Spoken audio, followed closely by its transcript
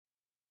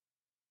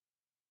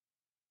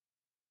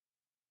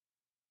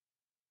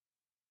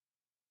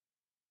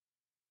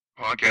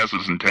Podcast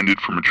is intended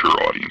for mature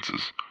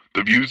audiences.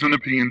 The views and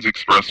opinions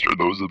expressed are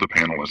those of the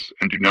panelists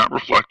and do not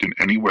reflect in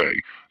any way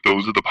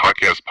those of the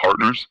podcast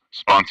partners,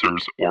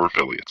 sponsors, or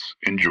affiliates.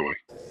 Enjoy.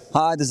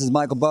 Hi, this is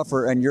Michael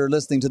Buffer, and you're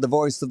listening to the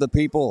Voice of the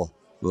People.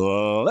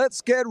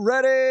 Let's get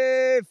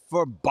ready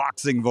for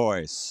Boxing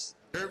Voice.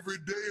 Every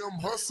day I'm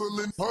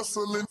hustling,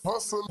 hustling,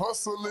 hustling,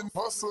 hustling,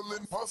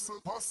 hustling, hustling,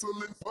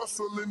 hustling,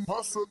 hustling,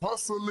 hustling,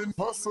 hustling,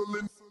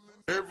 hustling.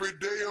 Every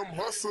day I'm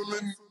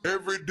hustling,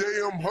 every day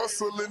I'm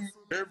hustling,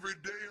 every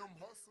day I'm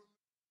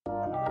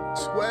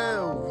hustling.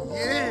 12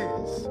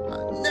 years.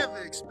 I never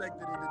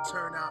expected it to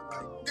turn out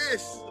like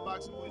this.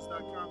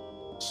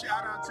 TheBoxingVoice.com.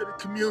 Shout out to the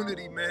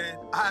community, man.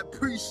 I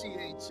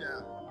appreciate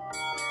y'all.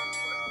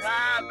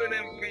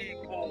 Happening,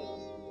 people.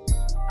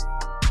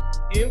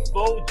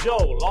 Info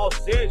Joe,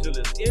 Los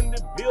Angeles, in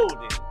the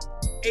building.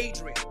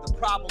 Adrian, the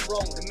problem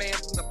wrong, the man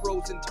from the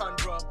frozen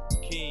tundra.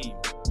 Keem,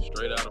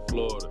 straight out of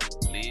Florida.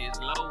 Liz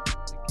Lowe,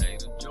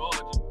 Decatur,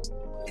 Georgia.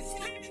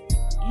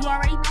 You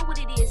already know what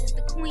it is. It's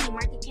the Queen,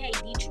 Martha K,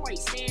 Detroit.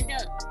 Stand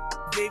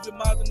up. David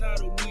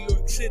Maldonado, New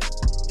York City.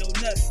 Yo,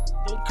 Nuts,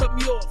 don't cut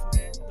me off,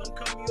 man. Don't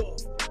cut me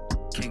off.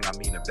 King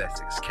Amin of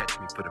Essex, catch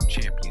me for them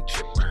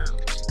championship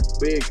rounds.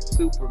 Big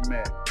Super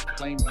Mac,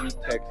 Plainview,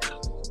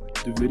 Texas.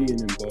 Davidian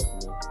in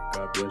Buffalo.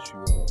 God bless you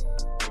all.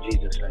 In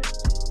Jesus' name.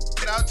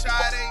 Without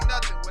Chad ain't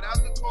nothing. Without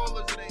the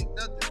callers, it ain't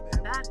nothing,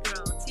 man. Bad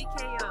Girl,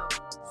 TKO,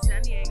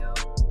 San Diego,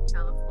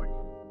 California.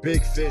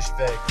 Big Fish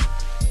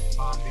Vegas,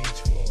 Palm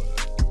Beach, Florida.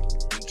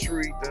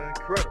 Tree the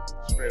Incredible,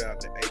 straight out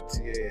the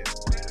ATL.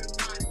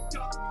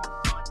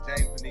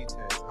 James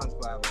Benitez,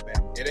 Huntsville,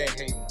 Alabama. It ain't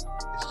hating,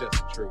 it's just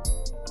the truth.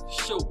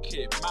 Show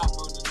Kid, Mount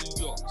Vernon,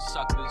 New York,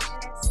 suckers.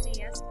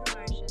 SDS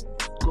Promotions.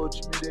 Coach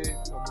Midday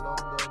from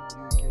London,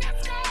 UK.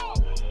 Let's go!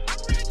 I'm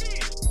ready!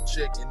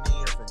 Checking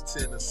in from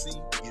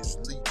Tennessee, it's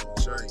Legal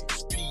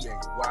James,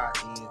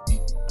 P-A-Y-N-E.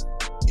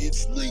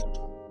 It's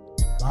legal.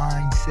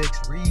 Line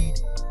 6 Reed,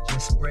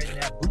 just spreading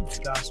that boots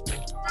gospel.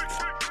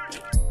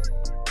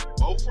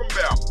 Mo from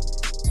Bama,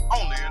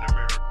 only in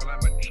America. Well,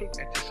 I'm a true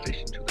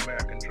attestation to the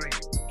American dream.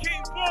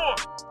 King Born,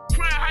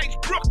 Crown Heights,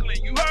 Brooklyn.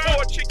 You heard?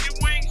 4 chicken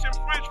wings and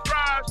french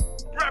fries,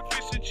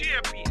 breakfast of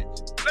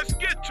champions. Let's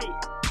get to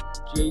it.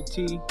 JT,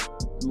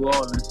 New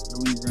Orleans,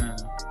 Louisiana.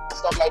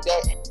 Stuff like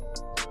that.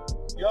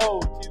 Yo,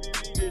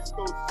 TVV, this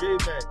Coach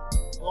J-Mac.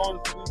 New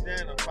Orleans,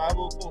 Louisiana,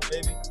 504,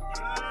 baby.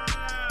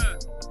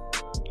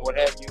 What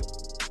have you?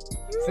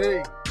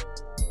 C.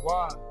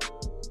 Y.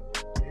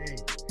 E.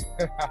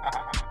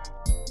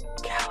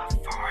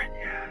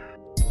 California.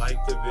 Like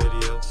the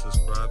video,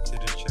 subscribe to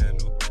the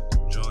channel,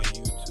 join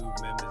YouTube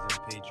members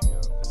and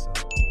Patreon for some.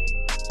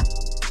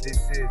 This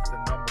is the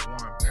 #1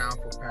 pound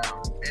for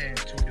pound and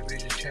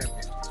 2-division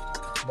champion,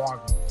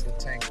 Marvin the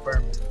Tank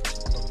Thurman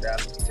from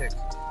Dallas,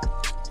 Texas.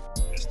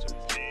 Mr.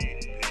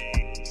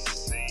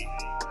 PDC,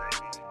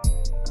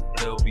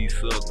 LV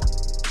Southern,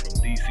 from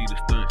DC to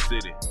Stunt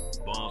City,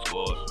 Bomb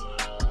Squad.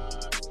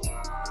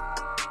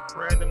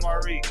 Brandon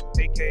Maurice,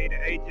 a.k.a. the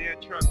AJ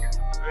Trucking,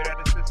 straight out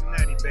of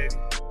Cincinnati, baby.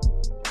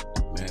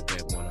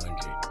 Madback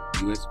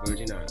 100, U.S.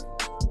 Virgin Islands.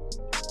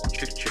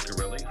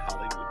 Chickarelli,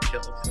 Hollywood,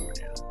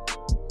 California.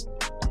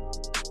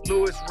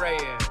 Louis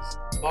Reyes,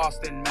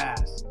 Boston,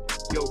 Mass.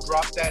 Yo,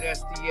 drop that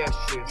SDS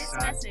shit, This son.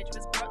 message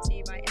was brought to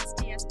you by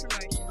SDS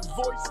Promotions. The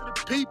voice of the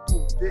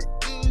people, there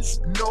is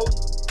no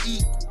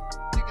equal.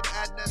 You can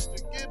add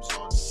Nestor Gibbs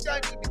on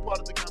Skype to be part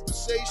of the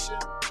conversation.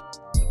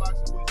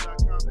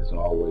 TheBoxingVoice.com. As I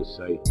always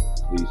say,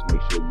 please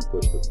make sure you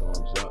push the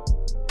thumbs up.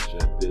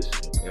 Share this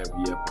in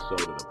every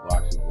episode of the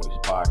Boxing Voice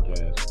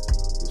podcast.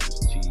 This is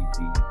TVD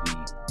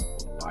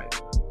for life.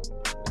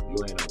 If you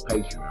ain't on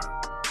Patreon,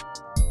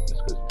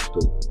 that's because you're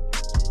stupid.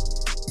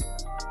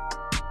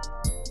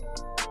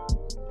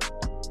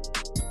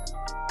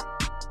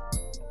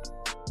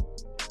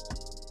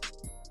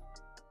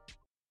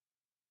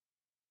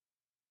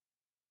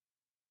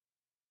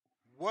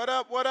 What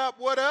up, what up,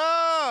 what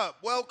up?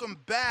 Welcome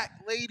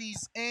back,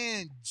 ladies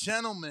and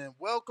gentlemen.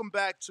 Welcome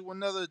back to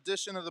another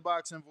edition of the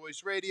Boxing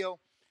Voice Radio.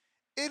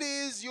 It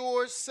is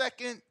your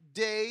second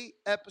day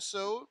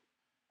episode.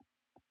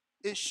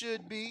 It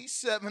should be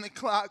 7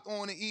 o'clock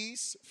on the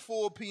East,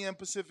 4 p.m.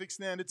 Pacific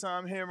Standard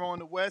Time here on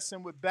the West,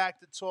 and we're back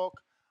to talk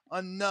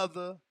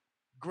another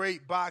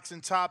great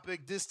boxing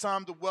topic, this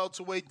time the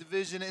welterweight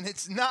division, and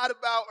it's not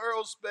about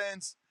Earl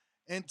Spence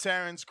and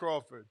Terrence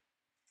Crawford.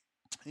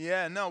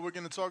 Yeah, no, we're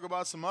going to talk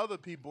about some other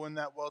people in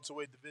that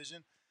welterweight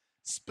division,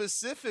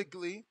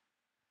 specifically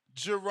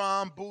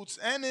Jaron Boots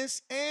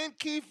Ennis and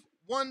Keith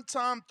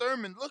One-Time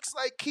Thurman. Looks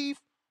like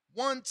Keith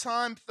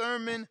One-Time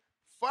Thurman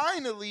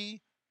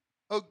finally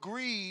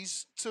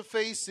agrees to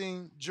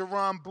facing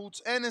Jaron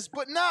Boots Ennis,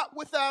 but not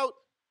without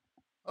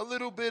a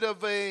little bit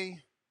of a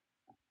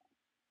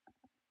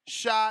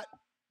shot,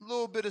 a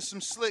little bit of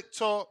some slick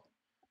talk.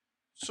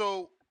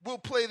 So we'll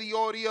play the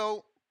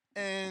audio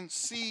and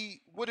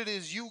see what it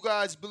is you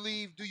guys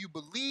believe. Do you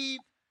believe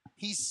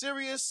he's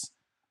serious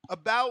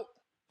about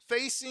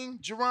facing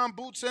Jaron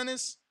Boots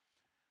Ennis?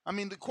 I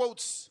mean, the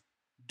quotes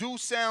do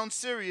sound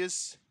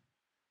serious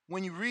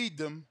when you read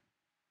them.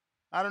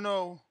 I don't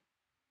know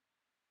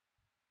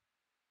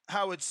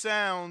how it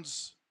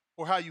sounds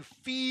or how you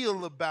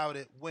feel about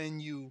it when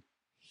you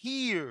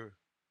hear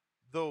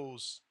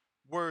those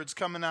words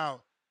coming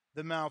out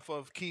the mouth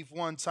of Keith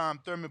one time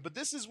Thurman. But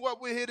this is what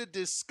we're here to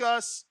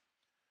discuss.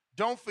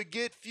 Don't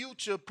forget,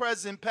 future,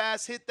 present,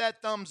 past. Hit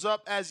that thumbs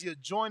up as you're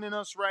joining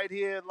us right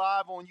here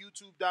live on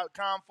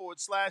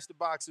youtube.com/The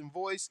Boxing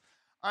Voice.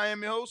 I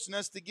am your host,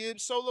 Nesta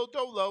Gibbs, Solo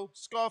Dolo,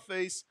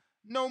 Scarface,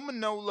 No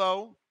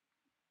Manolo.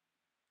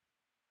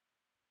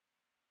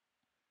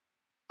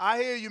 I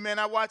hear you, man.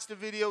 I watched the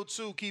video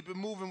too. Keep it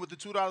moving with the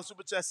 $2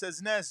 super chat.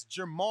 Says Ness,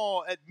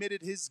 Jamal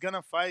admitted he's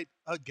gonna fight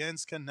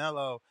against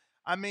Canelo.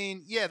 I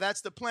mean, yeah,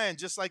 that's the plan.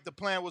 Just like the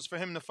plan was for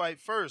him to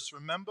fight first.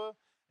 Remember,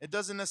 it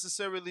doesn't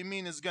necessarily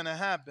mean it's gonna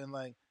happen.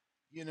 Like,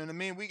 you know what I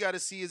mean? We got to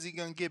see, is he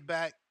gonna get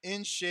back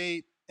in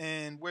shape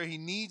and where he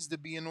needs to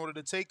be in order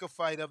to take a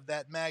fight of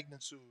that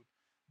magnitude.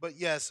 But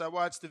yes, I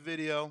watched the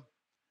video.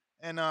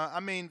 And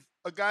I mean,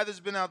 a guy that's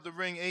been out the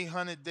ring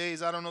 800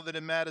 days, I don't know that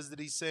it matters that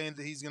he's saying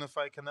that he's going to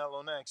fight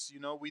Canelo next. You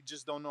know, we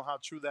just don't know how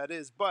true that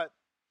is. But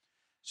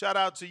shout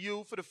out to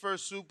you for the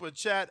first super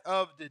chat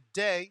of the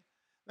day.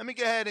 Let me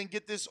go ahead and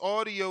get this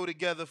audio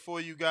together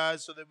for you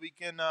guys so that we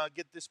can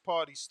get this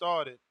party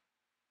started.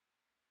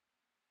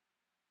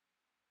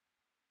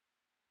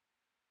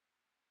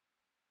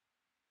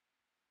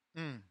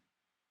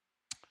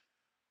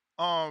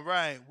 All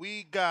right,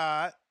 we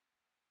got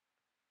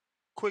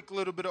quick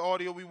little bit of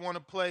audio we want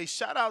to play.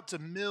 Shout out to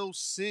Mill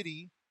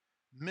City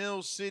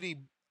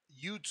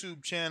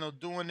YouTube channel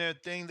doing their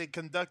thing. They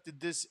conducted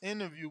this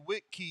interview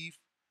with Keith,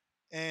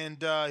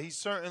 and he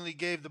certainly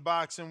gave the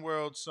boxing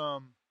world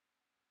some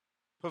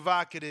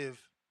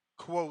provocative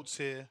quotes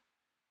here,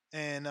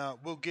 and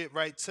we'll get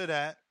right to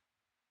that.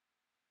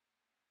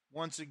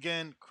 Once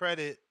again,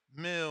 credit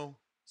Mill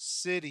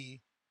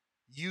City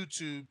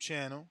YouTube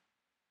channel.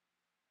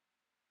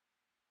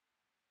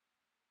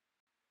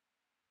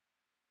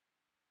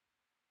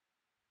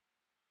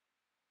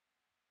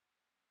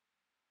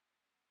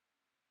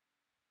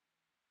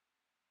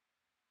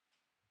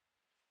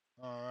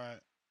 All right,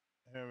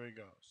 here we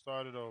go.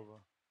 Start it over.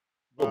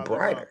 A little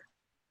brighter,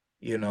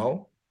 you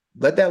know?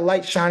 Let that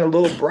light shine a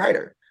little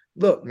brighter.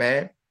 Look,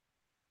 man,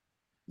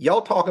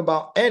 y'all talk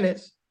about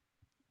Ennis.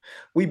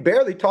 We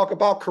barely talk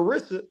about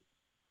Carissa.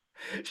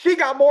 She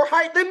got more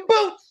height than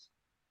Boots.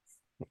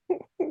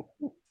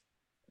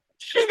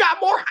 She got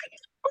more height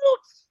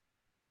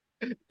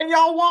than Boots. And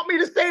y'all want me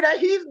to say that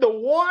he's the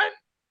one?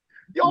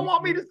 Y'all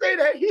want me to say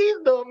that he's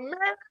the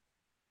man?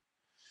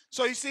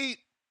 So you see,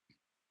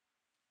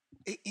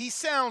 he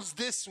sounds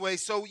this way.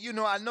 So, you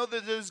know, I know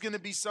that there's going to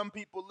be some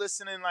people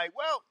listening like,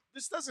 well,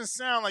 this doesn't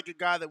sound like a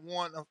guy that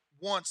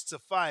wants to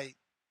fight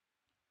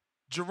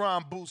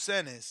Jaron Boots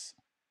Ennis.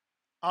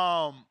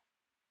 And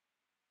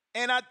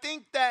I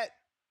think that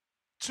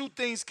two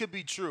things could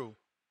be true.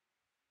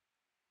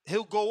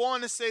 He'll go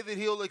on to say that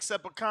he'll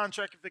accept a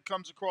contract if it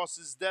comes across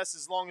his desk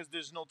as long as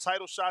there's no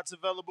title shots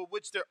available,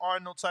 which there are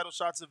no title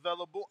shots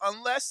available,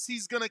 unless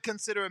he's going to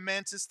consider a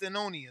Mantis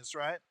Stenonius,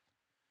 right?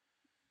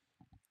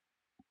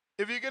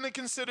 If you're going to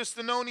consider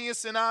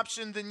Stenonius an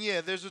option, then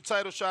yeah, there's a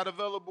title shot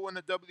available in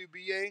the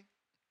WBA.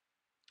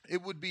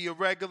 It would be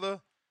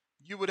irregular.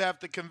 You would have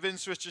to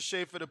convince Richard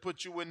Schaefer to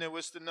put you in there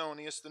with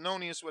Stenonius.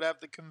 Stenonius would have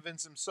to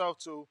convince himself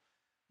to,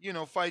 you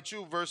know, fight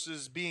you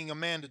versus being a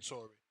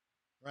mandatory,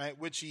 right?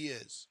 Which he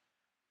is.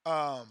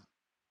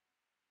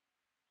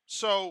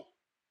 So,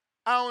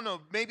 I don't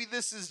know. Maybe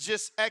this is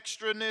just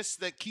extraness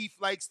that Keith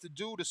likes to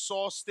do to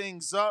sauce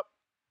things up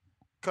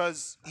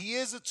because he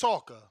is a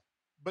talker.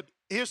 But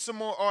here's some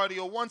more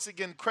audio. Once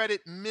again,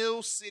 credit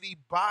Mill City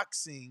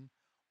Boxing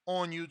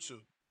on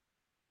YouTube.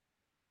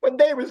 When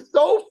they were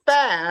so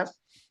fast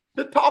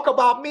to talk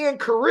about me and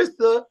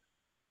Carissa,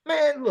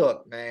 man,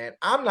 look, man,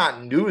 I'm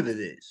not new to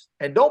this.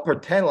 And don't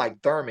pretend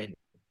like Thurman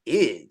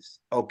is,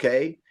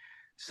 okay?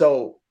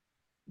 So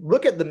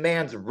look at the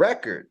man's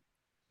record.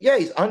 Yeah,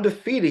 he's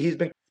undefeated. He's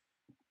been.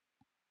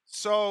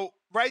 So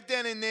right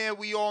then and there,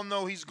 we all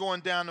know he's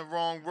going down the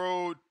wrong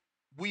road.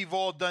 We've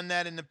all done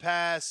that in the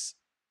past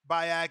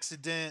by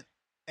accident,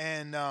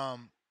 and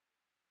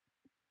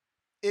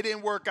it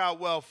didn't work out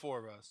well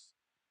for us.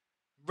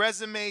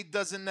 Resume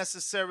doesn't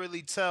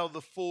necessarily tell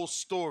the full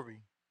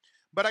story.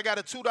 But I got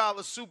a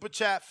 $2 super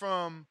chat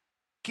from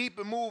Keep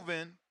It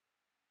Moving.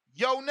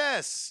 Yo,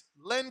 Ness,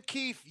 Len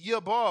Keith,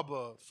 your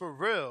barber. For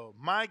real,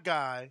 my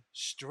guy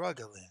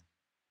struggling.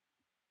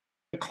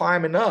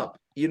 Climbing up.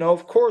 You know,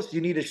 of course,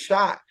 you need a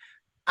shot.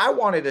 I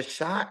wanted a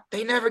shot.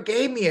 They never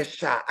gave me a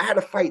shot. I had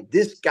to fight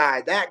this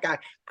guy, that guy.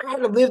 I had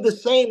to live the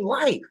same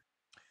life.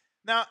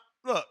 Now,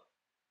 look,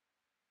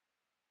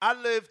 I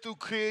lived through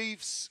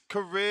Keith's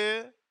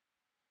career,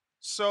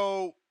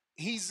 so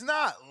he's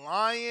not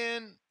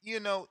lying. You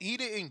know, he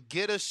didn't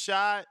get a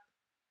shot.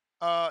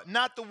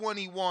 Not the one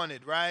he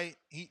wanted, right?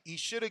 He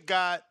should have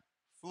got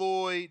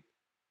Floyd.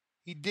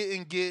 He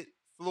didn't get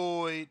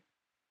Floyd.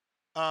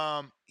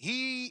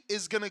 He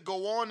is going to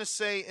go on to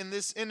say in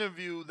this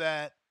interview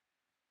that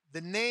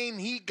the name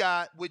he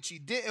got, which he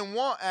didn't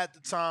want at the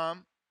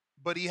time,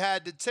 but he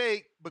had to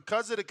take,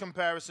 because of the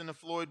comparison to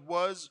Floyd,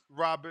 was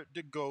Robert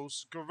the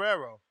Ghost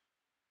Guerrero.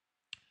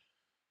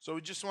 So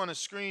we just want to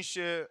screen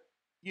share,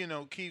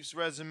 Keith's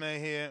resume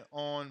here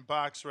on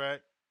BoxRec,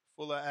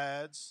 full of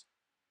ads.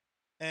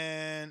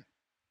 And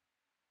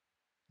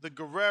the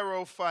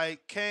Guerrero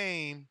fight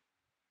came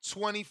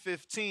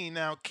 2015.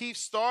 Now, Keith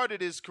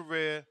started his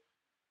career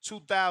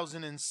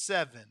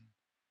 2007.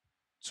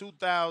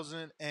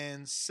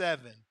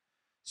 2007.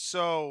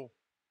 So,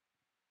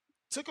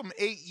 took him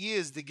 8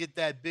 years to get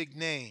that big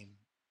name.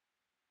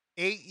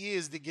 8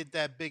 years to get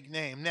that big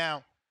name.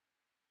 Now,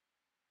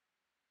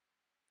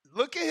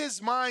 look at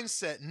his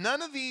mindset.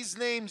 None of these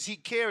names he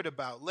cared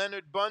about.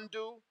 Leonard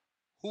Bundu,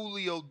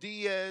 Julio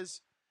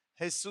Diaz,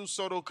 Jesus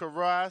Soto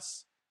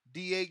Carras,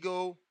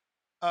 Diego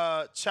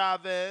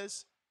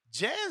Chavez,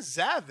 Jan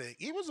Zavic.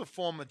 He was a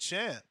former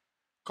champ.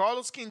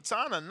 Carlos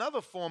Quintana,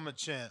 another former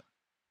champ.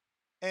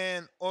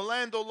 And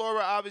Orlando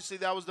Lara, obviously,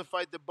 that was the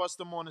fight that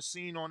busted him on the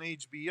scene on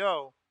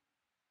HBO.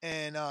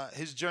 And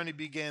his journey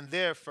began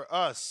there for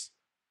us,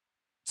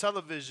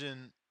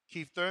 television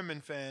Keith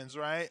Thurman fans,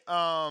 right?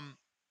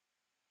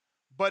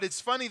 But it's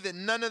funny that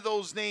none of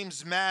those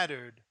names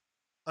mattered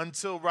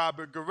until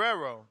Robert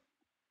Guerrero,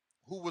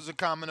 who was a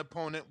common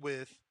opponent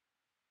with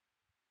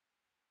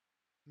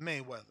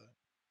Mayweather.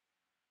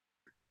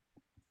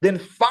 Then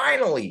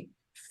finally,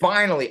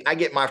 I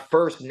get my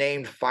first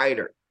named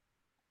fighter,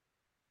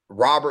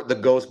 Robert the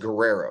Ghost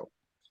Guerrero.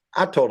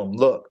 I told him,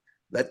 look,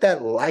 let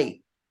that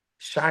light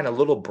shine a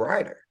little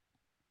brighter,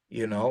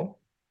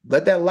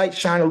 Let that light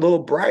shine a little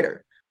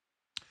brighter.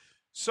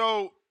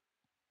 So,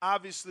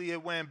 obviously,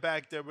 it went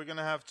back there. We're going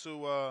to have to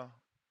go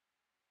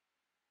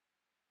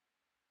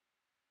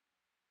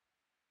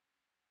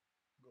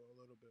a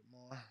little bit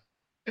more.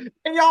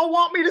 And y'all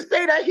want me to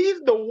say that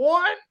he's the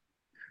one?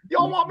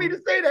 Y'all want me to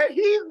say that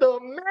he's the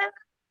man?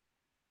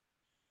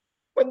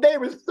 When they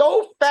were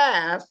so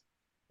fast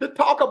to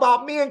talk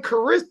about me and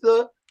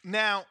Clarissa.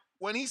 Now,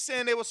 when he's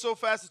saying they were so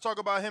fast to talk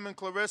about him and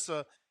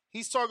Clarissa,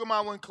 he's talking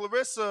about when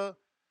Clarissa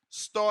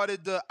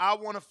started the I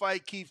Want to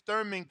Fight Keith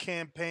Thurman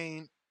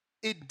campaign.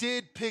 It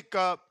did pick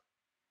up.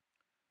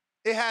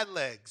 It had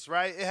legs,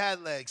 right? It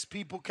had legs.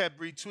 People kept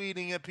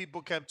retweeting it.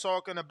 People kept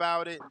talking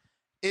about it.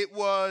 It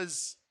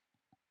was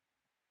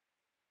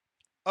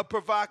a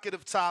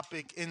provocative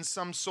topic in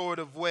some sort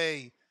of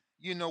way,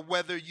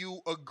 whether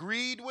you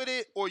agreed with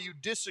it or you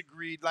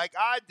disagreed, like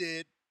I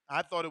did.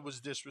 I thought it was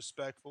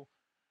disrespectful,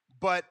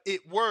 but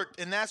it worked.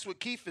 And that's what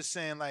Keith is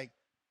saying. Like,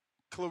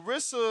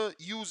 Clarissa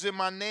using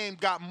my name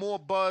got more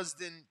buzz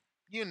than,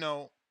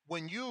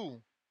 when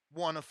you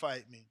want to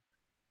fight me.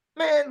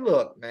 Man,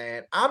 look,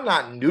 man, I'm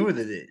not new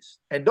to this.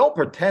 And don't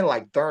pretend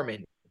like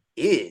Thurman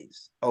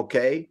is,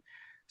 okay?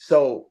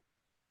 So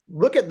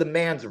look at the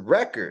man's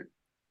record.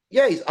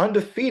 Yeah, he's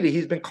undefeated.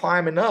 He's been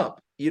climbing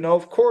up.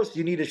 Of course,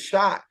 you need a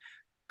shot.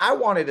 I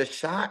wanted a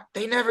shot.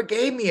 They never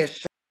gave me a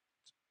shot.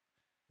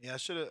 Yeah, I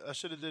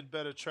should have did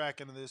better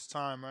tracking of this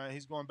time, right?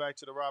 He's going back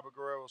to the Robert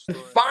Guerrero story.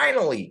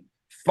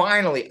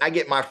 Finally, I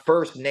get my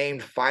first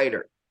named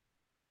fighter,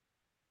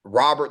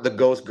 Robert the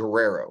Ghost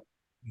Guerrero.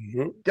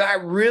 Mm-hmm. Did I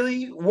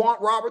really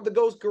want Robert the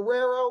Ghost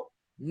Guerrero?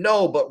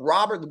 No, but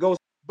Robert the Ghost.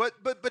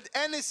 But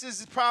Ennis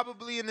is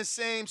probably in the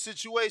same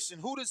situation.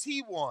 Who does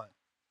he want?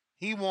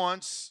 He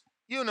wants,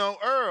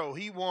 Earl.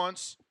 He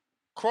wants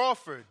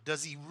Crawford.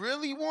 Does he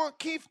really want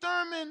Keith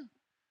Thurman?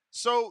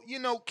 So,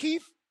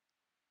 Keith,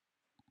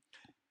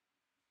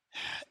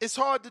 it's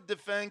hard to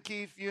defend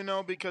Keith,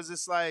 because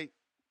it's like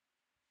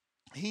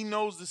he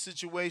knows the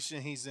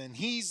situation he's in.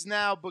 He's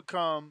now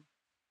become,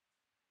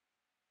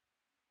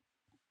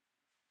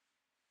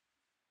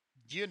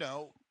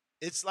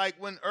 it's like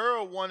when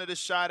Earl wanted a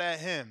shot at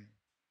him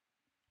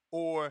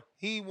or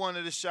he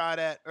wanted a shot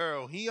at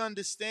Earl. He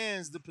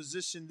understands the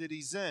position that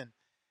he's in.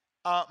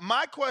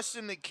 My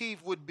question to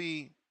Keith would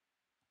be,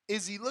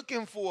 is he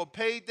looking for a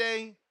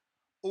payday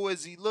or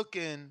is he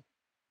looking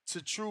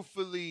to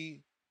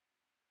truthfully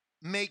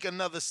make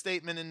another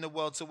statement in the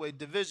welterweight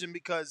division?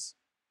 Because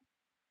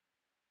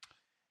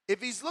if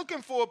he's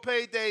looking for a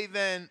payday,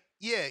 then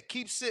yeah,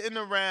 keep sitting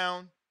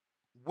around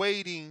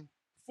waiting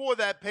for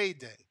that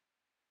payday.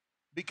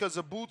 Because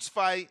a boots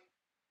fight,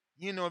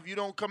 if you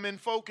don't come in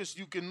focused,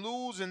 you can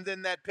lose and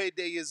then that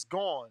payday is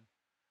gone.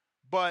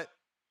 But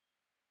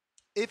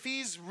if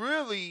he's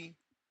really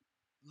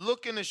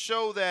looking to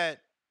show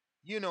that,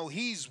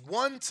 he's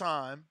one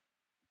time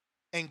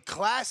and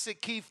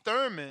classic Keith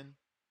Thurman,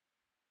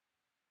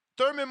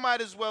 Thurman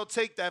might as well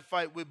take that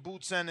fight with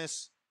Boots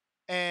Ennis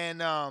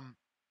and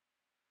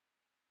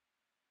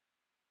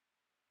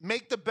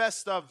make the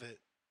best of it.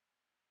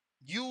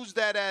 Use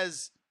that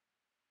as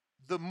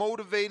the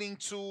motivating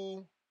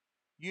tool,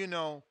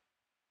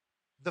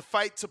 the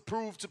fight to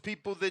prove to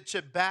people that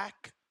you're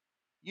back.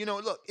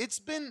 Look, it's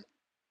been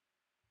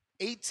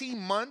 18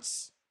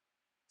 months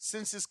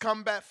since his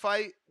comeback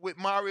fight with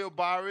Mario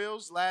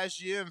Barrios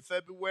last year in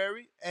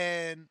February.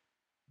 And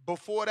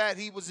before that,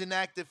 he was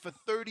inactive for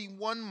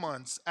 31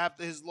 months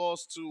after his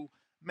loss to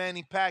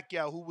Manny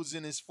Pacquiao, who was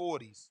in his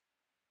 40s.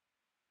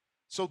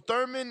 So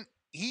Thurman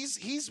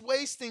he's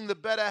wasting the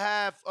better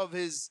half of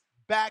his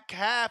back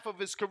half of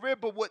his career.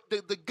 But what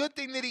the good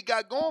thing that he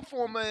got going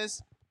for him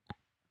is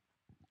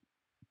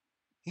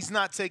he's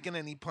not taking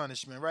any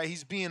punishment, right?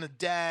 He's being a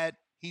dad.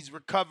 He's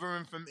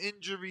recovering from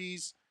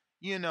injuries.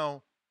 You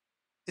know,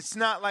 it's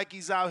not like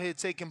he's out here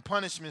taking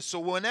punishment. So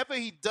whenever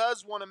he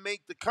does want to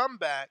make the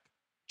comeback,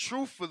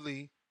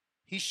 truthfully,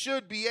 he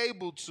should be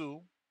able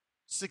to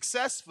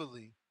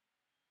successfully.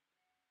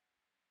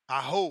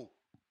 I hope.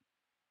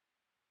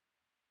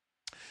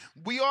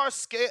 We are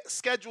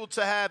scheduled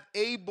to have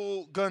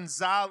Abel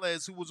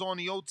Gonzalez, who was on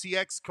the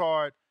OTX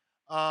card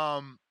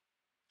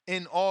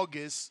in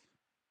August.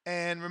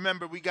 And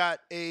remember, we got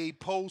a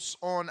post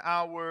on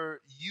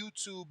our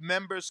YouTube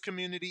members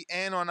community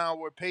and on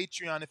our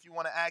Patreon. If you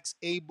want to ask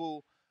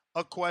Abel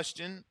a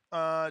question,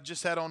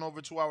 just head on over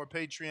to our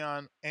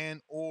Patreon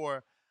and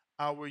or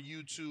our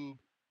YouTube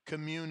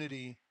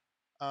community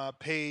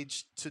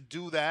page to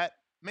do that.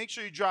 Make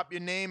sure you drop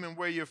your name and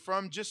where you're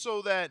from, just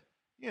so that,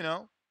 you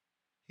know,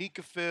 he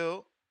could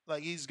feel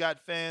like he's got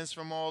fans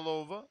from all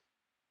over.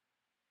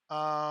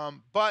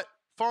 But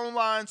phone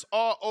lines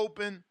are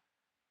open.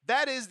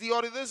 That is the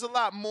audio. There's a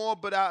lot more,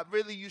 but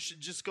really you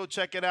should just go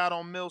check it out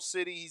on Mill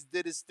City. He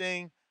did his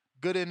thing.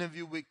 Good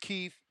interview with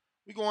Keith.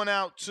 We're going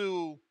out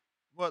to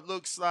what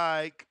looks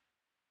like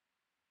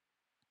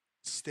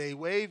Stay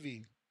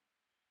Wavy.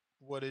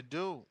 What it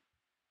do?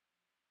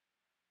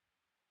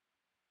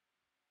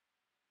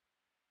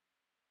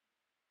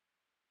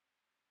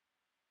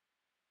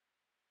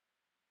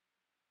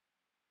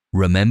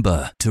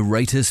 Remember to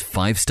rate us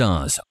 5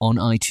 stars on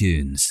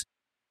iTunes.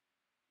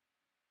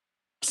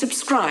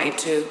 Subscribe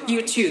to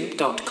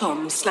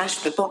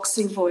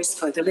youtube.com/theboxingvoice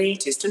for the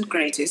latest and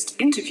greatest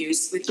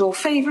interviews with your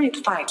favorite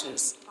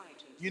fighters.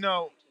 You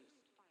know,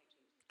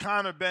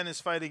 Conor Benn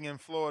is fighting in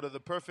Florida. The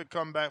perfect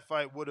comeback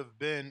fight would have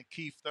been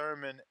Keith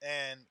Thurman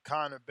and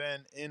Conor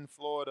Benn in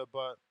Florida,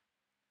 but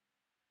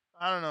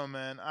I don't know,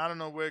 man. I don't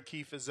know where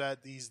Keith is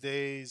at these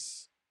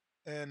days.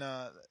 And,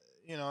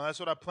 you know, that's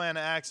what I plan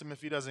to ask him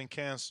if he doesn't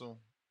cancel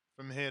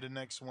from here to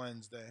next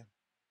Wednesday.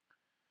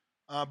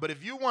 But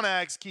if you want to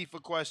ask Keith a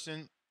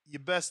question, you're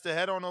best to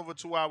head on over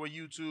to our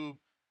YouTube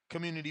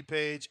community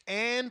page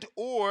and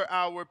or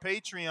our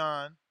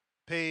Patreon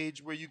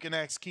page where you can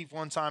ask Keith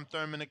One Time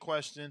Thurman a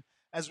question,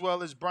 as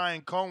well as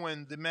Brian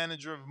Cohen, the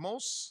manager of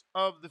most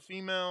of the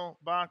female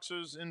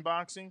boxers in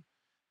boxing.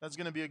 That's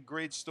going to be a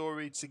great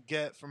story to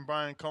get from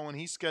Brian Cohen.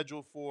 He's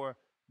scheduled for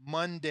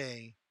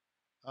Monday.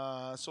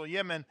 So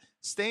yeah, man,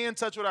 stay in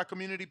touch with our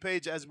community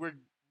page as we're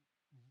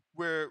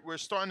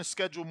starting to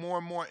schedule more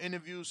and more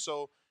interviews.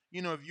 So,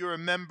 you know, if you're a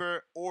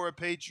member or a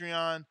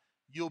Patreon,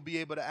 you'll be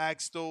able to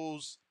ask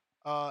those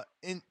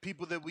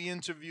people that we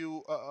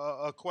interview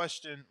a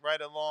question right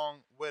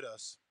along with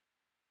us.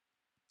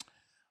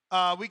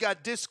 We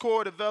got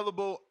Discord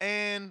available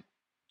and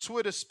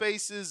Twitter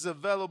Spaces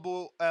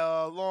available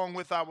along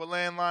with our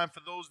landline for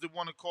those that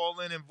want to call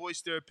in and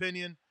voice their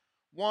opinion.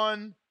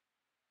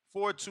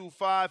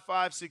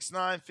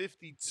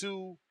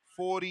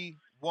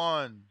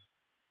 1-425-569-5241.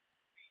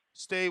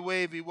 Stay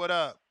wavy. What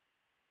up?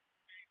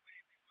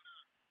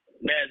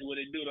 That's what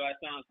it do. Do I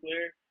sound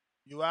clear?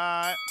 You all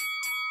right?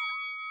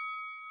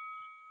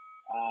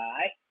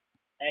 Alright.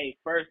 Hey,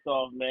 first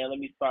off, man,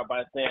 let me start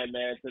by saying,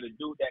 man, to the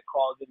dude that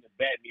calls in to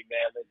bet me,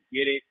 man, let's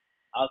get it.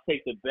 I'll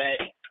take the bet.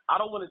 I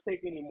don't want to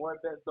take any more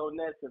bets, though,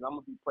 Ness, because I'm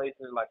going to be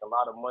placing, like, a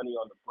lot of money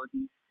on the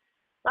bookie.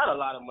 Not a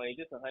lot of money,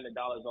 just $100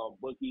 on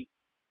bookie.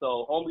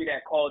 So, homie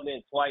that called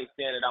in twice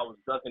saying that I was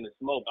ducking the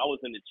smoke, I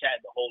was in the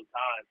chat the whole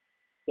time.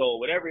 So,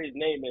 whatever his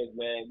name is,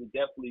 man, we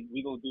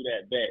going to do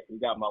that bet. We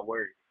got my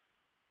word.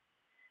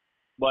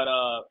 But,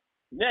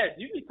 Ness,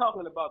 you be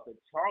talking about the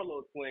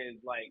Charlo twins,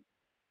 like,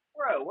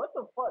 bro, what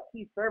the fuck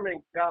Keith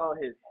Thurman got on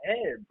his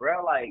head,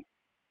 bro? Like,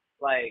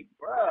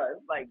 bro,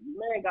 it's like,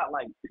 man got,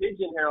 like,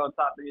 pigeon hair on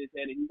top of his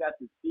head, and he got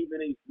the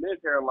Stephen A. Smith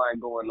hairline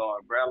going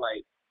on, bro.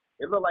 Like,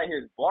 it looked like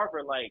his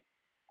barber, like,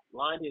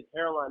 lined his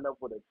hairline up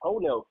with a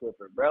toenail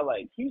clipper, bro.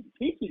 Like, he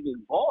should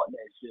just bald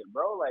that shit,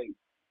 bro. Like,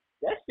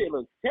 that shit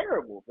looks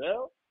terrible,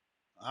 bro.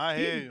 I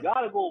hear you. You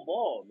gotta go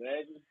bald,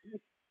 man.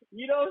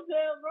 You know what I'm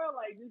saying, bro?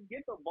 Like, just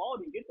get the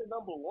balding, get the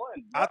number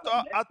one. Bro. I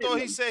thought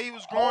he said he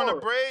was growing the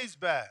braids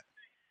back.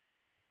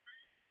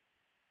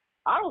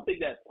 I don't think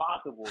that's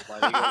possible, my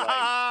nigga.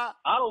 Like,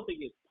 I don't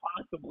think it's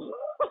possible.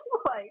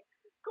 Like,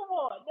 come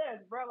on,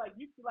 that's bro. Like,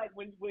 you like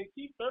when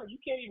Keith Thurman, you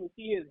can't even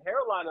see his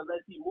hairline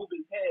unless he moves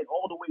his head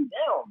all the way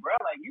down, bro.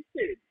 Like, you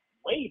sit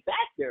way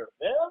back there,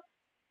 man.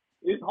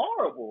 It's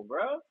horrible,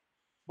 bro.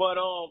 But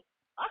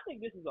I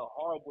think this is a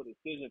horrible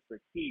decision for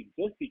Keith,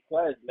 just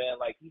because, man,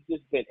 like, he's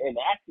just been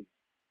inactive.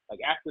 Like,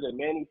 after the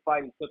Manning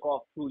fight, he took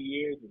off 2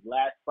 years. His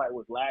last fight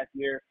was last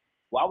year.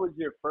 Why was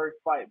your first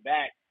fight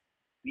back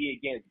be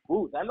against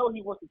Boots? I know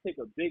he wants to take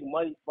a big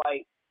money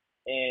fight,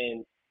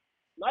 and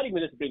not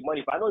even just a big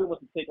money fight. I know he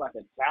wants to take, like,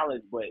 a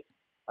challenge, but,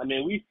 I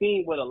mean, we've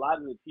seen with a lot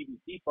of the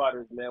PBC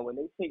fighters, man, when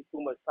they take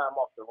too much time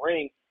off the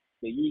ring,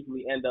 they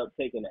usually end up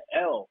taking an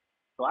L.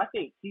 So I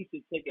think he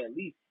should take at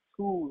least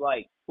 2,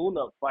 like,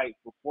 tune-up fights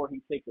before he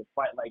takes a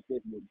fight like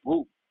this with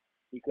Boots.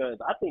 because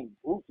I think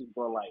Boots is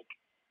gonna like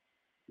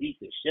beat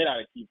the shit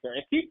out of Keith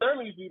Thurman. And Keith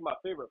Thurman used to be my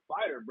favorite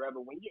fighter, bro.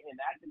 But when you're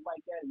inactive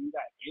like that and you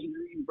got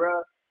injuries, bro,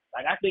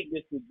 like I think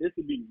this would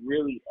be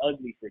really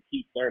ugly for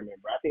Keith Thurman,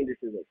 bro. I think this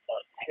is a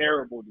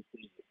terrible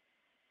decision.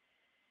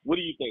 What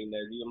do you think,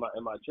 Nezzy?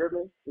 Am I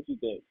tripping? What you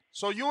think?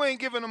 So you ain't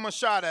giving him a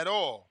shot at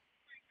all?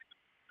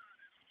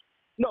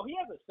 No, he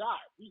has a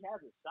shot. He has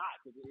a shot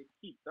because it's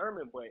Keith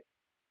Thurman, but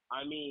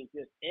I mean,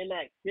 just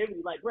inactivity.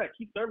 Like, bro,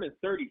 Keith Thurman's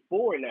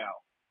 34 now.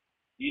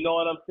 You know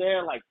what I'm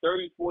saying? Like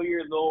 34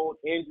 years old,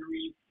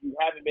 injuries. You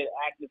haven't been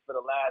active for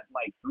the last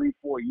like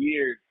 3-4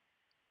 years.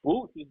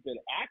 Boots has been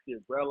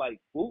active, bro.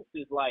 Like Boots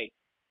is like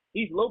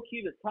he's low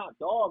key the top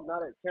dog now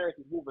that Terrence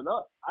is moving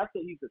up. I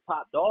say he's the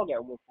top dog at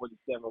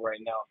 147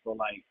 right now. So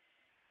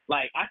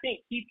like I think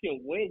he can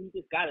win. He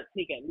just got to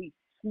take at least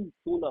 2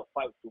 tune-up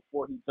fights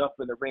before he jumps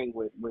in the ring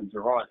with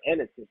Jaron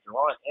Ennis. And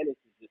Jaron Ennis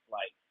is just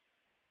like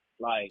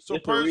so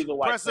it's the reason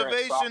why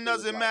preservation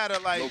doesn't matter.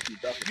 Like Loki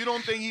you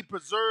don't think he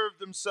preserved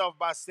himself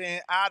by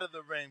staying out of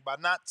the ring, by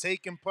not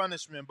taking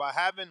punishment, by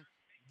having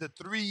the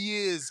 3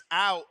 years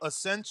out,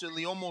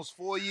 essentially almost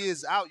 4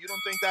 years out. You don't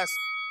think that's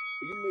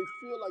you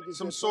may feel like it's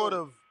some your sort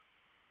time, of,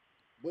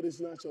 but it's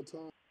not your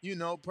time. you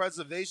know,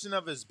 preservation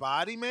of his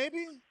body,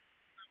 maybe?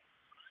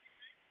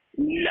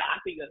 Nah, I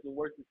think that's the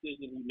worst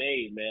decision he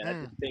made,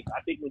 man.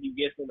 I think when he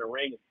gets in the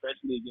ring,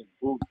 especially against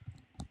Boots,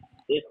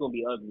 it's gonna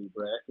be ugly,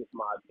 bro. That's just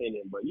my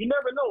opinion, but you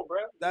never know, bro.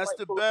 That's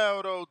the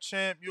bell, though,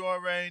 champ. You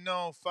already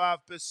know. 5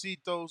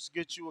 pesitos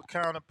get you a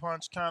counter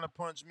punch. Counter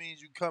punch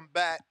means you come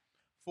back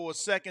for a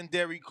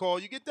secondary call.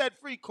 You get that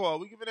free call.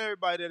 We're giving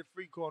everybody that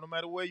free call, no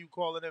matter where you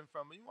call it in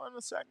from. But you want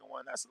a second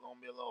one? That's gonna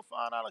be a little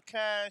 $5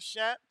 cash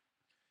app.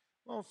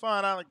 A little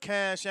 $5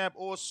 cash app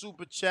or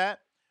super chat.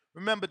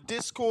 Remember,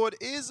 Discord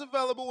is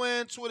available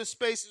and Twitter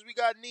Spaces. We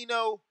got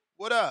Nino.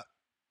 What up?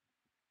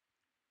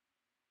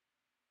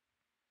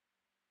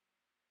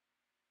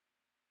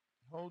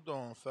 Hold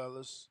on,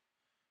 fellas.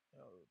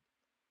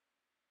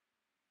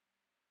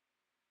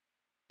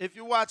 If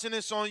you're watching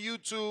this on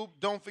YouTube,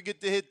 don't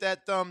forget to hit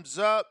that thumbs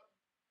up.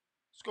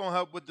 It's going to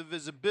help with the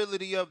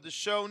visibility of the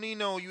show.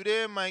 Nino, you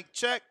there? Mic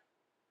check.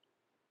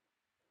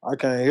 I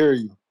can't hear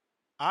you.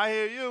 I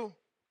hear you.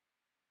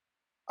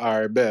 All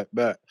right, bet.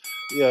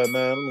 Yeah,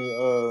 man, let me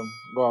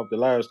go off the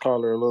last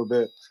caller a little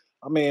bit.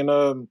 I mean,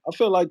 I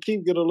feel like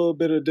Keith get a little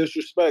bit of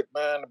disrespect,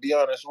 man, to be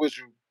honest with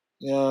you.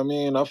 You know what I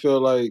mean? I feel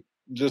like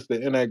just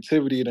the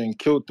inactivity done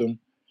killed him.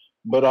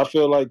 But I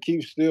feel like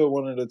Keith's still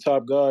one of the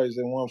top guys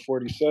in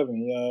 147.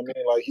 You know what I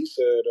mean? Like he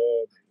said,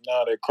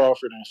 now that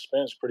Crawford and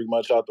Spence pretty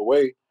much out the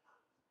way,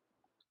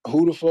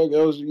 who the fuck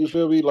else? You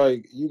feel me?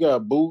 Like you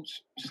got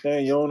Boots,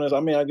 Stan Jonas. I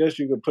mean, I guess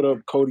you could put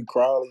up Cody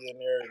Crowley in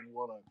there if you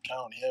want to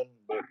count him,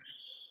 but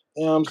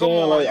you know what I'm Come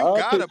saying? on, Like you I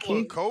got to put put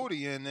Keith.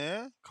 Cody in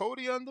there.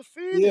 Cody Yeah,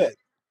 undefeated.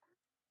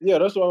 yeah,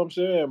 that's what I'm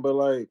saying. But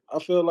like, I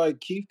feel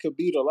like Keith could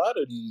beat a lot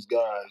of these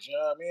guys. You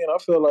know what I mean? I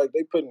feel like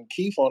they putting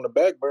Keith on the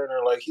back burner,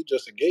 like he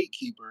just a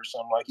gatekeeper or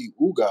something, like he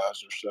Ugas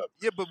or something.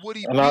 Yeah, but would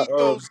he And beat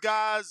those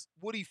guys?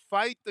 Would he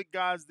fight the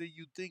guys that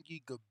you think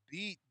he could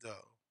beat,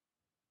 though?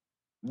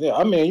 Yeah,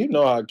 I mean, you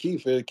know how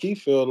Keith feel.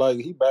 Keith feel like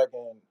he back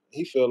in.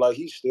 He feel like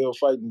he's still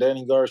fighting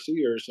Danny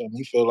Garcia or something.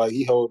 He feel like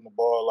he holding the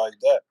ball like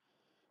that.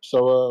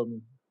 So,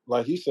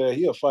 like he said,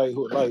 he'll fight.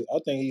 Like I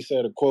think he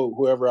said a quote: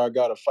 "Whoever I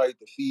got to fight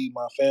to feed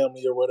my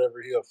family or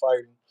whatever, he'll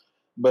fight him."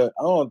 But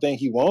I don't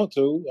think he want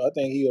to. I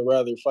think he'll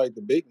rather fight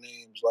the big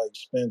names like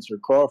Spence or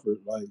Crawford.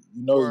 Like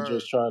he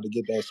just tried to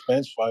get that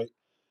Spence fight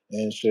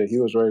and shit. He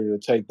was ready to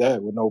take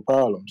that with no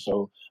problem.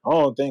 So I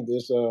don't think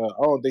it's.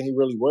 I don't think he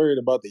really worried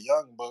about the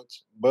young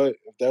bucks. But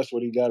if that's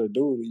what he got to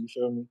do, you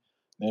feel me?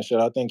 And shit,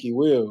 I think he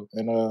will.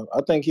 And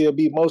I think he'll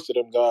beat most of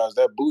them guys.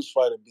 That Boots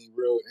fight would be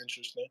real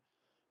interesting.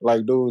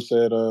 Like dude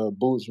said,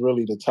 Boots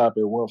really the top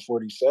at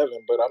 147.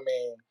 But I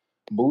mean,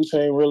 Boots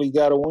ain't really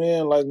got to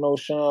win like no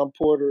Sean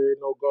Porter,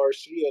 no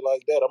Garcia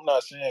like that. I'm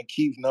not saying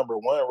Keith number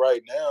one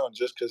right now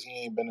just because he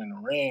ain't been in the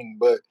ring.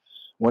 But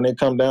when it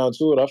come down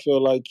to it, I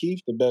feel like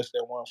Keith the best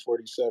at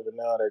 147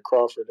 now that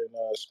Crawford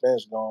and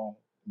Spence gone.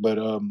 But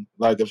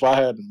like if I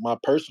had my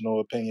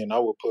personal opinion, I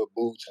would put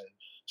Boots and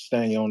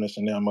Stan Jonas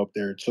and them up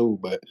there too.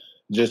 But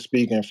just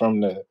speaking from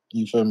the,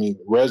 you feel me,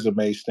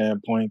 resume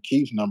standpoint,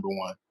 Keith number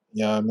one.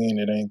 You know what I mean?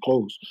 It ain't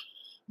close.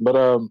 But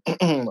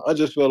I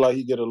just feel like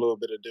he get a little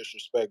bit of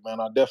disrespect,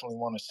 man. I definitely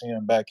want to see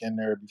him back in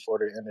there before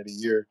the end of the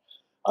year.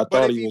 I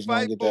thought he was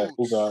going to get that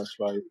Ugas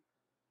fight.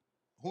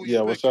 Who yeah,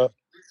 you what's picking? up?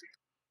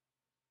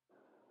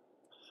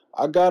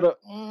 I gotta,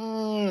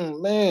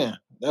 man,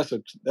 that's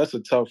a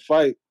tough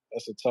fight.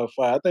 That's a tough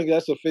fight. I think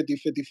that's a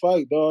 50-50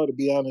 fight, dog, to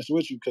be honest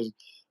with you, because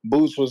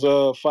Boots was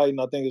fighting,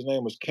 I think his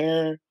name was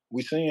Karen.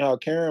 We seen how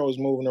Karen was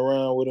moving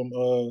around with him.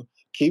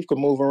 Keith could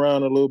move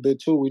around a little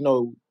bit too. We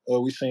know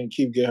we seen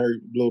Keith get hurt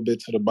a little bit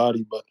to the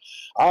body, but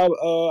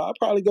I'll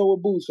probably go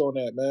with Boots on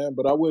that, man.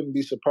 But I wouldn't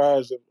be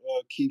surprised if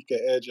Keith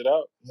could edge it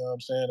out. You know what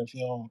I'm saying? If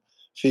he don't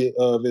feel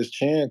if his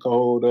chin could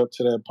hold up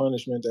to that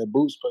punishment that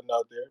Boots putting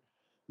out there.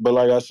 But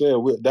like I said,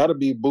 that'll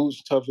be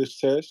Boots' toughest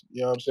test.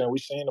 You know what I'm saying? We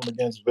seen him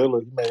against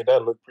Villa. He made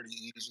that look pretty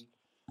easy.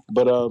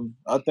 But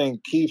I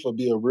think Keith would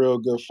be a real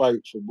good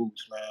fight for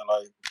Boots, man.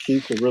 Like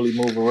Keith could really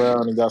move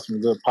around and got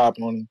some good pop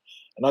on him.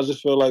 And I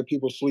just feel like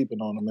people sleeping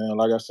on him, man.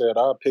 Like I said,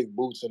 I'll pick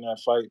Boots in that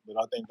fight, but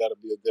I think that'll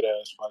be a good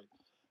ass fight.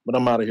 But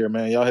I'm out of here,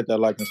 man. Y'all hit that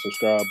like and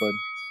subscribe button.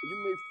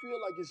 You may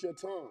feel like it's your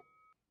time,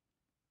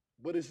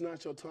 but it's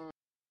not your time.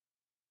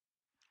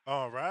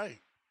 All right.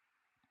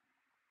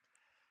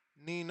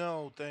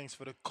 Nino, thanks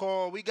for the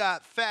call. We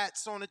got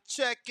Fats on the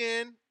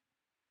check-in.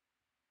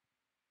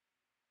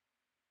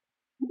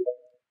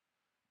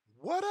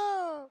 What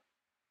up?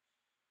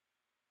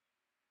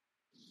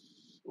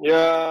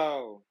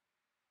 Yo.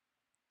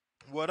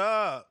 What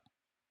up?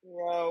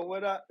 Yo,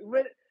 what up?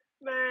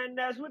 Man,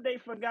 that's what they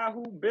forgot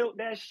who built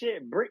that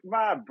shit brick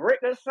by brick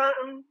or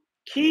something.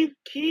 Keith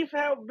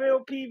helped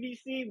build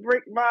PVC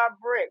brick by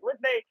brick.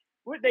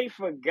 What they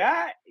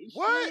forgot?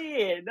 What?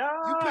 Shit, You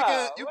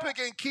nah.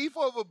 picking Keith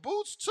over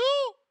Boots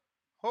too?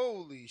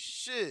 Holy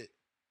shit.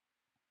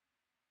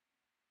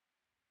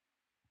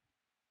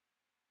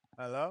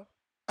 Hello?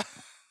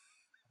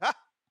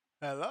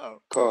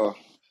 Hello? Call.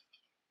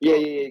 Yeah. Oh,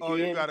 Can you you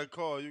hear me? got a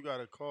call. You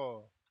got a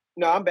call.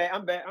 No, I'm back.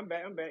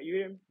 You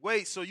hear me?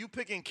 Wait, so you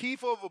picking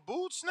Keith over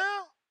Boots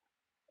now?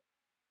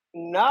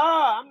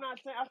 Nah, I'm not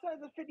saying. I said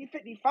it's a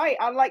 50-50 fight.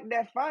 I like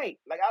that fight.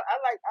 Like I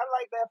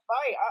like that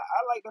fight.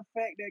 I like the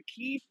fact that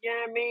Keith, you know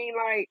what I mean?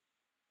 Like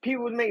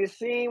people make it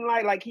seem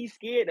like he's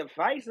scared to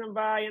fight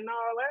somebody and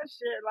all that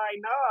shit. Like,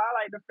 no,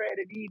 I like the fact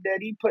that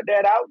he put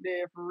that out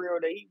there for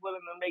real, that he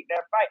willing to make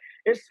that fight.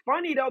 It's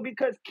funny though,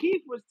 because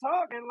Keith was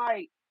talking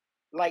like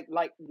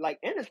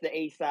Ennis the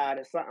A side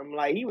or something.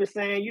 Like he was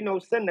saying,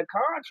 send the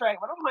contract,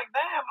 but I'm like,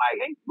 damn,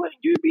 like wouldn't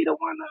you be the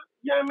one to,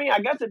 you know what I mean? I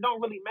guess it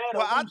don't really matter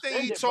Well, I who think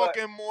send he's it, but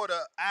talking more to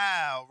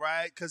Al,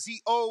 right? Because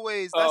he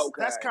always that's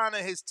okay. kind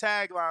of his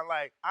tagline.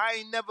 Like, I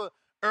ain't never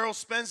Earl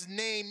Spence's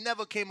name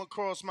never came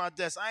across my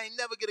desk. I ain't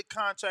never get a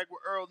contract with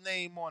Earl's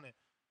name on it.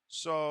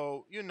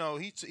 So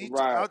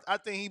Right. I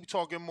think he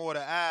talking more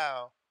to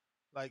Al,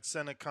 like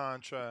send a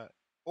contract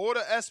or to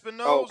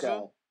Espinoza.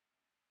 Okay.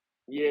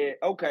 Yeah,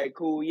 okay,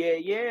 cool.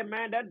 Yeah,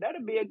 man.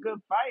 That'll be a good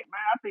fight,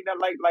 man. I think that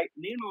like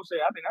Nino said,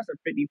 I think that's a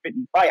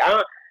 50-50 fight.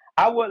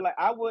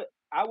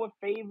 I would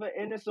favor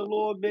Ennis a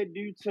little bit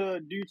due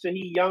to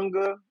he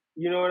younger,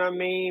 you know what I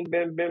mean?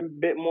 Been a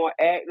bit more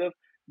active.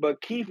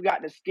 But Keith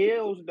got the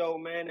skills though,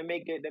 man, to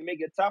make it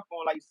tough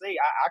on. Like say,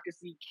 I could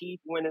see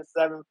Keith winning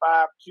 7-5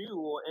 too,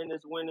 or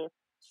Ennis winning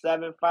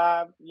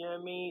 7-5, you know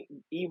what I mean?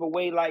 Either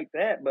way like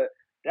that. But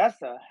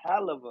that's a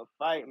hell of a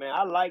fight, man.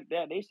 I like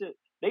that.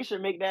 They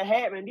should make that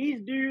happen.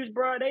 These dudes,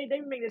 bro, they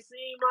make it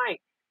seem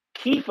like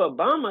Keith a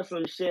bum or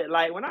some shit.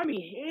 Like when I be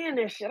hearing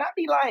this shit, I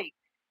be like,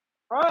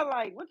 bro,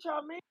 like what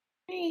y'all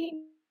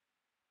mean?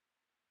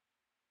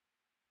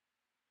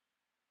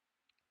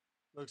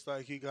 Looks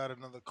like he got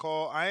another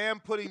call. I am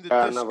putting the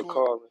Got another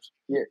Discord. call.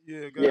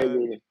 Yeah, go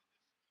ahead.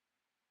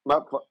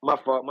 My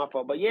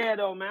fault. But yeah,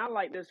 though, man, I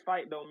like this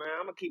fight, though, man.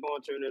 I'm gonna keep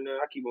on tuning in.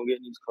 I keep on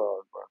getting these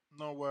calls, bro.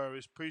 No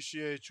worries.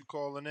 Appreciate you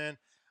calling in.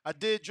 I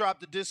did drop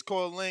the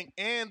Discord link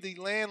and the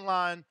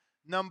landline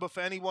number for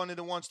anyone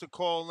that wants to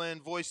call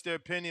in, voice their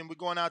opinion. We're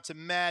going out to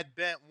Mad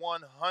Bent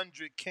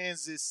 100,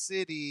 Kansas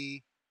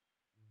City.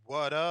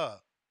 What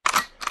up?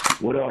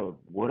 What up?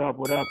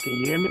 Can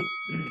you hear me?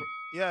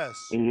 Yes.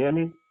 Can you hear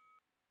me?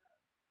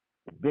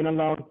 It's been a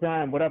long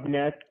time. What up,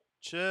 Ness?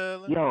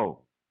 Chilling.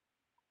 Yo,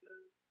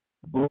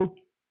 Boots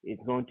is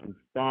going to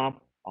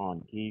stomp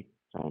on Keith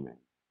Thurman.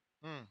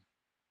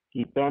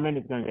 Keith Thurman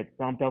is going to get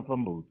stomped out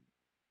from Boots.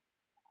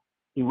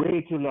 He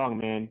waited too long,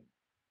 man.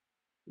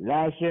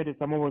 Last year, the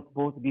summer was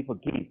supposed to be for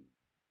Keith,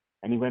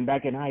 and he went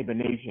back in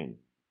hibernation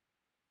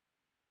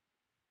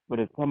for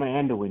the summer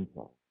and the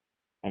winter.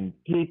 And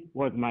Keith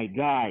was my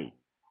guy.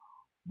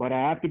 But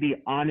I have to be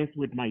honest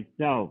with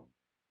myself.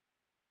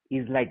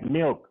 He's like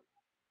milk.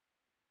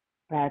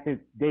 Past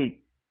its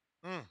date.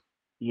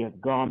 He has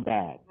gone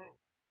bad.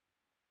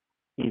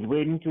 He's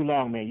waiting too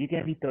long, man. You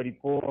can't be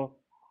 34,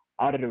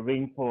 out of the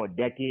ring for a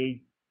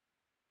decade,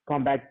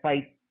 come back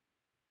fight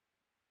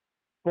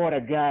for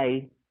a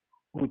guy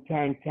who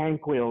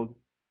tanquiled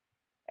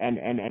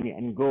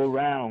and go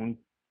around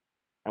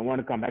and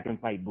want to come back and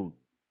fight Boots.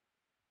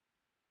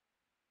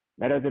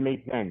 That doesn't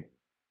make sense.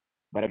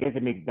 But I guess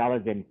it makes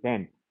dollars and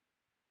cents.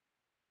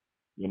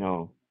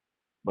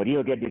 But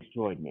he'll get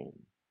destroyed, man.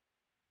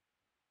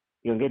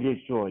 He'll get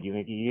destroyed. You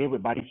hear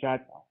with body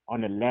shots on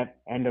the left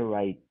and the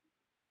right.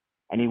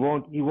 And he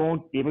won't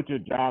be able to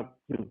jog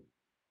to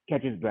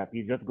catch his breath.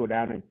 He'll just go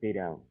down and stay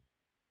down.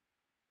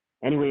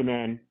 Anyway,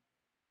 man,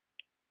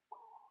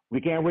 we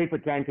can't wait for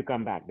Tank to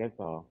come back. That's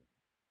all.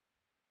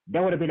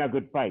 That would have been a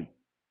good fight.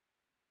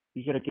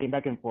 He should have came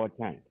back and fought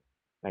Tank,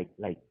 like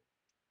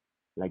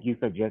you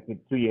suggested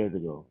 2 years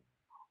ago.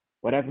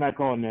 But that's my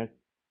call, Ness.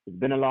 It's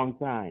been a long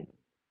time.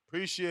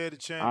 Appreciate it,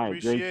 champ. All right,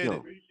 Appreciate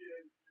great it.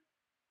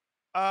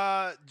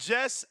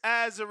 Just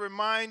as a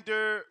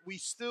reminder, we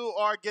still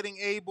are getting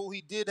able.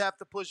 He did have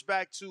to push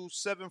back to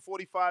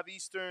 7:45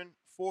 Eastern,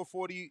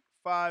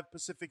 4:45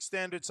 Pacific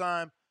Standard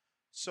Time.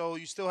 So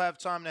you still have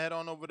time to head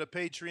on over to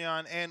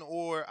Patreon and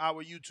or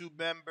our YouTube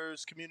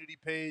members community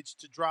page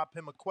to drop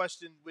him a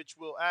question, which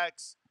we'll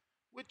ask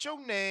with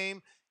your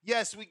name.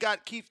 Yes, we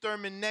got Keith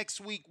Thurman next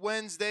week,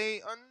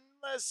 Wednesday,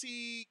 unless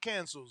he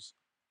cancels.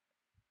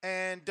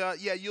 And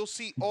yeah, you'll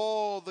see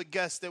all the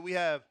guests that we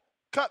have.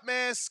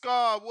 Cutman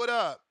Scar, what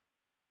up?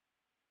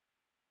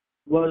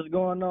 What's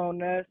going on,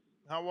 Ness?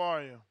 How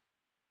are you?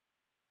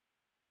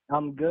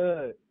 I'm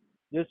good.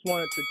 Just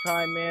wanted to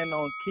chime in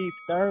on Keith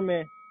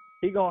Thurman.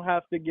 He gonna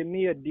have to give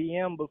me a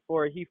DM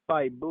before he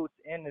fight Boots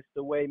Ennis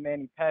the way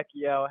Manny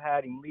Pacquiao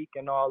had him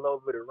leaking all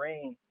over the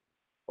ring,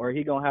 or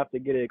he gonna have to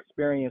get an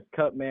experienced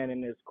cut man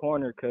in his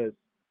corner, cause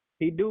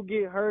he do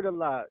get hurt a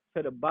lot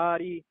to the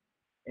body,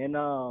 and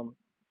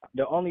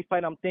the only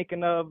fight I'm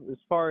thinking of as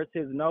far as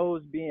his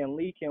nose being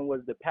leaking was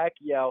the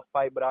Pacquiao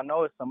fight, but I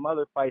know it's some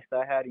other fights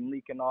that had him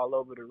leaking all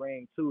over the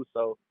ring too,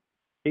 so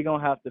he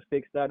gonna have to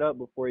fix that up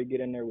before he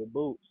get in there with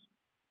Boots.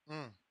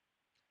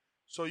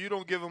 So you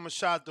don't give him a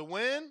shot to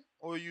win,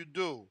 or you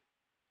do?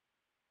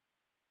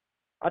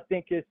 I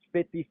think it's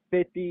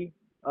 50-50.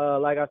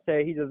 Like I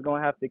said, he's just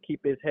gonna have to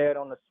keep his head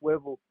on the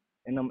swivel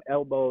and them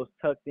elbows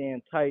tucked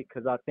in tight,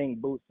 cause I think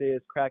Boots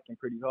is cracking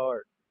pretty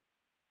hard.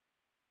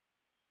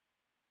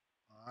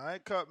 All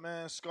right,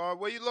 Cutman Scar.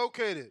 Where you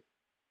located?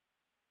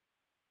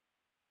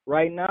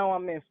 Right now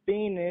I'm in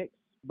Phoenix,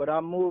 but I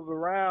move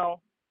around.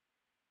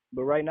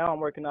 But right now I'm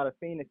working out of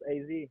Phoenix,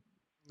 AZ.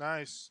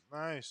 Nice,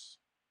 nice.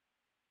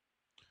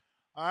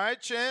 All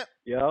right, champ.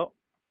 Yep.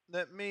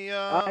 Let me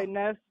All right,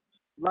 Ness.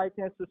 Like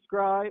and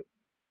subscribe.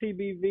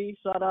 TBV,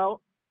 shout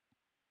out.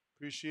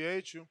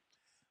 Appreciate you.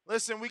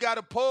 Listen, we got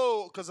a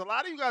poll because a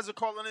lot of you guys are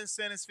calling in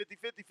saying it's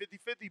 50-50,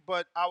 50-50,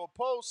 but our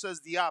poll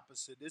says the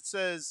opposite. It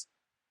says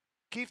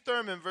Keith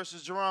Thurman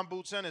versus Jaron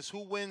Boots Ennis.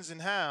 Who wins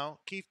and how?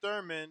 Keith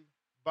Thurman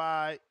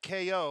by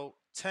KO,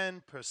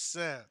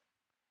 10%.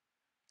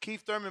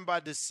 Keith Thurman by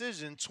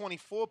decision,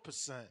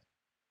 24%.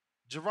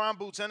 Jaron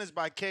Boots Ennis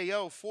by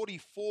KO,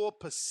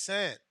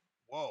 44%.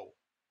 Whoa.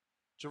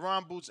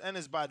 Jaron Boots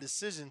Ennis by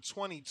decision,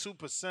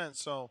 22%.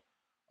 So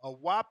a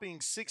whopping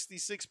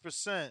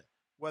 66%,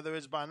 whether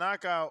it's by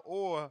knockout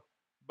or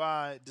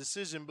by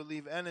decision,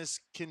 believe Ennis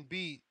can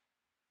beat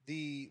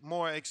the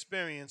more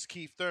experienced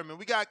Keith Thurman.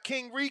 We got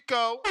King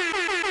Rico.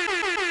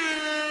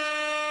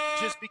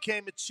 Just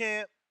became a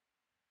champ.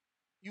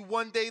 You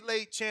 1 day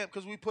late, champ,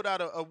 because we put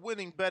out a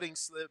winning betting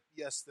slip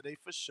yesterday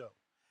for sure.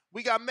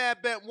 We got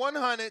Mad Bet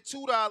 100,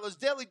 $2,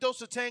 Daily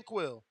Dose of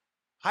Tanquil,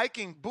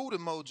 hiking boot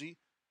emoji.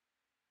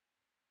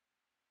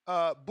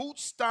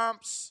 Boots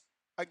stomps,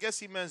 I guess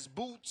he means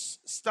Boots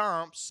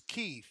stomps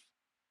Keith.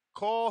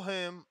 Call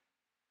him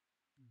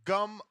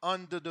gum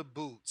under the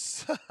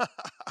boots.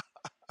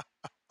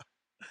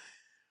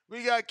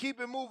 We got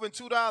Keep It Moving,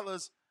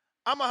 $2.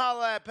 I'ma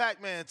holla at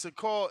Pac-Man to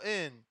call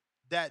in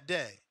that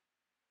day.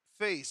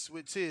 Face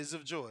with tears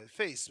of joy.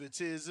 Face with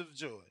tears of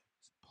joy.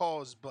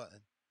 Pause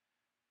button.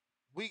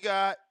 We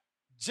got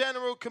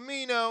General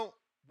Camino.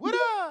 What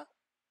up?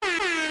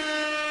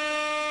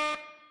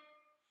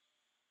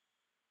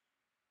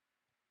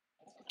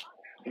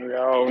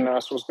 Yo,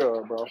 Nas, what's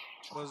good, bro?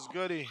 What's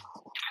goody?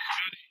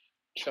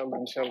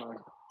 Chilling.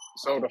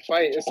 So the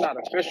fight, it's not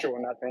official,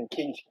 and I think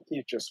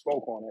Keith just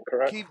spoke on it,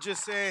 correct? Keith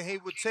just saying he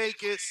would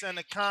take it, send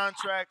the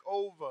contract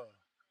over.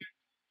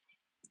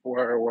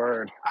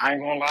 Word. I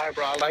ain't gonna lie,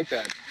 bro. I like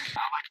that.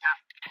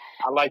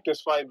 I like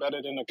this fight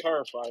better than the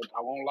Kerr fight.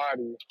 I won't lie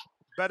to you.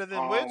 Better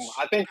than which?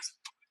 I think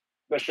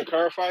the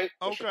Shakur fight,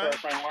 Okay. the Shakur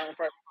Frank Martin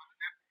fight.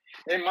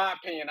 In my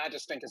opinion, I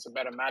just think it's a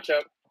better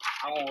matchup.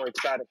 I'm more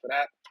excited for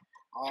that.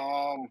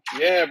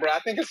 Yeah, bro. I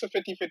think it's a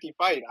 50-50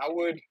 fight. I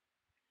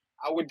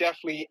would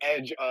definitely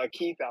edge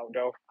Keith out,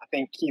 though. I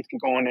think Keith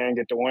could go in there and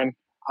get the win.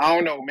 I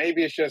don't know.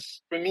 Maybe it's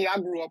just, for me, I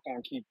grew up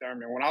on Keith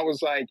Thurman. When I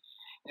was, like,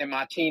 in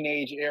my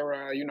teenage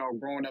era, you know,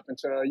 growing up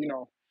into, you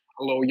know,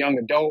 a little young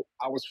adult,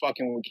 I was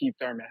fucking with Keith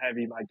Thurman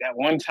heavy. Like, that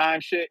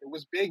one-time shit, it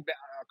was big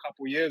a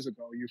couple years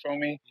ago. You feel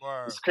me?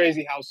 Word. It's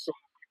crazy how soon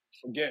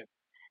people forget.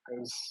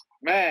 Because,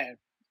 man,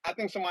 I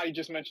think somebody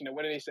just mentioned it.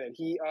 What did they say?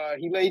 He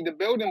laid the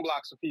building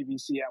blocks for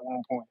PBC at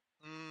one point.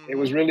 It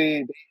was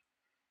really...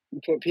 He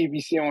put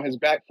PBC on his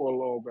back for a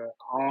little bit.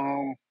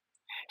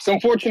 It's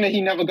unfortunate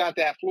he never got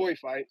that Floyd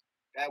fight.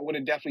 That would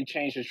have definitely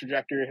changed the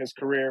trajectory of his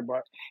career.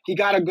 But he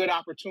got a good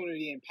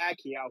opportunity in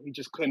Pacquiao. He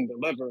just couldn't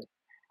deliver.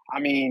 I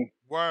mean,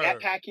 that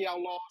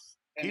Pacquiao loss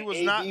and he was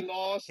AB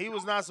loss. He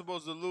was not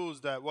supposed to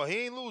lose that. Well,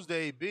 he ain't lose the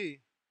AB.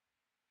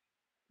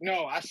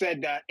 No, I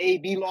said that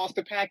AB lost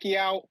to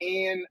Pacquiao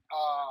and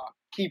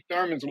Keith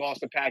Thurman's lost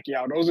to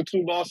Pacquiao. Those are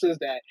two losses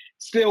that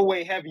still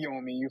weigh heavy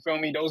on me. You feel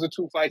me? Those are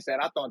two fights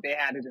that I thought they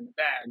had it in the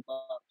bag.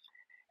 But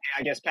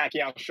I guess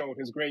Pacquiao showed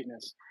his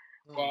greatness.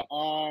 But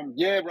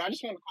yeah, bro, I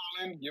just want to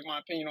call in, give my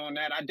opinion on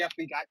that. I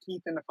definitely got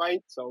Keith in the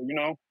fight, so you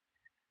know,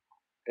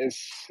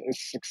 it's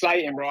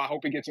exciting, bro. I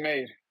hope it gets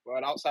made.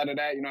 But outside of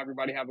that, you know,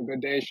 everybody have a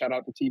good day. Shout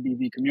out to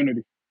TBV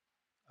community.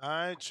 All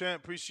right,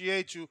 Trent,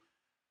 appreciate you.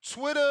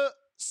 Twitter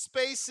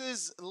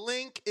Spaces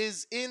link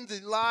is in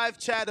the live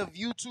chat of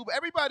YouTube.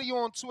 Everybody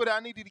on Twitter, I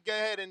need you to go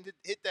ahead and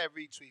hit that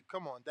retweet.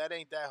 Come on, that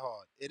ain't that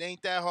hard. It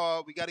ain't that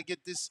hard. We got to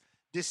get this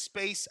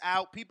space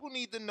out. People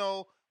need to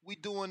know we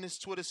doing this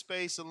Twitter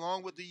space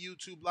along with the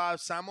YouTube live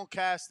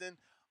simulcasting.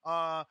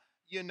 On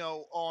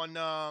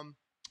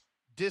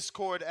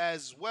Discord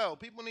as well.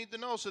 People need to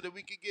know so that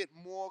we could get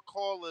more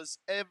callers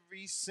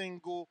every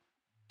single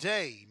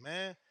day,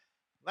 man.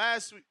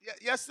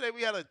 Yesterday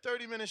we had a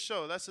 30-minute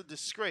show. That's a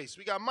disgrace.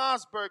 We got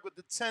Mossberg with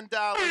the $10.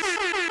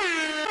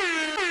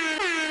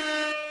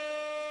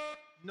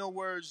 No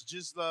words,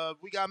 just love.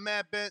 We got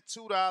Matt Bent,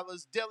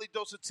 $2. Daily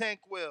Dose of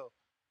Tank Will.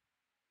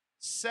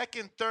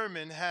 Second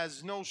Thurman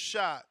has no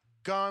shot.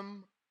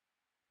 Gun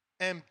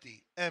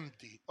empty.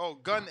 Oh,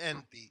 gun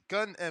empty.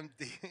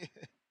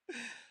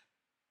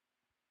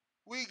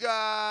 We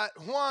got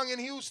Huang in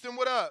Houston.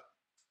 What up?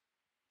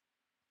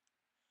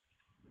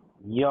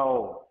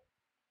 Yo,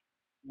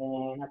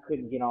 man, I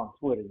couldn't get on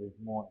Twitter this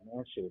morning.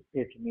 That shit was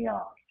pissing me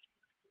off.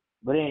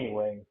 But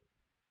anyway,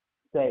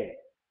 I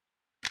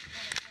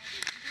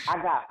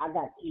got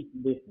Keith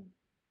listening.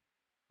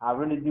 I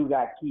really do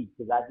got Keith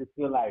because I just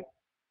feel like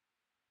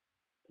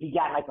he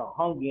got like a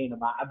hunger in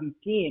him. I be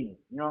seeing it,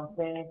 you know what I'm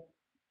saying?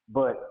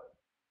 But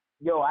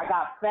yo, I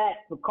got Fats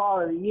for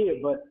Call of the Year,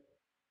 but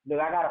look,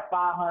 I got a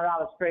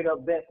 $500 straight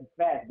up bet for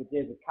Fats, but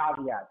there's a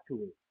caveat to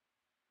it.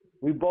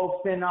 We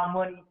both send our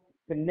money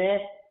to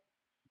Ness,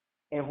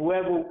 and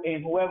whoever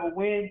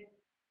wins,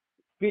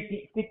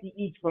 50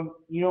 each from,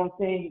 you know what I'm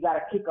saying? You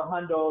gotta kick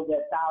 $100 of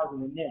that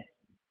 1,000 in Ness.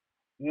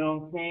 You know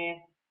what I'm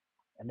saying?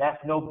 And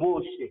that's no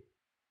bullshit.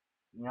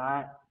 You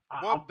know,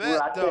 I'll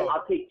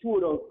take 2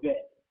 of those bets.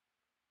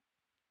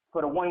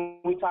 For the one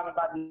we talking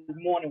about this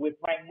morning with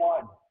Frank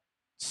Martin.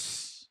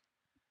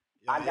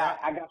 I got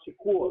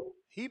Shakur.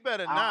 He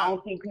better not. I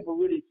don't think people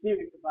really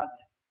serious about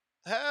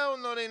that. Hell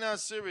no, they not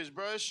serious,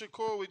 bro. It's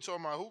Shakur we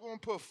talking about. Who gonna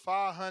put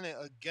 500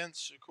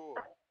 against Shakur?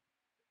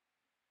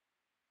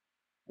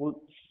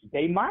 Well,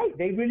 they might.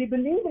 They really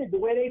believe it the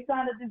way they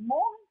signed it this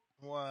morning.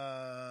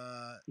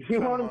 What? You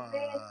know what I'm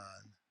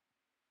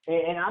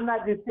saying? And I'm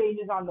not just saying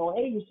this on no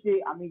hating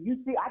shit. I mean, you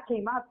see, I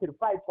came out to the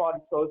fight party,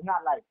 so it's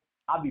not like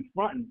I'll be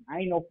fronting. I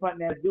ain't no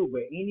fronting ass dude,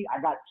 but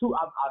I got 2.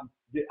 I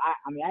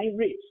ain't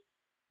rich.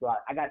 So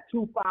I got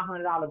 2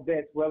 $500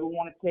 bets, whoever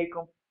want to take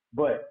them.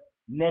 But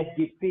Ness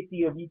get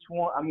 50 of each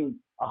one. I mean,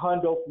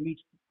 $100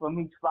 from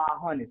each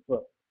 500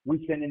 for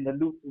we sending the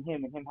loot to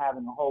him and him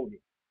having to hold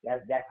it.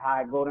 That's how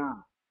it go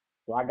down.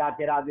 So I got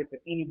that out there for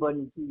anybody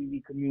in the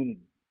TVV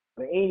community.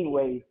 But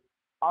anyway,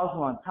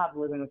 also on top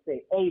of it, I'm gonna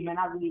say, hey man,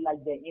 I really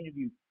like that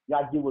interview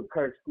y'all did with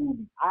Kurt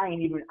Scooby. I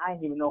ain't even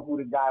know who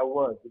the guy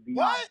was, to be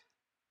honest.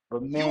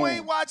 But man, you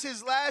ain't watch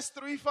his last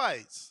 3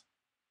 fights.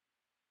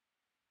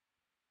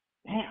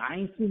 Man, I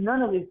ain't seen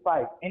none of his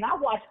fights. And I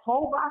watched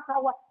whole box.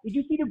 Did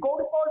you see the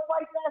Golden Boy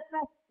fight last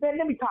night? Man,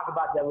 let me talk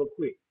about that real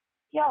quick.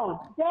 Yo,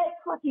 that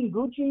fucking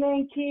Gucci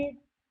Mane kid,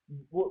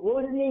 what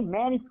was his name?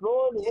 Manny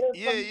Floyd?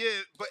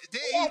 Yeah. But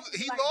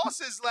he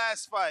lost his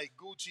last fight.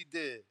 Gucci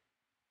did.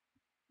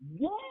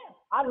 Yeah,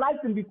 I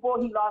liked him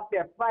before he lost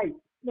that fight.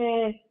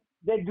 Man,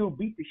 that dude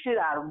beat the shit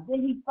out of him.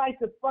 Then he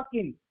fights a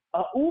fucking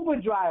Uber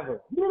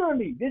driver.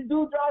 Literally, this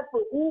dude drives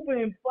for Uber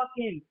in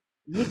fucking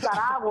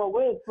Nicaragua.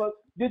 Where the fuck?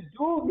 This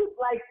dude looks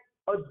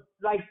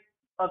like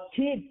a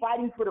kid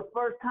fighting for the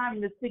first time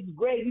in the 6th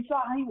grade. You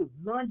saw how he was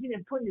lunging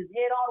and putting his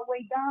head all the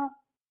way down?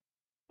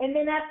 And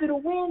then after the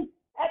win,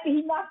 after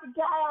he knocked the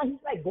guy out,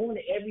 he's like going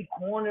to every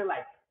corner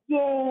like,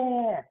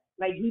 yeah.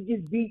 Like he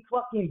just beat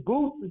fucking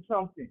Boots or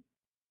something.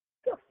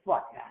 Get the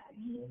fuck out of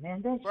here,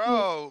 man. That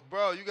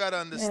Bro, you gotta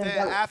understand.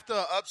 Man, after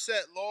an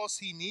upset loss,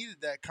 he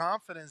needed that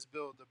confidence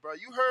builder, bro.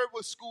 You heard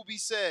what Scooby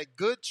said.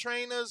 Good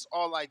trainers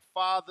are like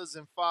fathers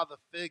and father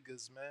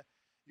figures, man.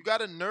 You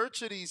gotta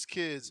nurture these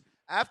kids.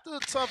 After a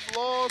tough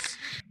loss,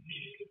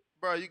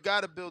 bro, you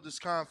gotta build this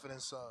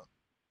confidence up.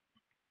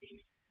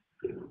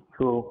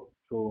 True.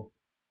 All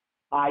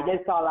right,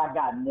 that's all I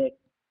got, Nick.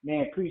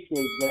 Man, appreciate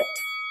that.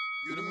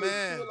 You the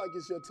man. Feel like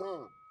it's your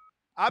time.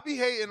 I be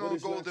hating But on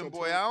it's not Golden your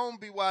Boy. time. I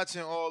don't be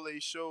watching all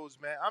these shows,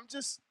 man. I'm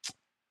just,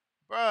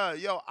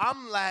 bruh,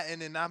 I'm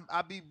Latin and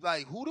I be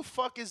like, who the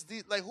fuck is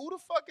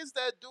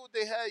that dude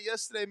they had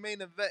yesterday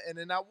main event?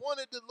 And I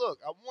wanted to look,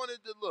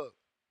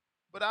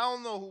 but I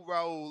don't know who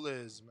Raul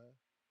is, man.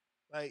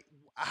 Like,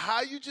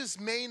 how you just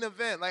main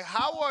event? Like,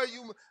 how are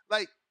you?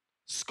 Like,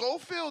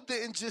 Schofield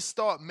didn't just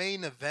start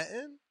main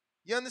eventing.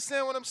 You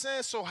understand what I'm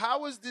saying? So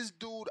how is this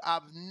dude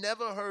I've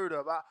never heard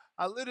of?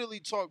 I literally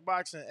talk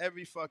boxing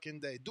every fucking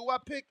day. Do I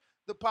pick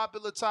the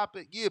popular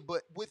topic? Yeah,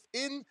 but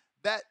within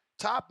that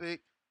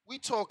topic, we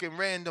talking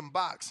random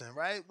boxing,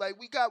 right? Like,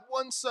 we got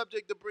one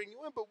subject to bring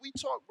you in, but we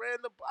talk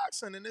random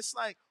boxing, and it's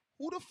like,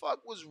 who the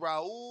fuck was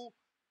Raul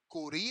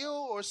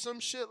Carrillo or some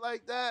shit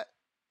like that?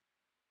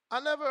 I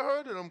never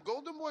heard of him.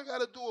 Golden Boy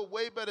got to do a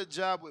way better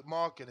job with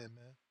marketing,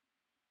 man.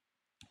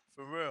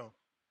 For real.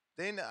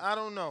 I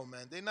don't know,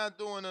 man. They're not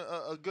doing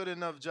a good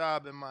enough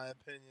job, in my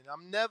opinion.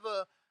 I'm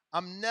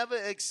never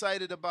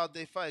excited about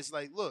their fights.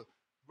 Like, look,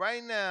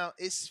 Right now,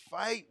 it's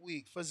fight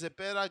week for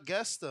Zepeda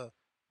Gesta.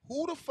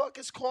 Who the fuck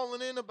is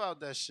calling in about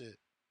that shit?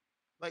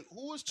 Like,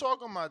 who is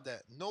talking about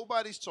that?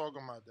 Nobody's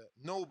talking about that.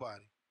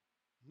 Nobody.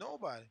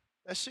 Nobody.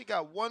 That shit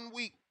got 1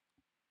 week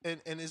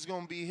and it's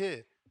gonna be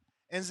here.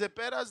 And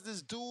Zepeda's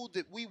this dude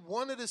that we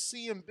wanted to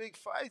see in big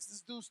fights.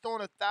 This dude's throwing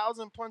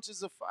 1,000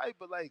 punches a fight,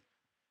 but like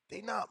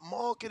they not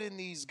marketing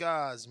these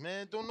guys,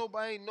 man. Don't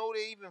nobody know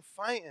they even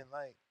fighting.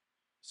 Like,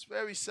 it's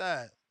very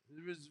sad.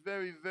 It's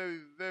very,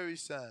 very, very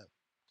sad.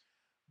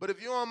 But if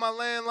you're on my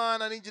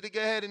landline, I need you to go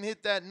ahead and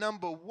hit that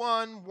number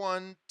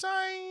one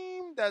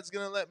time. That's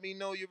going to let me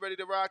know you're ready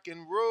to rock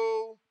and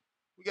roll.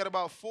 We got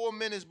about 4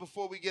 minutes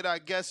before we get our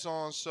guests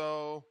on,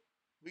 so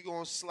we're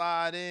going to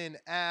slide in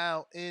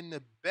out in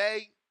the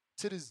bay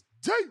to this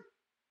day.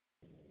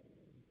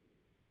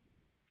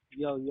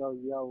 Yo,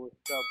 what's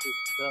up?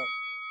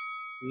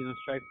 You know,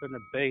 straight from the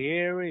Bay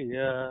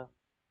Area.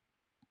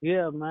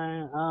 Yeah,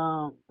 man.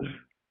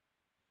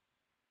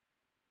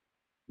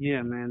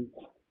 Yeah, man.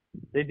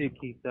 They did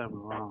keep Thurman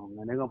wrong,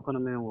 man. They're gonna put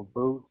him in with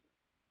Boots.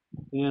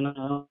 You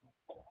know,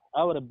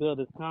 I would have built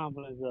his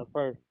confidence up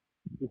first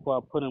before I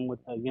put him with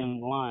that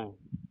young lion.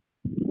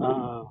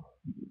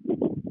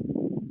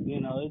 You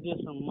know, it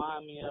just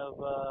remind me of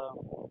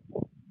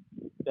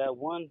that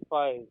one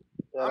fight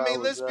that I I mean,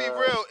 was let's be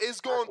real. It's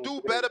going to watching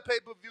do today. better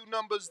pay-per-view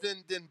numbers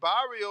than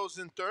Barrios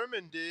and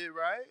Thurman did,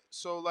 right?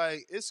 So,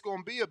 like, it's going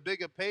to be a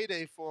bigger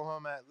payday for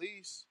him at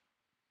least.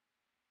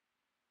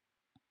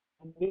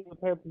 Bigger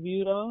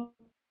pay-per-view though.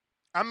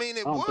 I mean,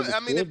 it I don't would. think it I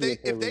mean, should be a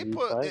pay-per-view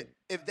fight.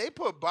 if they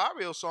put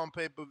Barrios on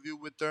pay-per-view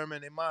with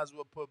Thurman, they might as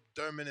well put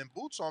Thurman and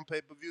Boots on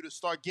pay-per-view to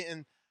start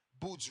getting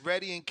Boots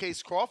ready in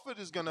case Crawford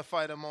is going to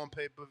fight him on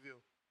pay-per-view.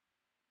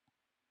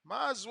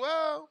 Might as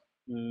well.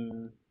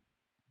 Do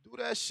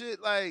that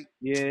shit like.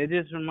 Yeah, it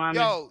just reminds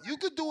me. Yo, you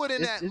could do it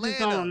in Atlanta. It just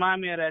don't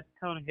remind me of that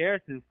Tony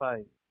Harrison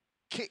fight.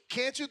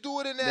 Can't you do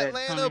it in That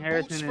Atlanta?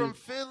 Boots from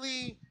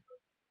Philly,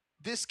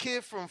 this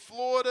kid from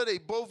Florida. They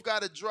both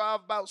got to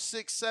drive about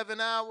 6-7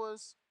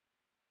 hours.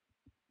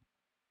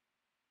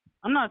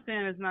 I'm not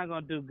saying it's not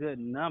gonna do good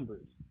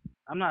numbers.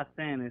 I'm not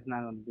saying it's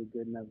not gonna do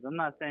good numbers. I'm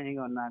not saying he's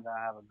not gonna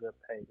have a good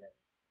payday.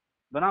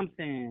 But I'm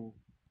saying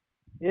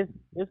it's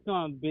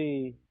gonna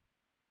be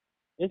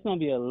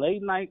a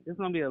late night. It's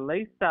gonna be a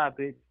late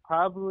stoppage.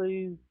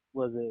 Probably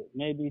was it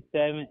maybe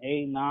 7,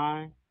 8,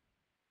 9.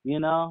 You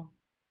know,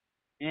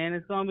 and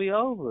it's gonna be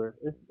over.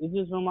 It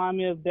just remind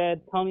me of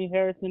that Tony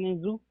Harrison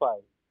and Zoo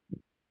fight.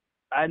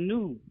 I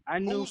knew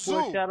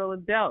for a shadow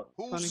of doubt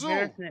Tony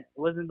Harrison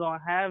wasn't gonna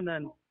have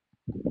nothing.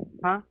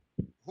 Huh?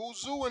 Who's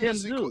Zoo in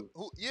this equation?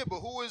 Yeah, but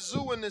who is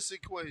Zoo in this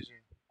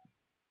equation?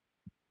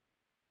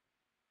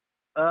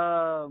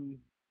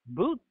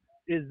 Boots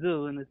is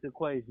Zoo in this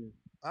equation.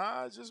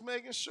 Just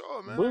making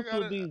sure, man. Boots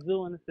will be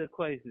Zoo in this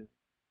equation.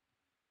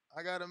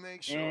 I gotta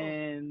make sure.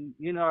 And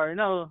you already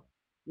know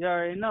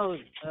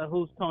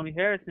who's Tony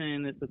Harrison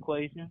in this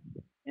equation,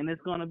 and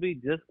it's gonna be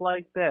just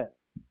like that.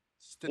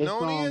 Stenonius? It's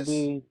gonna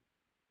be.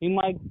 He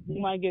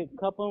might get a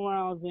couple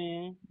rounds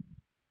in,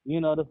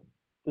 you know, to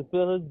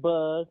feel his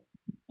buzz,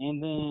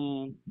 and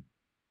then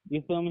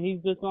you feel me.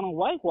 He's just gonna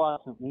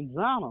whitewash him and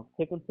drown him,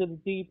 take him to the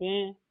deep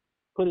end,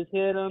 put his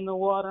head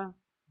underwater.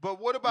 But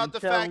what about the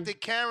fact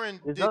that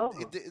Karen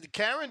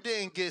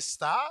didn't get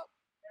stopped?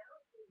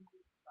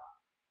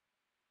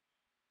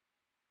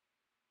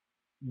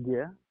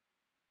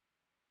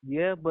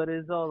 Yeah, but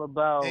it's all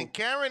about. And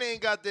Karen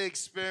ain't got the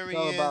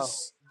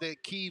experience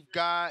that Keith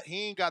got.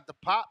 He ain't got the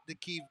pop that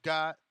Keith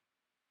got.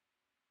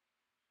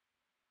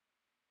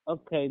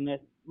 Okay,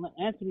 next,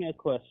 answer me a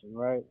question,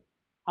 right?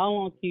 How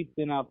long Keith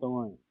been out the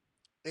ring?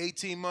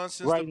 18 months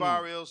since the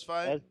Barrios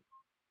fight.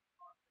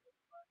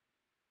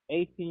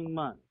 18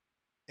 months.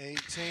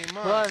 18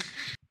 months.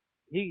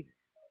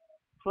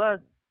 Plus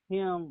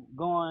him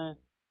going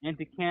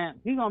into camp,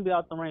 he's gonna be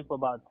out the ring for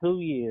about 2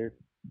 years.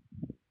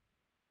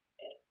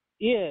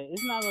 Yeah,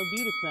 it's not gonna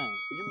be the same.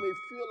 You may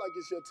feel like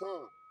it's your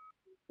time.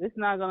 It's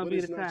not gonna be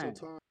the not same. Your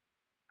time.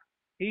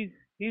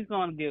 He's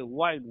gonna get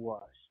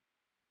whitewashed.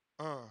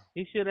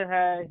 He should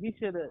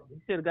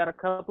have got a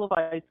couple of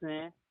fights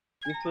in.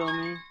 You feel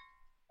me?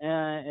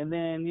 And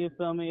then you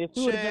feel me? If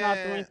he would have been out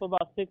the ring for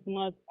about 6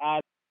 months,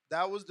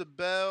 that was the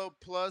bell.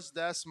 Plus,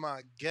 that's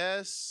my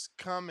guest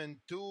coming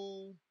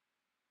through.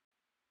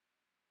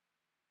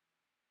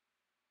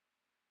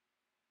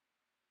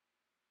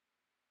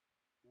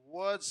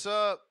 What's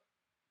up?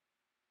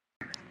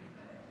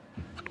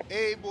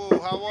 Abel,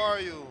 how are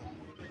you?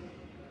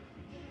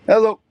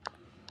 Hello.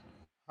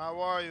 How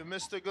are you?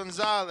 Mr.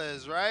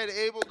 Gonzalez, right?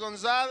 Abel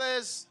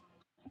Gonzalez?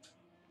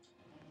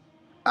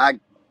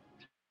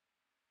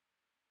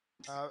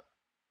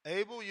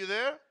 Abel, you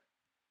there?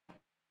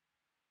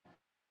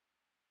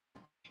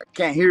 I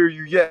can't hear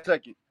you yet.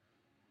 Second.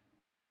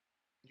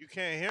 You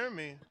can't hear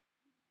me?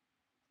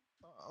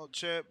 Oh,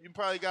 champ, you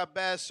probably got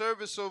bad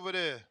service over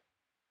there.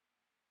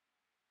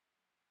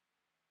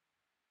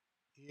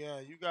 Yeah,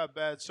 you got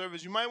bad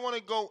service. You might want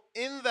to go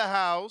in the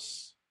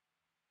house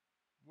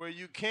where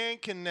you can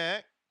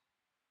connect.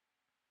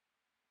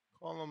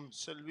 Call them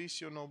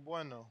Servicio No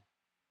Bueno.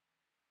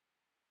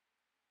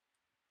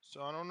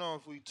 So I don't know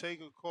if we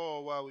take a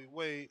call while we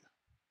wait.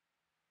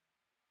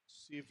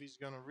 See if he's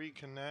gonna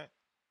reconnect.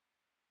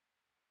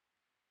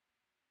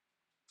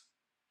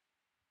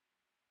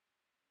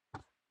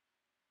 All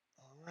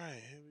right,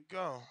 here we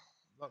go.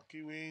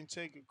 Lucky we ain't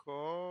take a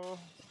call.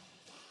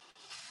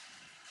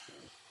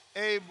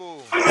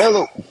 Abel.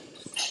 Hello.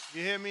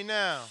 You hear me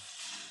now?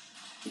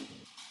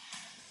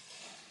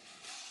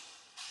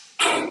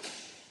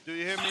 Do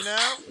you hear me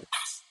now?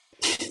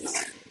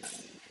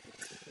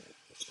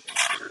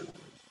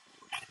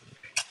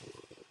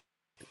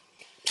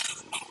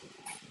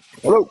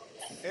 Hello.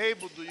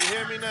 Abel, do you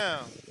hear me now?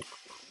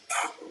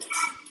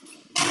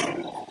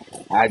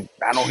 I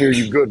don't hear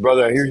you good,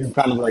 brother. I hear you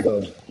kind of like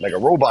a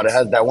robot. It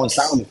has that one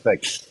sound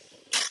effect.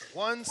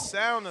 One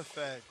sound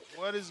effect.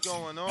 What is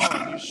going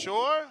on? You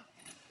sure?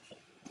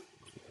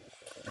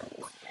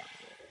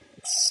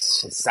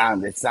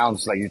 It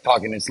sounds like you're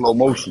talking in slow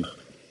motion.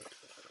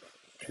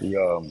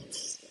 The,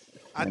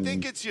 I think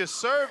and it's your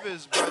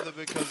service, brother,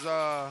 because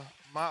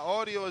my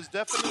audio is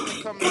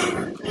definitely coming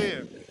through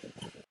clear.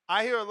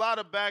 I hear a lot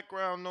of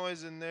background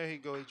noise, and there he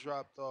go. He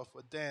dropped off.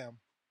 But damn.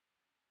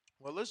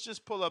 Well, let's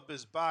just pull up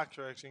his box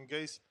tracks in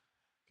case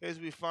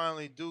we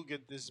finally do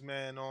get this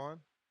man on.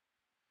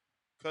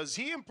 Because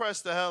he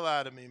impressed the hell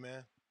out of me,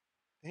 man.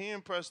 He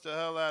impressed the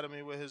hell out of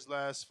me with his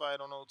last fight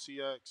on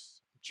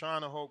OTX. I'm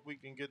trying to hope we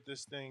can get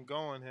this thing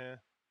going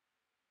here.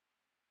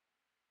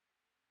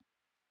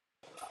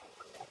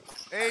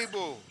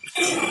 Abel.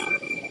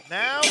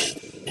 Now?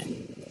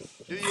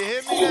 Do you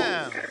hear me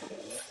now?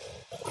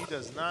 He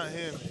does not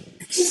hear me.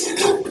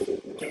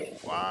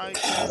 Why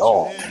can't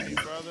you hear me,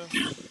 brother?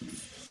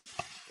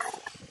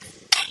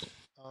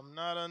 I'm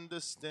not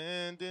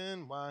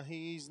understanding why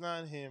he's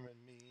not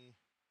hearing me.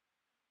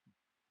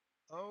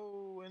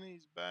 Oh, and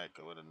he's back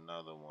with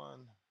another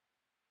one.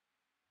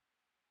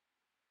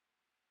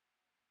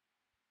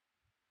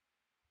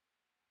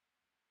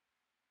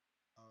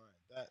 All right,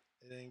 that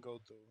it didn't go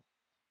through.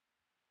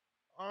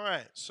 All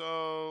right,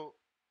 so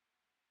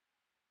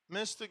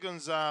Mr.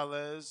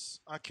 Gonzalez,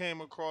 I came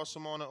across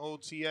him on an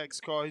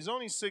OTX call. He's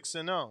only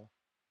 6-0,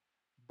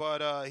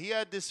 but he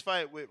had this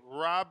fight with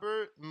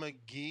Robert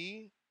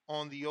McGee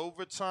on the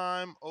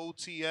overtime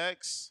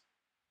OTX,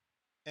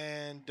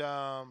 and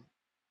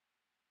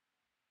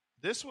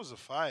this was a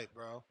fight,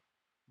 bro.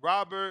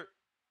 Robert,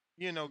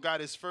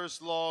 got his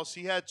first loss.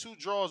 He had 2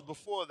 draws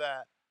before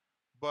that,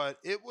 but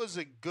it was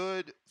a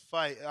good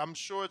fight. I'm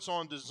sure it's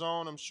on the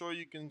zone. I'm sure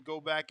you can go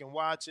back and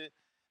watch it.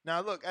 Now,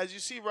 look, as you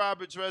see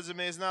Robert's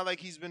resume, it's not like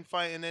he's been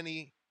fighting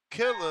any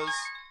killers,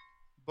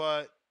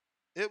 but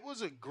it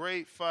was a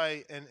great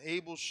fight, and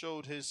Abel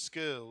showed his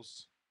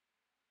skills.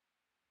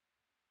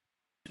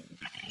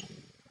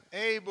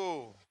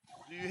 Abel,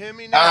 do you hear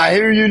me now? I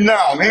hear you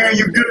now. I'm hearing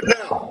you good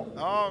now.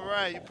 All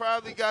right. You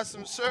probably got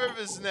some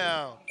service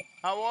now.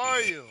 How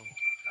are you?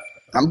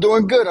 I'm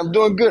doing good. I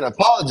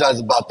apologize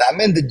about that. I'm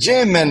in the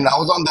gym and I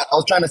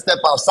was trying to step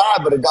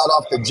outside, but it got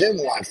off the gym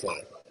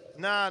Wi-Fi.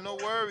 Nah, no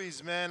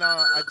worries, man.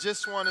 I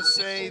just want to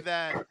say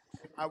that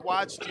I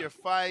watched your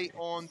fight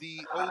on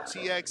the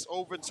OTX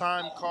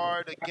overtime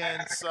card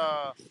against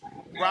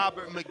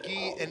Robert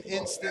McGee and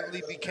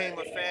instantly became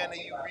a fan of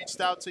you. Reached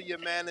out to your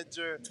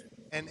manager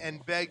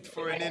and begged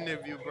for an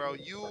interview, bro.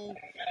 You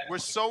were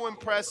so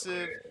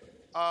impressive.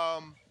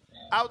 Um,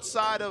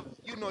 Outside of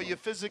your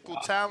physical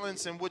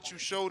talents and what you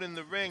showed in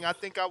the ring, I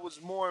think I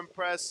was more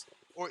impressed,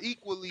 or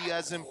equally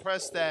as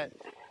impressed, that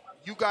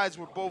you guys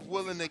were both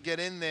willing to get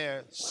in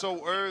there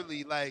so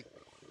early. Like,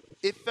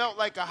 it felt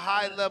like a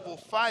high level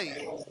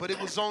fight, but it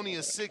was only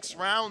a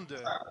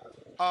 6-rounder.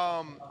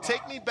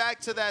 Take me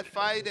back to that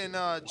fight and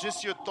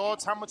just your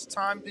thoughts. How much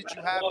time did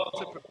you have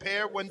to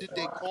prepare? When did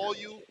they call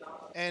you?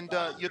 And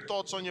your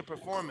thoughts on your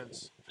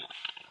performance.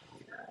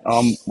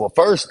 Well,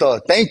 first,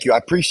 thank you. I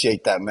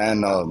appreciate that,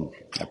 man. I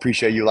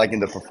appreciate you liking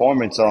the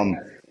performance.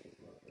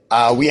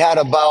 We had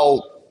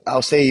about,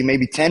 I'll say,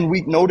 maybe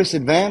 10-week notice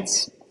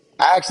advance.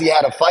 I actually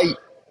had a fight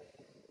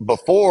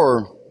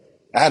before.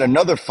 I had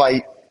another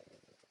fight.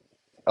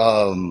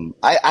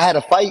 I had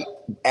a fight,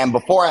 and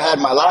before I had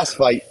my last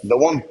fight,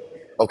 my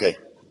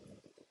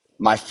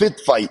 5th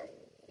fight,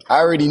 I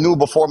already knew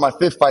before my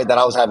 5th fight that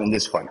I was having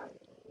this fight,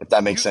 if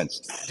that makes sense.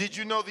 Did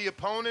you know the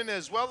opponent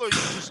as well, or you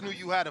just knew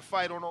you had a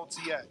fight on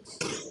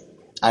OTX?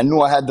 I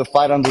knew I had the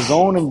fight on the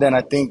zone, and then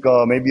I think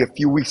maybe a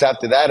few weeks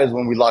after that is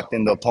when we locked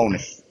in the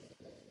opponent.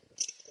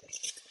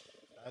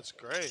 That's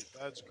great.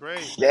 That's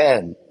great.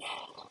 Yeah,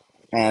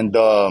 and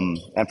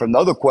from the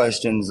other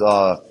questions,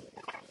 how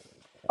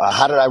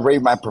did I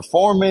rate my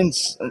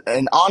performance?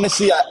 And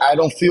honestly, I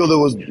don't feel it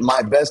was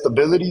my best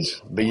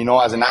abilities, but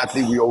as an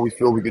athlete, we always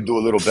feel we could do a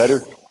little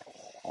better,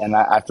 and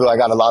I feel I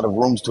got a lot of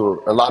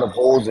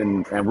holes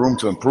and room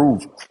to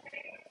improve.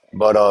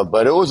 But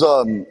it was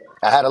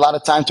I had a lot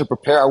of time to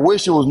prepare. I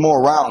wish it was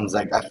more rounds.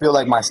 Like, I feel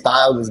like my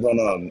style is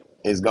gonna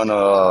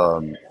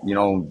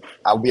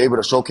I'll be able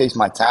to showcase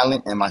my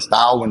talent and my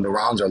style when the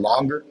rounds are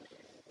longer.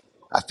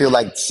 I feel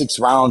like 6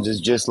 rounds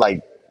is just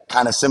like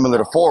kind of similar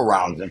to 4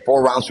 rounds, and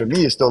 4 rounds for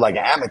me is still like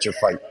an amateur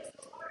fight.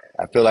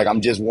 I feel like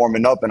I'm just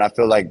warming up, and I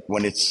feel like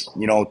when it's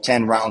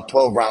 10 rounds,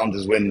 12 rounds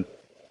is when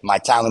my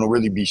talent will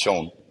really be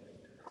shown.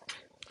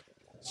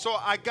 So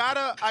I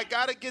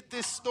gotta get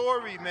this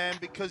story, man,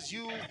 because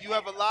you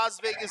have a Las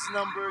Vegas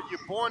number. You're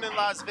born in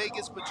Las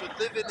Vegas, but you're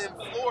living in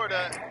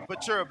Florida.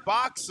 But you're a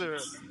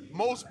boxer.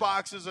 Most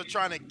boxers are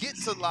trying to get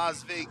to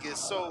Las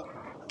Vegas. So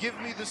give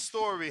me the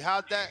story.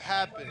 How'd that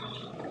happen?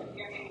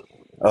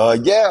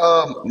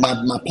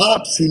 My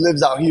pops, he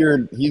lives out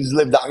here. He's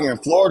lived out here in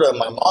Florida.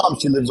 My mom,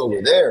 she lives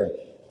over there.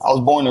 I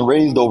was born and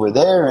raised over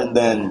there, and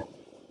then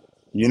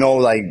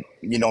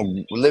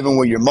living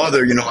with your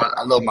mother.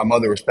 I love my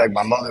mother, respect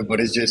my mother, but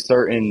it's just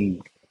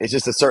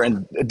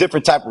a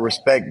different type of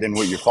respect than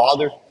with your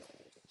father.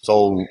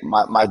 So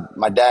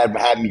my dad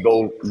had me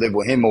go live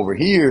with him over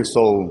here,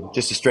 so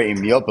just to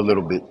straighten me up a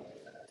little bit,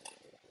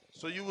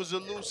 So you was a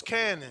loose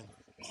cannon.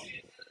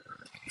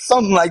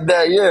 something like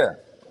that. Yeah.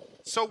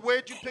 So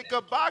where'd you pick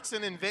up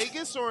boxing, in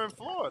Vegas or in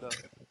Florida?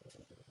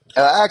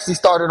 I actually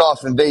started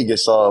off in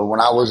Vegas when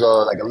I was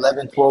like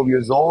 11, 12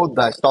 years old.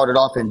 I started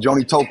off in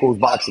Joni Toko's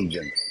boxing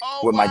gym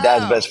Oh with my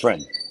dad's best wow!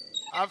 friend.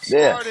 I've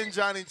Yeah. sparred in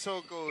Johnny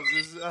Toko's.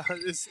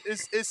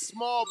 It's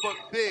small but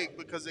big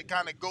because it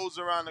kind of goes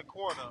around the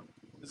corner.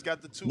 It's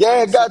got the two Yeah,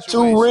 ring it got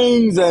two situation.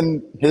 rings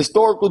and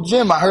historical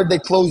gym. I heard they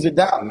closed it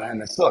down, man.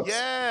 That sucks.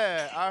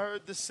 Yeah, I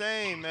heard the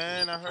same,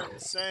 man. I heard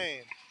the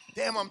same.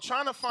 Damn, I'm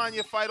trying to find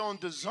your fight on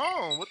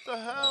DAZN. What the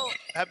hell?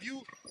 Have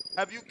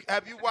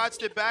you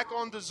watched it back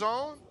on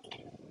DAZN?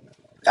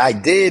 I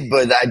did,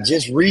 but I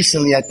just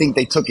recently, I think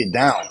they took it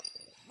down.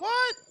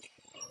 What?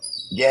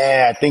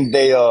 Yeah, I think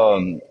they,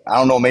 I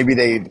don't know, maybe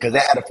because they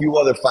had a few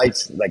other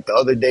fights like the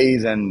other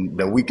days and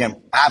the weekend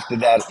after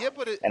that. Yeah,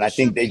 but And it I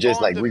think should they be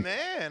just on like,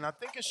 demand. I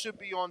think it should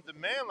be on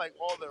demand like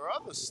all their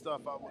other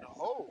stuff, I would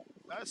hope.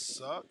 That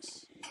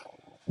sucks.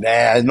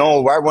 nah,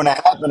 no, right when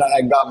that happened,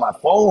 I got my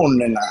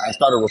phone and I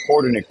started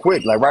recording it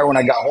quick, like right when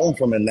I got home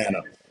from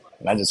Atlanta.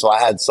 And so I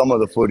had some of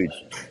the footage.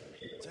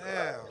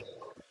 Damn.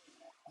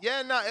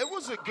 Yeah, no, it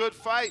was a good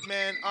fight,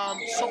 man.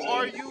 So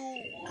are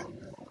you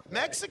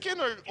Mexican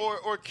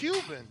or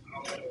Cuban?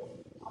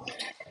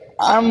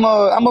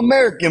 I'm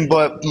American,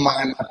 but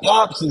my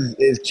pops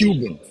is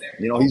Cuban.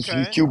 He's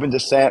Okay. Cuban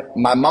descent.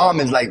 My mom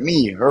is like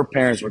me. Her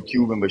parents were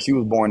Cuban, but she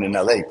was born in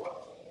LA.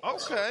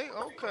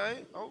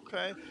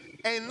 Okay.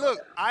 And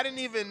look, I didn't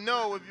even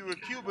know if you were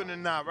Cuban or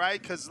not,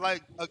 right? Because,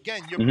 like,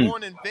 again, you're hmm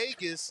born in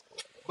Vegas,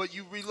 but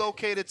you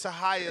relocated to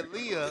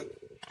Hialeah.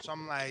 So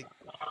I'm like,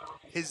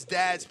 his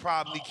dad's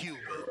probably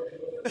Cuban.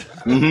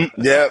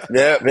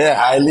 Yeah.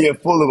 Highly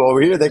full of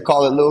over here. They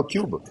call it Little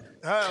Cuba.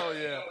 Hell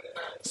yeah.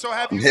 So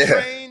have you Yeah.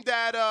 trained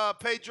at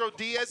Pedro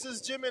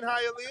Diaz's gym in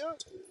Hialeah?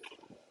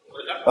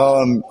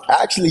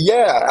 Actually,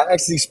 yeah. I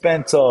actually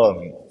spent.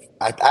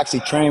 I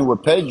actually trained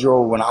with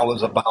Pedro when I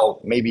was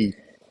about maybe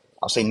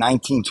I'll say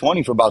 19,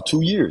 20 for about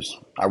 2 years.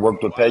 I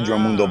worked with Pedro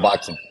in Mundo Wow.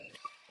 Boxing.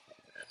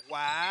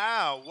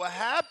 Wow. What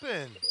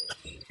happened?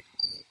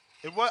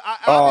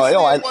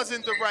 Obviously it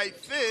wasn't the right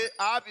fit,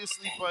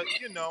 obviously, but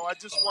I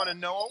just want to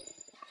know.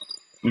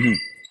 Mhm.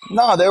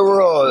 No,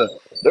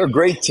 they're a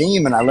great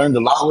team, and I learned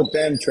a lot with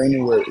them.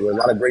 Training with a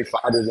lot of great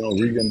fighters,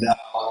 Regan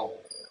Dow,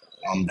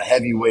 the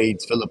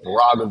heavyweights, Filip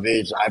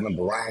Baragovich, Ivan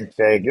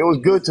Barancek. It was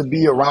good to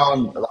be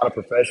around a lot of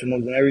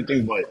professionals and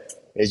everything, but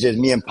it's just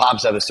me and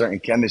Pops have a certain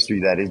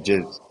chemistry that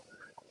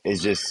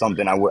is just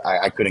something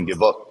I couldn't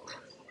give up.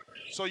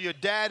 So your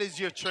dad is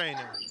your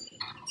trainer,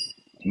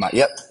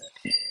 Yep.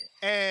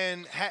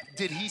 and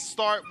did he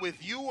start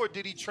with you, or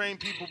did he train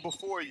people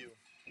before you?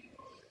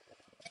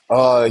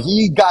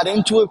 He got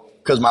into it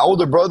because my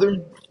older brother,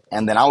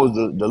 and then I was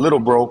the little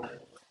bro.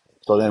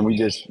 So then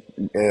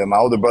my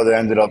older brother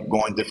ended up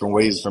going different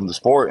ways from the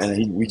sport,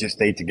 and we just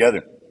stayed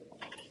together.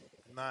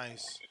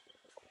 Nice.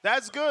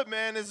 That's good,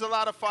 man. There's a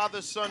lot of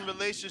father-son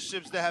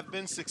relationships that have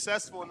been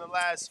successful in the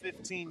last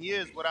 15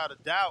 years, without a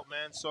doubt,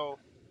 man. So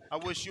I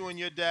wish you and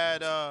your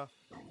dad,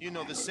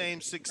 the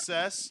same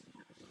success.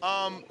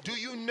 Do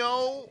you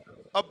know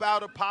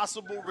about a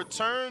possible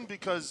return?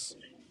 Because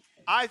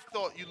I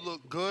thought you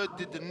looked good.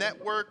 Did the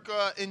network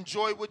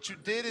enjoy what you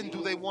did, and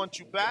do they want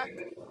you back?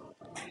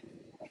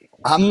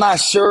 I'm not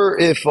sure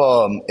if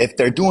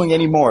they're doing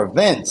any more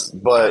events,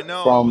 I but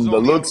know it was from the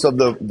only. looks of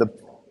the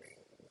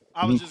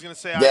I was just gonna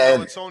say I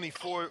know yeah it's only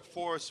four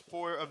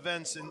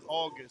events in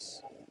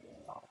August.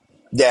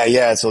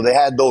 yeah. So they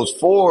had those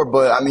four,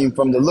 but I mean,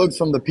 from the looks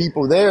from the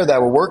people there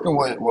that were working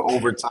with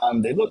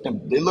overtime, they looked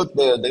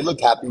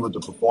happy with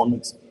the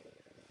performance.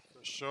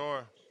 For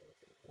sure.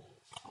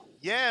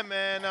 Yeah,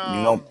 man.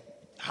 You know,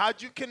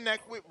 How'd you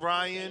connect with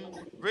Ryan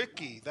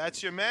Ricky?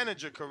 That's your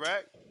manager,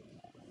 correct?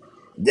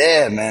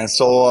 yeah, man.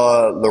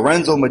 So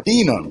Lorenzo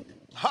Medina,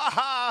 Ha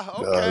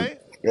ha. uh, Okay.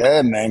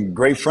 yeah, man,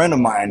 great friend of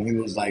mine. He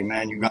was like,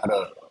 man, you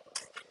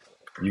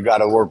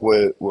gotta work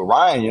with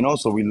Ryan,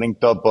 So we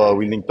linked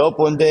up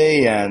one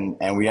day and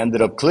we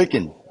ended up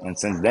clicking. And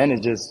since then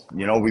it just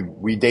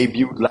we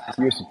debuted last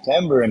year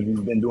September, and he's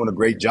been doing a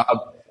great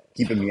job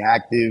keeping me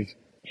active,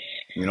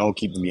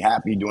 keeping me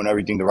happy, doing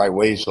everything the right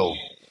way. So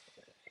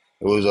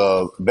it was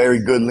a very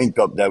good link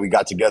up that we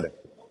got together.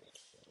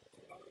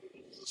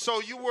 So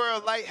you were a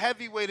light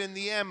heavyweight in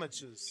the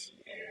amateurs.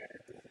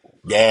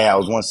 Yeah, I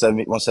was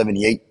 170,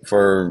 178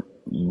 for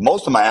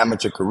most of my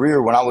amateur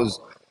career. When I was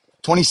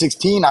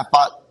 2016, I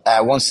fought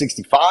at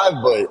 165,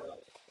 but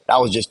that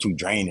was just too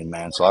draining,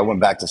 man. So I went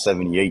back to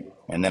 78,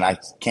 and then I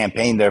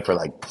campaigned there for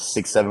like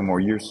 6, 7 more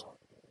years.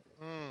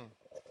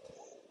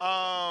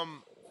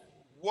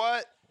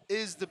 What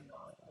is the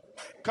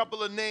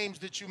couple of names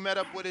that you met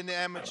up with in the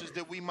amateurs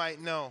that we might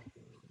know?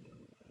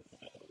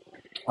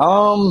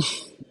 Um,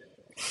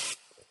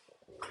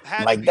 Had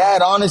to like be.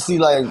 that, honestly,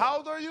 like, How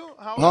old are you?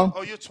 How old are you? huh?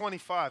 Oh, you're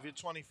 25. You're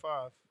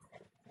 25.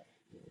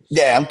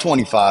 Yeah, I'm So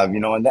 25,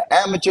 and the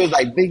amateurs,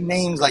 like big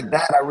names like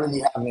that, I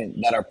really haven't,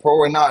 that are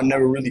pro right now, I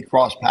never really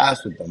crossed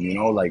paths with them,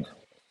 like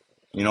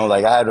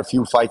I had a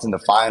few fights in the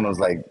finals,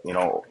 like,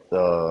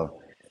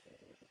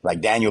 like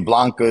Daniel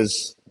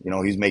Blanca's,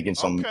 he's making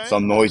okay.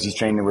 some noise. He's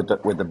training with the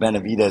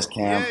Benavidez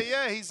camp.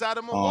 Yeah. He's out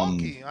of Um,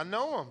 Milwaukee. I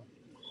know him.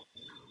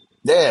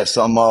 yeah, that's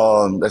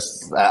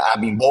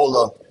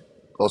Abimbola,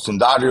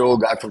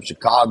 Osundario, guy from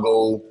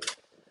Chicago.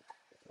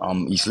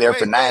 Isler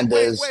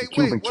Fernandez, the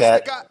Cuban What's the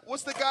cat. guy?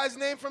 What's the guy's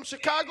name from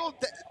Chicago?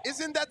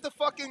 Isn't that the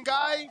fucking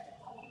guy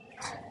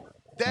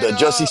that The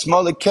Jussie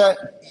Smollett cat.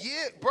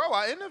 Yeah, bro,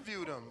 I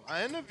interviewed him.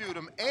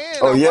 And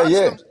Oh yeah,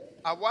 yeah,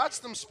 I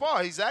watched him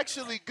spar. He's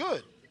actually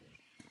good.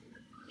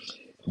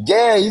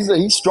 yeah.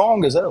 He's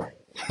strong as hell.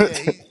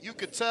 Yeah, you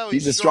could tell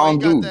he's He's a strong.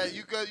 He strong got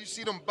dude. that you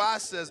see them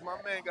biceps. My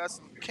man got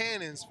some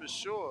cannons for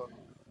sure.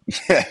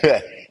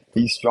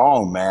 He's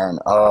strong, man.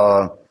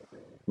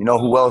 You know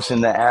who else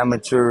in the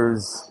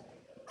amateurs?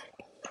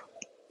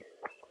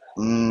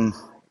 Mm,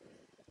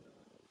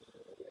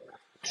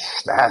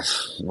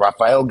 that's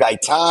Rafael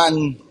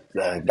Gaitan,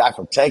 the guy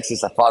from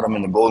Texas. I fought him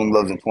in the Golden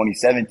Gloves in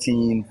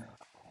 2017.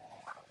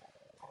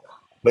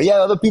 But yeah,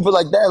 other people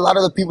like that. A lot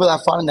of the people that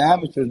I fought in the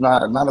amateurs,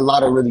 not a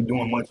lot are really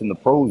doing much in the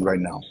pros right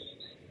now.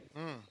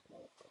 Mm.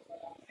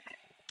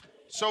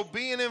 So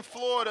being in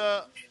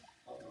Florida,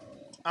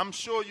 I'm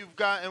sure you've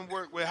gotten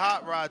work with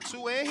Hot Rod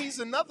too, and he's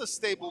another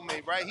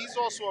stablemate, right? He's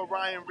also a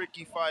Ryan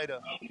Ricky fighter.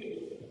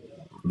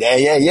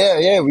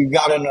 Yeah. We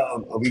got in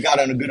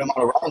a good amount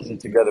of rounds in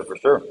together for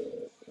sure.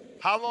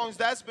 How long's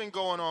that's been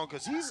going on?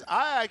 Because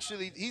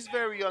he's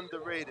very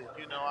underrated.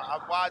 I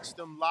watched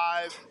him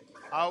live.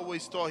 I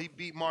always thought he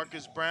beat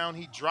Marcus Brown.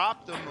 He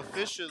dropped him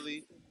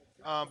officially,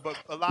 but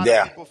a lot of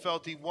Yeah. people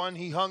felt he won.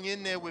 He hung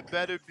in there with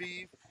Better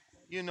Beef.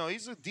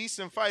 He's a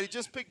decent fight. He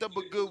just picked up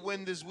a good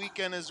win this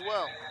weekend as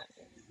well.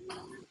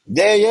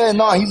 Yeah.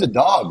 No, he's a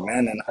dog,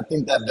 man, and I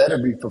think that Better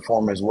Be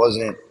performance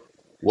wasn't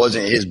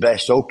his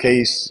best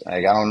showcase.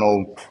 Like I don't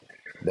know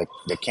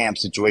the camp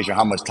situation,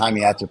 how much time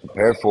he had to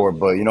prepare for it,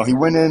 but he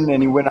went in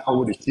and he went out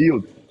with a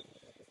shield.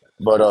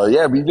 But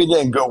yeah, we've been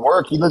getting good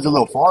work. He lives a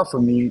little far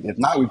from me. If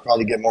not, we'd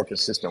probably get more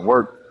consistent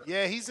work.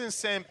 Yeah, he's in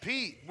St.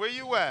 Pete. Where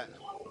you at?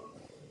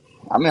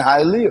 I'm in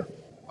Hialeah.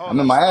 Oh, I'm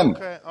in that's Miami.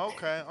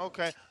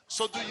 okay.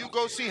 So do you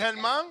go see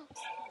Henman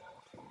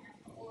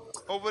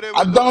over there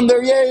with I've done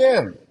Luke?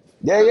 there,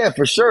 yeah,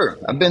 for sure.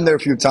 I've been there a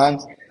few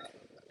times.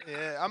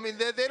 Yeah, I mean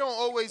they don't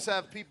always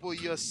have people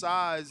your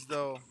size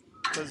though,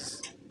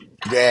 because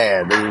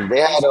Yeah, they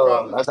had he's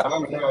probably I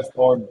remember they had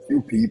sparred a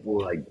few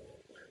people, like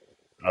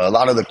a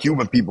lot of the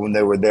Cuban people when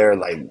they were there,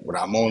 like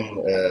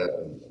Ramon,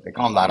 they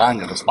call him La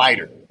Araña, the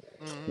spider.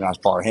 I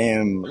sparred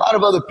him. A lot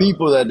of other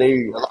people a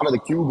lot of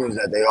the Cubans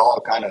that they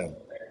all kind of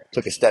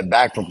took a step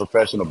back from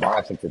professional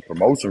boxing for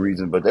promotion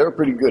reasons, but they were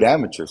pretty good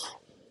amateurs.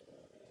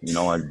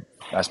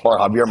 I sparred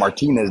Javier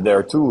Martinez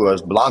there too,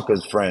 as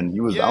Blanca's friend.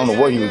 I don't know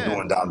what he was yeah.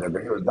 doing down there,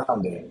 but he was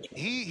down there.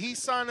 He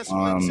signed a split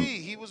Um, T.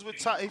 He was with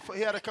Top.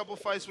 He had a couple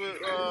fights with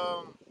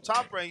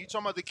Top Rank. You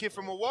talking about the kid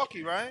from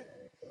Milwaukee, right?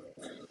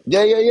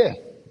 yeah,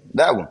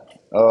 that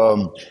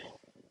one.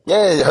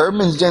 Yeah,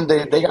 Herman's Gym.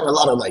 They got a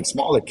lot of like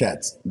smaller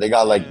cats. They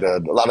got like Yeah.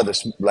 a lot of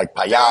like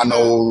They're either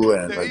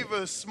Payano and they're like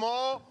either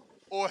small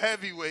or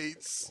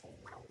heavyweights.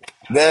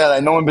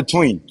 like no in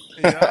between.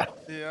 Yeah.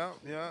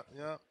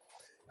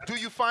 Do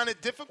you find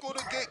it difficult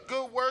to get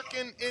good work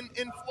in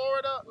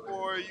Florida,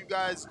 or are you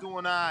guys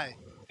doing I?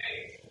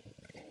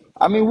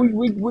 I mean,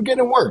 we're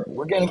getting work.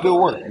 We're getting good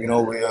work.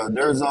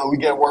 We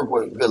get work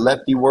with good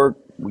lefty work.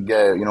 We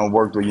get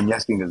worked with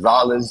Yuneski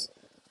Gonzalez.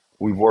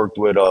 We've worked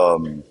with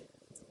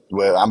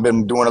I've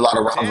been doing a lot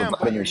of rounds with Damn, but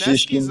Vladimir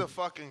Unesqui's Shishkin. a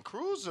fucking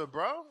cruiser,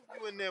 bro.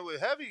 You in there with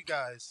heavy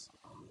guys.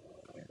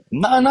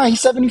 Nah,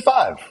 he's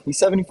 75. He's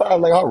 75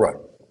 like all right.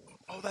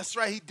 Oh, that's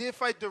right. He did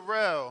fight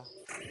Darrell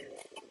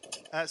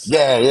at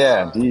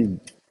Yeah. 75.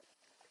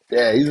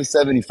 He's a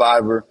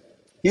 75er.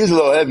 He's a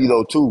little heavy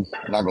though too.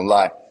 Not gonna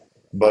lie,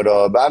 but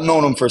I've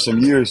known him for some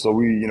years, so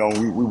we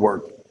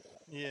work.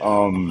 Yeah.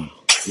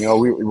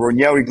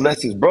 Roniel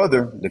Iglesias'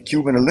 brother, the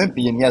Cuban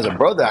Olympian, he has a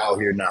brother out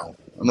here now.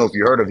 I don't know if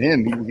you heard of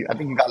him. I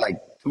think he got like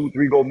 2,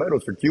 3 gold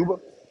medals for Cuba.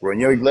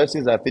 Roniel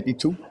Iglesias at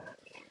 52.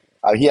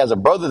 He has a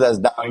brother that's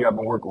down here. I've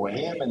been working with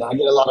him, and I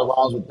get a lot of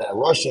rounds with that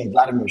Russian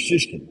Vladimir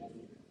Shishkin.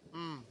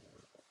 Mm.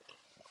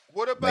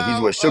 What Like he's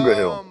about with Sugar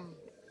Hill.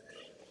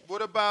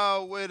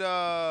 with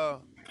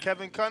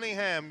Kevin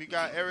Cunningham? You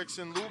got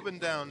Erickson Lubin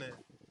down there.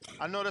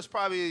 I know that's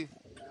probably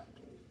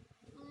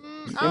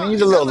I mean,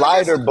 he's a Is that little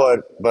like lighter,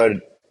 but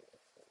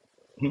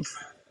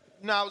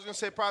no? I was gonna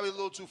say probably a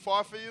little too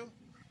far for you.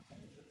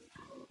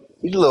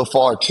 he's a little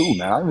far too,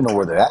 man. I don't even know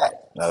where they're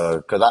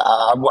at. Cause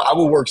I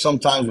would work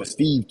sometimes with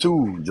Steve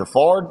too,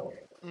 Jafard,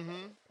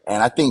 Mm-hmm.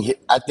 and I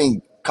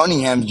think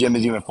Cunningham's gym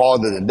is even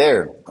farther than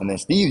there, and then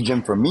Steve's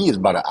gym for me is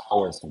about an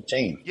hour and some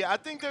change. Yeah, I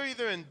think they're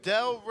either in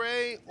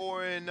Delray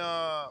or in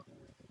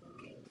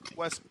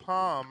West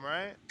Palm,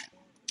 right?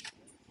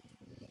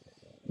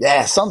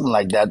 Yeah, something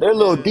like that. They're a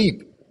little Yeah.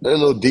 deep. They're a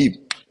little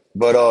deep,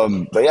 but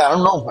yeah, I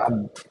don't know.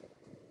 I've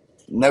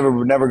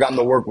never gotten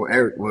to work with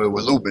Eric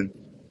with Lupin.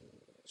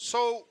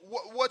 So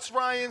what's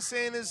Ryan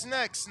saying is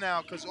next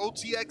now? Because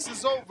OTX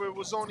is over. It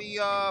was only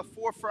 4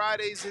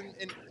 Fridays in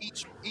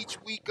each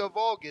week of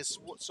August.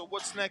 So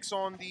what's next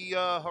on the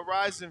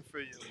horizon for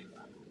you?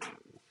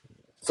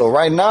 So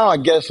right now, I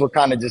guess we're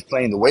kind of just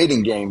playing the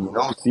waiting game,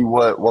 see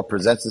what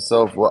presents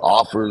itself, what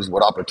offers,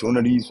 what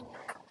opportunities.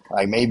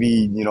 Like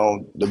maybe,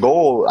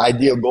 the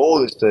ideal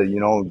goal is to,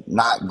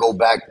 not go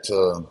back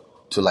to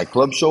like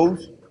club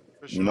shows,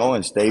 For sure.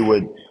 and stay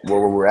with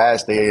where we're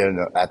at, stay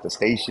at the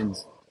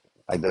stations,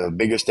 like the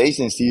bigger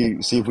stations, see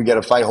if we get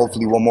a fight,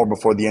 hopefully one more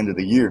before the end of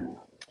the year.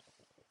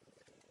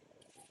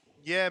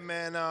 Yeah,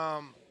 man.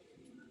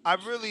 I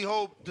really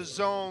hope the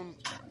zone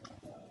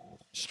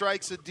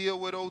strikes a deal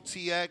with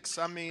OTX.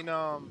 I mean,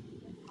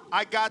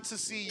 I got to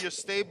see your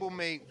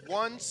stablemate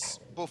once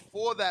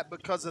before that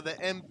because of the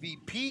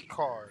MVP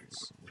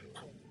cards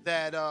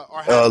that are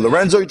happening.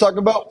 Lorenzo, you talking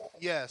about?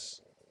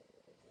 Yes,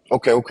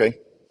 Okay.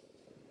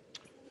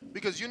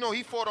 because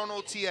he fought on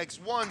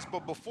OTX once,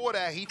 but before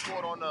that he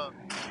fought on a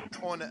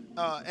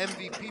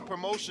MVP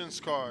promotions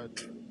card.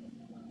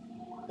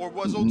 Or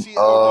was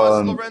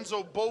Um,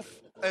 Lorenzo both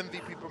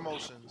MVP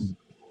promotions?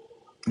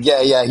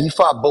 yeah, he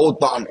fought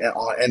both on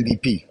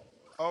MVP.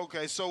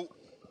 Okay, so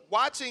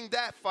watching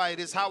that fight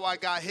is how I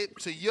got hip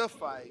to your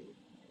fight,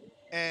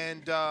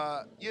 and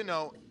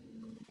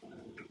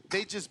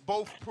they just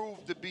both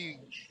proved to be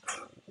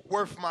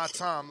worth my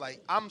time.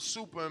 Like, I'm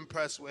super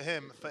impressed with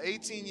him. For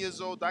 18 years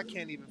old, I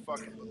can't even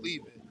fucking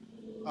believe it.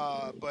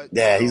 But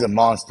Yeah, he's a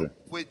monster.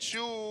 with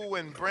you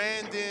and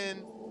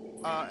Brandon,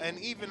 and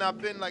even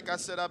like I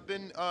said, I've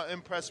been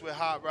impressed with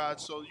Hot Rod.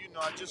 So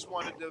I just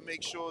wanted to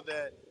make sure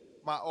that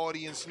my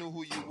audience knew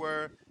who you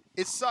were.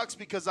 It sucks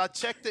because I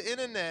checked the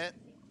internet,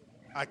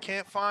 I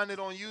can't find it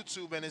on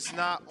YouTube, and it's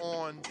not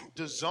on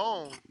the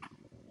Zone.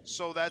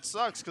 So that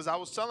sucks because I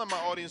was telling my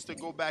audience to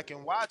go back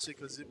and watch it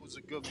because it was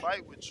a good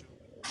fight with you.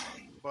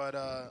 But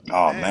Oh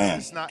man, man.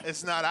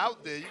 it's not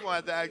out there. You gonna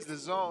have to ask the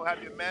Zone,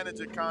 have your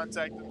manager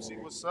contact them, see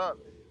what's up.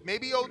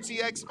 Maybe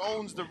OTX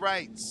owns the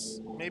rights.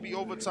 Maybe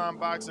Overtime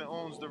Boxing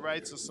owns the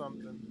rights or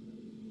something.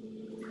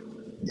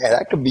 Yeah,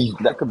 that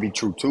could be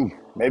true too.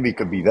 Maybe it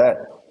could be that.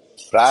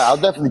 But I'll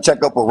definitely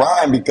check up with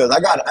Ryan because I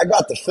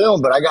got the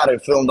film, but I got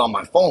it filmed on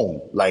my phone,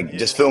 like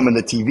just Yeah, filming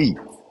the TV.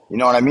 You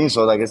know what I mean?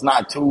 So like it's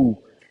not too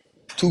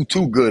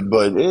good,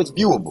 but it's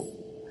viewable.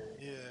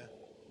 yeah.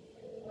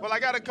 Well, I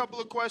got a couple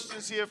of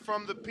questions here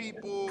from the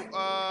people.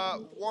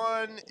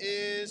 One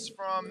is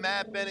from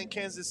Matt Ben in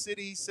Kansas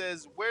City. He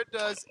says, "Where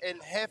does El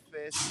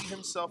Jefe see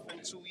himself in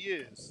 2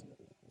 years?"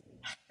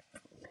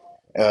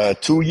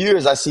 2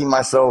 years, I see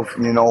myself,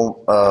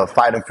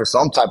 fighting for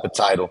some type of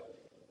title.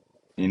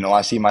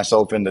 I see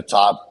myself in the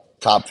top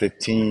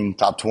 15,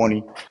 top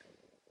 20,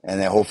 and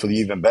then hopefully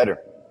even better.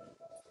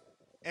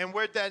 And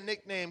where'd that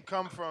nickname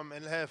come from,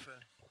 El Jefe?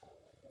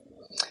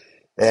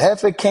 The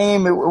Heifer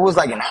came, it was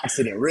like an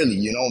accident, really.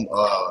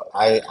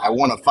 I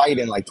won a fight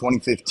in like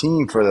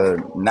 2015 for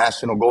the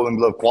National Golden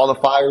Glove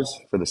qualifiers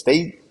for the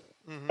state.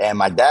 Mm-hmm. And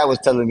my dad was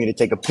telling me to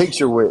take a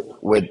picture with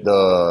like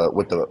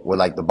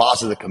the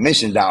boss of the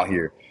commission down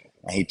here.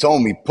 And he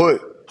told me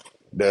put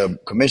the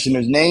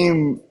commissioner's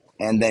name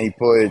and then he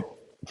put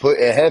El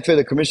Jefe,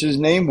 the commissioner's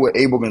name, with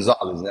Abel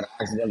Gonzalez. And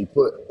I accidentally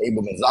put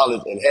Abel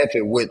Gonzalez El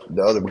Jefe with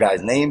the other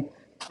guy's name.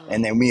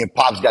 And then me and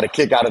Pops got a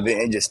kick out of it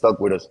and just stuck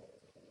with us.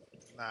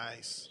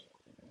 Nice.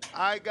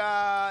 I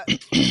got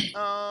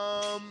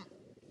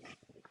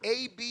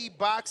AB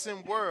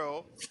Boxing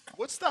World.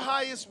 What's the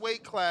highest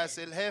weight class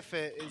El Jefe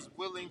is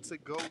willing to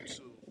go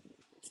to?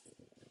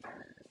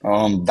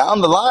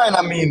 Down the line,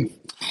 I mean,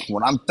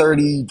 when I'm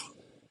 31,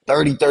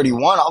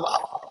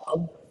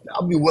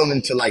 I'll be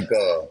willing to like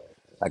a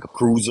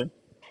cruiser,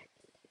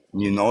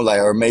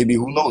 or maybe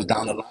who knows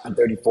down the line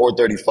 34,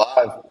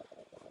 35.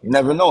 You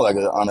never know, like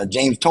on a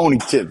James Toney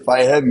tip,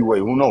 fight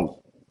heavyweight, who knows?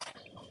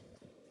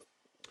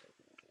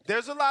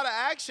 There's a lot of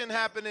action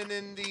happening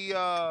in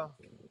the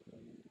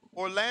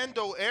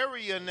Orlando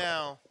area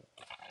now.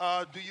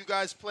 Do you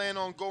guys plan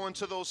on going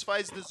to those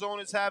fights the Zone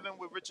is having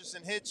with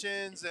Richardson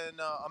Hitchens and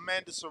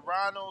Amanda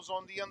Serrano's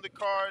on the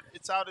undercard?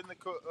 It's out in the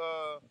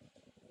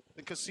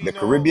The casino.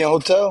 Caribbean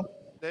Hotel,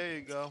 There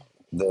you go.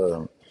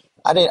 the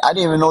I didn't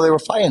even know they were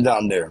fighting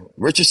down there.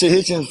 Richardson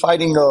Hitchens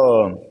fighting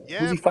who's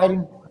Yeah, he bro.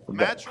 fighting? I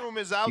forgot. Matchroom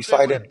is out He's there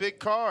with a fighting big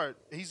card.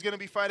 He's gonna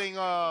be fighting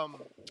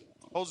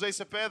Jose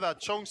Cepeda,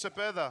 Chong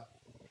Cepeda.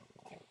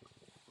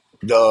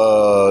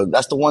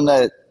 that's the one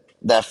that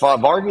fought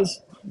Vargas.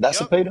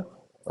 That's Yep. Cepeda.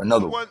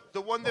 Another The one.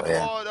 one that Oh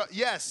yeah. fought.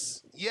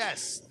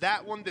 Yes,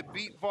 that one that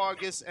beat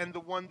Vargas, and the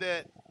one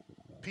that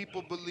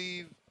people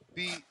believe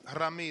beat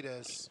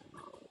Ramirez.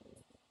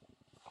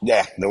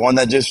 Yeah, the one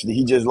that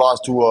he just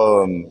lost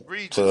to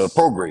Regis.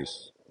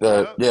 Progress.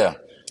 Yep. Yeah.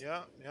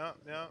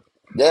 Yeah.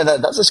 Yeah,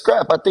 that's a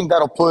scrap. I think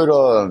that'll put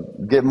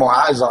get more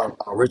eyes on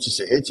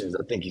Richardson Hitchens.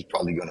 I think he's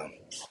probably gonna.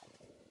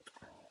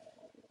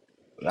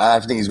 I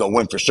think he's gonna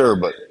win for sure,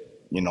 but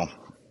you know,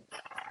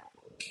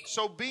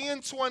 So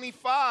being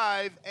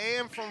 25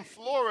 and from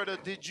Florida,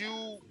 did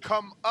you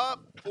come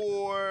up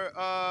or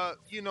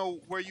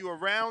were you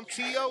around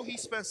Tio? He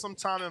spent some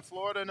time in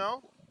Florida,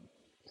 no?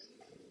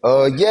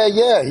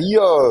 yeah.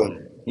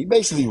 He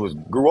basically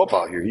grew up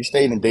out here. He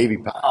stayed in Davie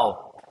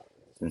Powell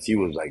since he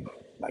was like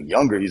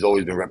younger. He's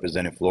always been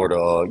representing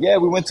Florida. Yeah,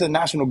 we went to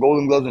National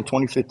Golden Gloves in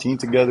 2015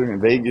 together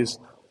in Vegas.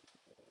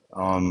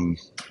 Um,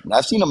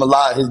 I've seen him a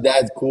lot. His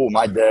dad's cool.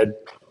 My dad.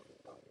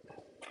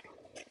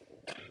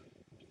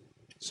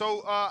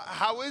 So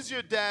how is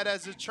your dad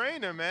as a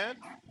trainer, man?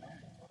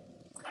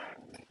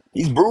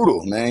 He's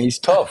brutal, man. He's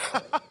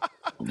tough.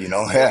 You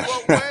know, In yeah.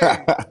 what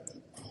way?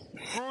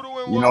 Brutal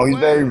in You what know,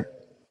 way?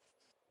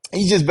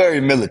 he's just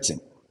very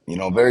militant. You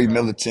know, very Okay.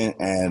 militant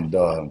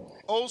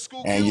Old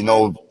school and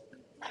Cuban?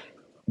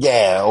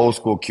 yeah, old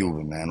school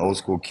Cuban, man. Old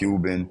school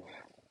Cuban.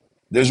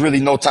 There's really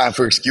no time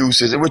for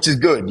excuses, which is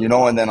good, you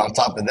know. And then on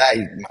top of that,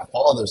 he's my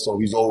father, so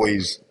he's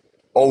always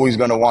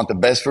gonna want the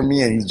best for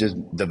me, and he's just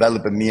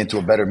developing me into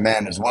a better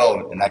man as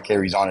well, and that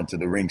carries on into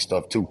the ring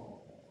stuff too.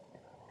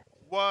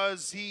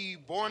 Was he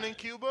born in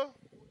Cuba?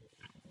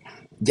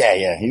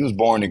 Yeah. He was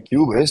born in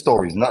Cuba. His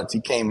story's nuts.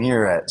 He came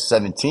here at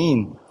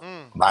 17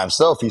 by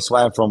himself. He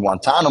swam from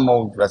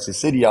Guantanamo, that's the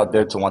city out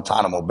there, to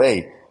Guantanamo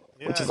Bay,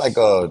 which is like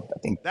Yes. I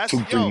think That's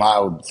 2-3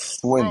 mile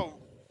swim. bro.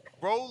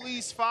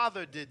 Rolly's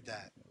father did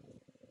that.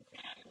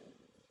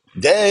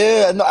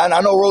 Yeah. And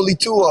I know Rolly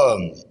too.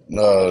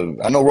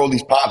 I know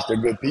Rolly's pops. They're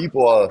good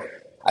people.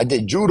 I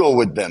did judo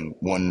with them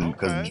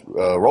because Okay.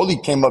 Rolly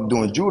came up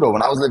doing judo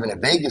when I was living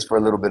in Vegas for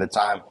a little bit of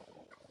time.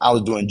 I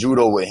was doing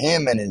judo with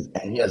him, and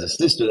he has a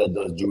sister that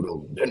does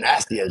judo. They're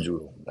nasty at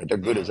judo. Like they're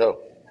good as hell.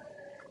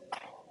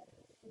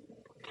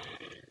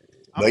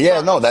 But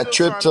yeah, no, I'm that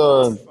still trip trying to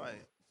find a to fight.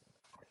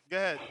 Go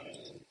ahead. What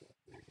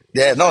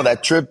yeah, you no, saying?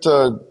 that trip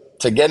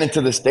to get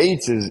into the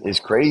States is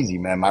crazy,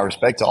 man. My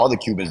respect to all the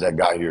Cubans that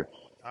got here,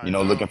 I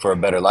looking know. for a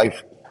better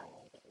life.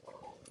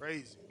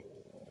 Crazy.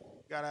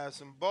 Gotta have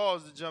some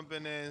balls to jump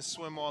in there and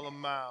swim all the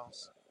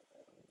miles.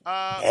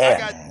 I Yeah,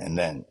 got. man. And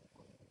then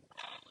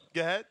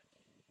Go ahead.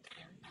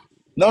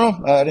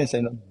 no, I didn't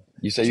say nothing.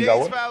 You say you got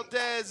James what?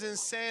 Valdez in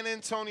San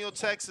Antonio,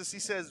 Texas. He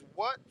says,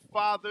 "What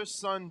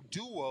father-son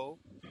duo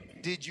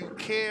did you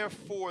care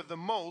for the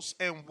most,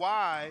 and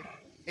why?"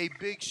 A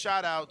big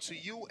shout out to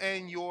you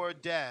and your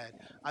dad.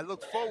 I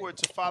look forward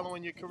to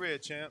following your career,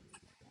 champ.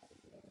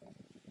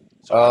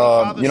 So, any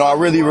I father-son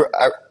really, duo?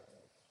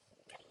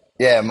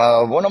 yeah,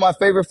 my one of my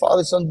favorite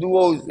father son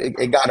duos.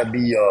 It gotta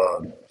be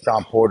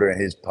Sean Porter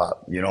and his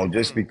pop.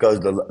 Just because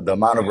the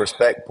amount of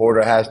respect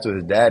Porter has to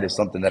his dad is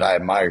something that I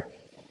admire.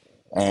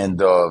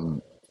 and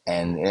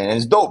and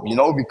it's dope,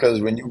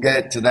 because when you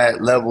get to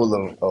that level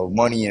of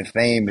money and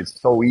fame, it's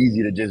so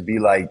easy to just be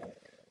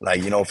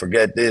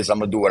forget this, I'm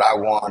gonna do what I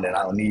want, and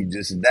I don't need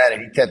this and that.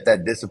 And he kept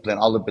that discipline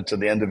all up until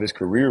the end of his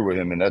career with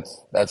him, and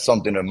that's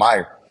something to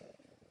admire.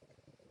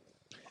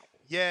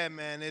 Yeah,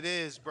 man, it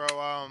is, bro.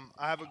 I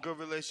have a good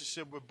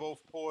relationship with both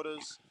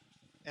Porters,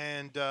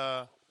 and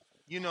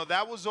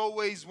that was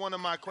always one of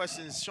my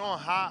questions, Sean.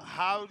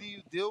 How do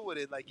you deal with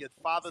it? Like your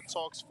father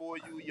talks for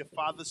you, your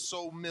father's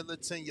so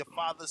militant, your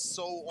father's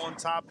so on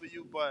top of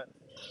you, but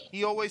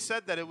he always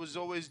said that it was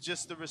always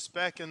just the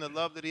respect and the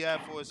love that he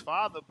had for his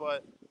father,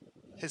 but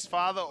his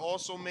father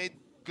also made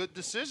good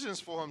decisions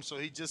for him, so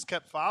he just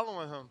kept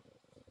following him.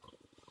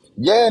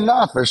 Yeah,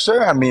 nah, for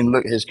sure. I mean,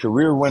 look, his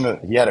career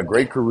he had a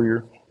great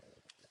career.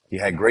 He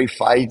had great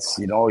fights.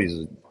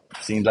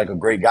 Seems like a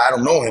great guy. I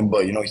don't know him,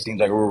 but he seems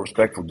like a real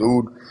respectful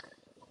dude.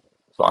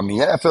 So I mean,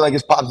 yeah, I feel like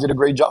his pops did a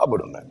great job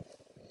with him, man.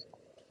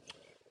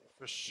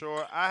 For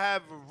sure. I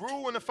have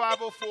Rue in the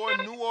 504,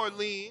 New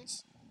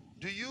Orleans.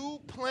 Do you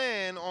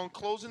plan on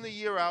closing the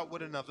year out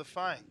with another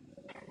fight?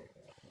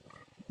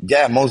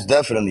 Yeah, most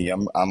definitely.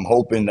 I'm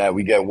hoping that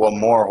we get one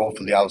more.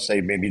 Hopefully, I would say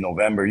maybe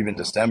November, even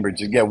December.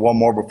 Just get one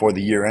more before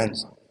the year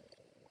ends.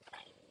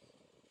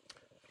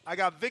 I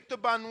got Victor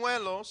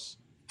Banuelos.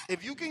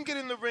 If you can get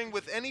in the ring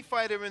with any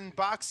fighter in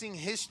boxing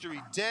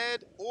history,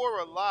 dead or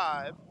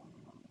alive,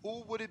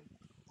 who would it?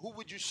 Who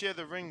would you share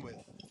the ring with?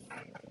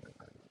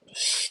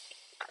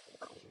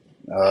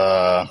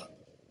 Uh,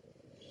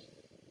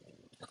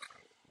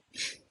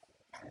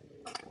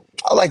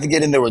 I like to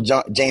get in there with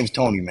James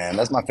Toney, man.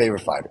 That's my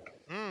favorite fighter.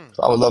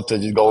 So I would love to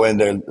just go in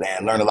there and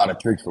learn a lot of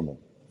tricks from him.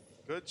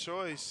 Good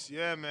choice.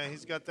 Yeah, man.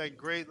 He's got that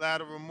great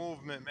lateral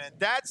movement, man.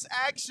 That's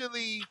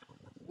actually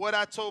what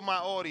I told my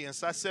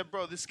audience. I said,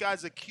 bro, this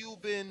guy's a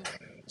Cuban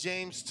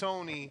James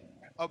Toney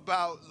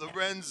about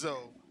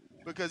Lorenzo.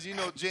 Because,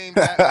 James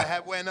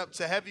had went up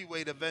to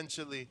heavyweight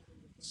eventually.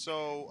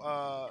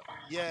 So,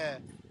 yeah.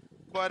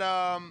 But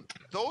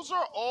those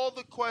are all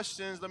the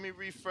questions. Let me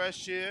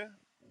refresh here.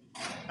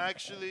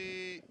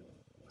 Actually,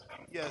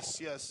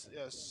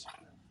 yes.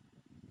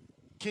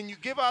 Can you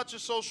give out your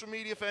social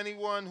media for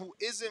anyone who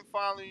isn't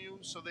following you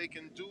so they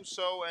can do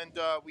so? And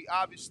we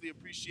obviously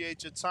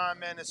appreciate your time,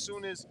 man. As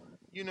soon as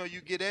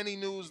you get any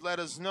news, let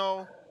us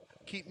know.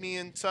 Keep me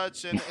in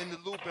touch and in the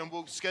loop, and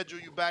we'll schedule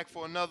you back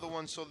for another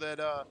one so that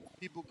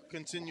people can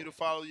continue to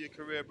follow your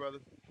career, brother.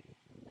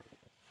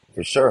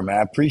 For sure, man.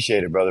 I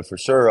appreciate it, brother. For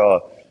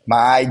sure.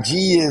 My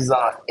IG is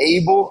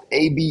Abel,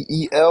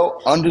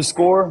 ABEL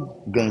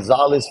underscore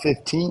Gonzalez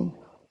 15.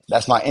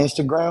 That's my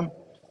Instagram.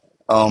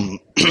 Um,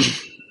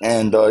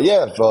 and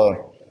yeah,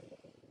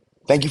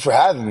 thank you for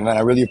having me, man.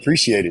 I really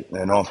appreciate it.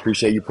 And I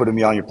appreciate you putting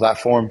me on your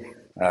platform.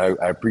 I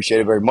appreciate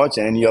it very much.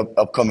 And any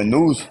upcoming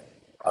news,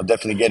 I'll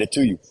definitely get it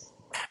to you.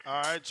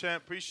 All right,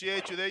 champ.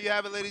 Appreciate you. There you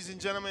have it, ladies and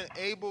gentlemen.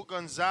 Abel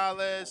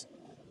Gonzalez.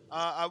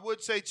 I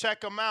would say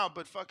check him out,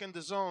 but fucking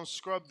DAZN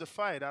scrubbed the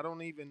fight.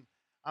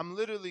 I'm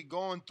literally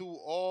going through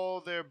all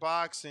their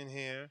boxing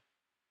here,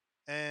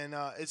 and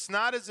it's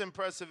not as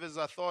impressive as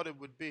I thought it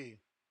would be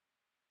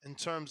in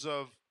terms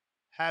of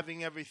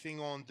having everything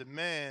on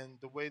demand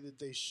the way that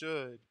they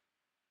should.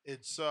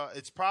 It's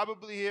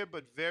probably here,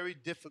 but very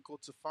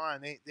difficult to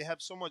find. They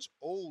have so much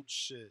old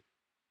shit,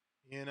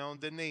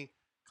 Then they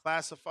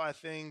classify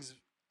things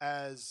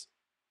as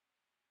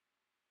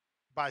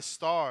by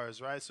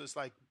stars, right? So it's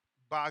like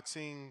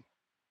boxing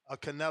a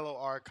Canelo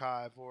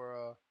archive or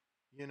a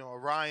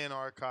Ryan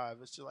archive.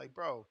 It's just like,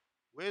 bro,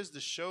 where's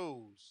the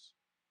shows?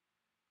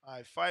 All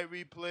right, fight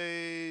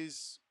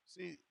replays.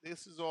 See,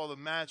 this is all the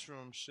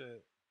matchroom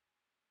shit.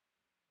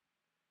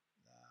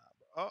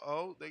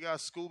 Uh-oh, they got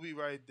Scooby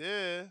right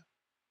there.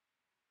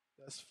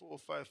 That's full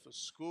fight for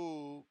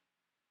Scoob.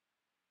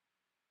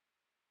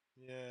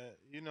 Yeah,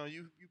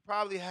 you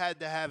probably had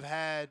to have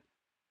had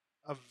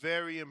a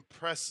very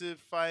impressive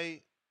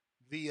fight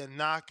via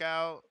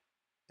knockout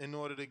in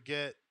order to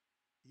get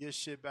your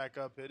shit back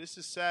up here. This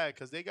is sad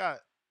because they got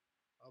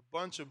a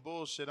bunch of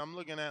bullshit. I'm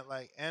looking at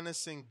like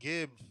Ennis and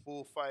Gibb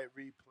full fight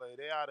replay.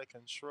 They out of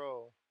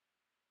control.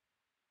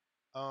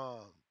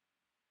 Um,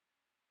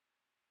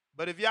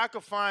 but if y'all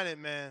can find it,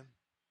 man,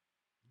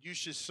 you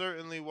should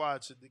certainly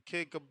watch it. The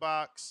Kid could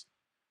box.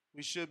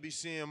 We should be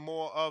seeing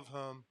more of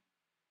him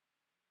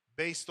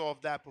based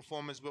off that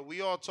performance. But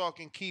we all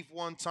talking Keith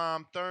one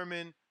time,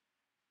 Thurman,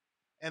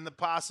 and the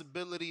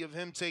possibility of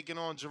him taking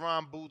on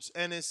Jaron Boots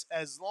Ennis.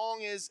 As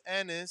long as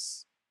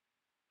Ennis,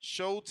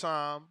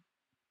 Showtime,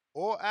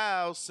 or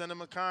Al send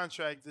him a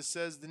contract that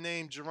says the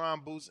name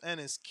Jaron Boots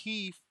Ennis,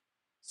 Keith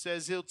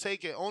says he'll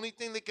take it. Only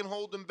thing that can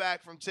hold him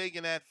back from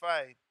taking that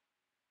fight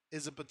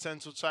is a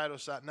potential title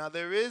shot. Now,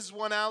 there is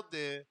one out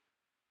there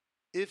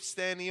if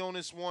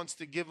Stanionis wants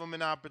to give him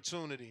an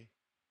opportunity,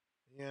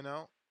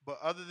 But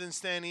other than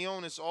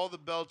Stanionis, all the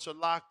belts are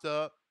locked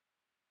up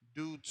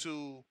due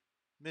to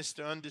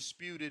Mr.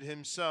 Undisputed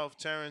himself,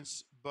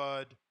 Terrence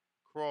Bud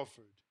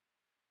Crawford.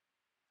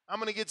 I'm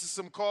going to get to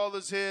some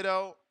callers here,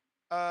 though.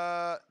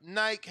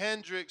 Nike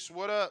Hendricks,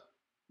 what up?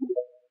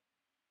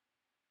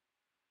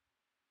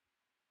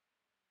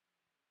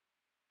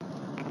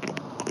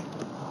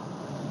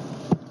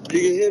 You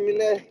can hear me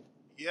now?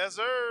 Yes,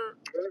 sir.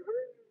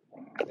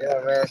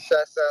 Yeah, man.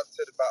 Shouts out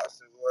to the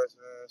Boxing Boys,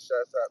 man.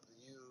 Shouts out to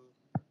you,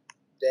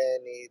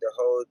 Danny, the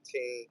whole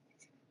team.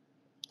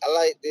 I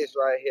like this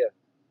right here.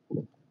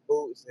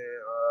 Boots and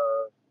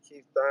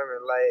Keith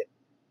Thurman. Like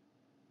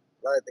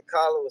the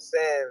caller was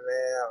saying,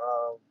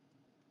 man,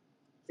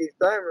 Keith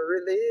Thurman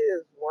really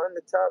is one of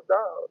the top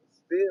dogs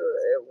still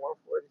at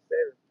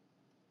 147.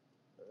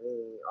 I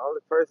mean,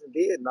 only person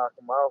did knock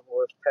him off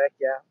was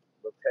Pacquiao,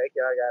 but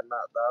Pacquiao got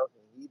knocked off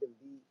and he done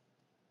beat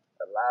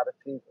a lot of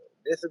people.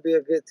 This would be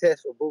a good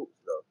test for Boots,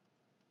 though.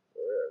 For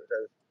real,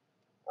 because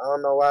I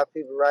don't know why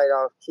people write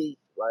off Keith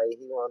like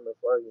he won the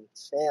fucking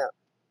champ.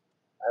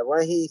 Like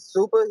when he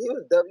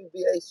was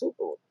WBA super.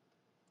 You know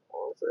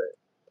what I'm saying?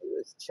 He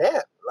was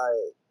champ.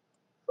 Like,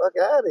 fuck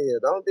out of here.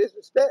 Don't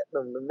disrespect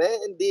him. The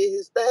man did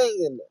his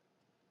thing in there.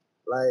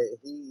 Like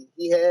he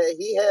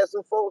had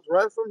some folks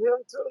run from him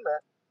too, man.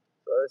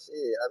 So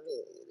shit, I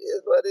mean, it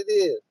is what it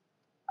is.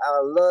 I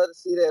would love to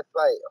see that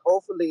fight.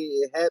 Hopefully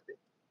it happens.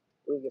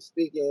 We can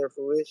speak it in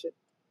fruition.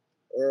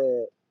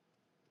 And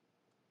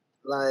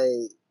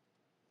like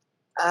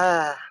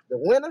the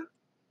winner?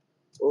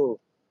 Oh,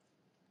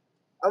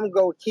 I'm gonna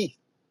go with Keith.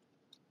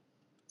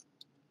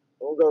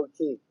 I'm gonna go with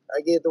Keith.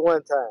 I get the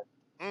one time.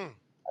 I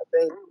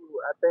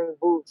think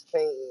Boots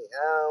can't.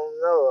 I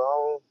don't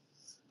know.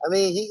 I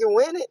mean, he can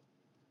win it,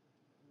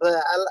 but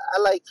I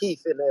like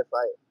Keith in that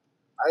fight.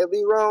 I could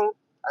be wrong.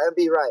 I could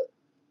be right.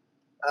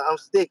 I'm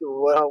sticking with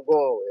what I'm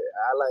going with.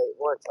 I like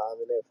one time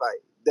in that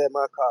fight. That's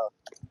my call.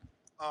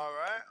 All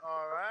right.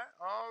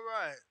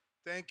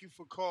 Thank you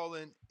for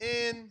calling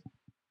in.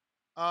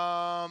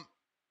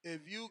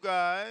 If you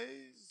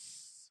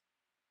guys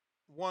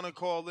want to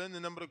call in, the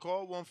number to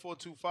call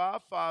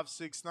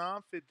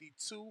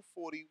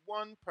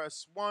 1-425-569-5241.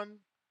 Press 1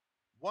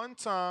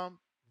 time.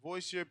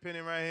 Voice your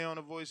opinion right here on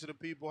the Voice of the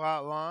People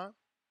hotline.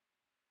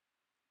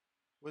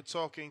 We're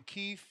talking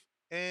Keith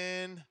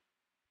and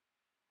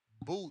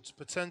Boots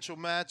potential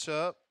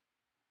matchup.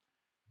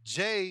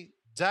 Jay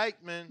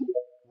Dykeman,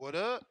 what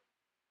up?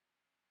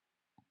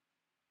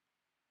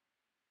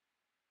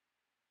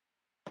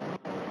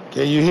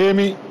 Can you hear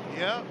me?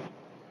 Yep.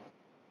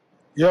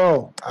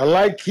 Yo, I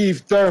like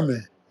Keith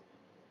Thurman.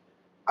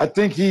 I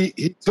think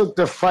he took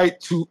the fight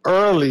too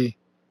early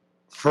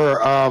for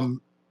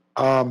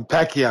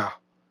Pacquiao.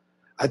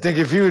 I think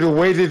if he would have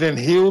waited and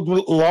healed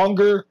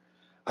longer,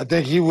 I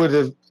think he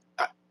wouldn't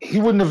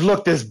have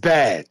looked as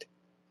bad.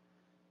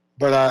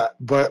 But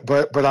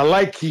I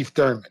like Keith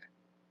Thurman.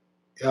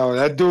 Yo,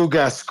 that dude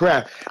got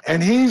scrapped,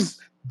 and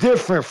he's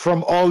different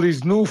from all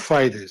these new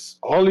fighters.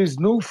 All these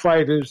new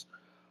fighters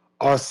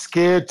are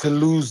scared to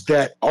lose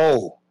that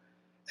O.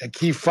 And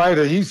Keith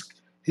Fighter, he's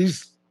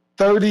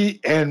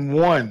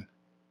 30-1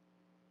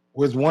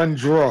 with one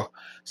draw.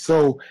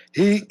 So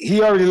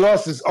he already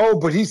lost his O,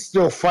 but he's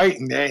still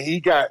fighting, and he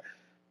got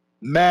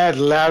mad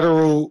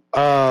lateral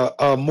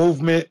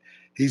movement.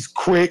 He's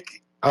quick,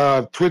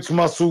 twitch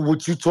muscle,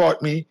 which you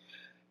taught me.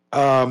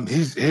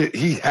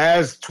 He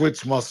has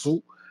twitch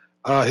muscle,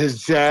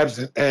 his jabs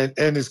and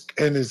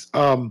his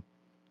um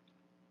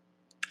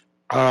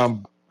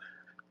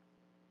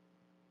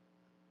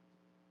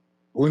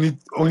when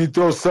he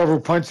throws several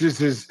punches,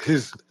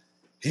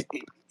 he,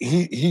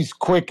 he's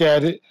quick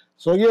at it.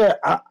 So yeah,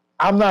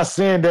 I'm not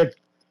saying that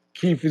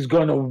Keith is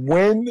gonna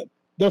win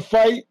the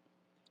fight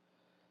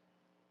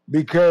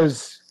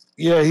because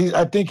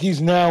I think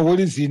he's now, what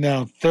is he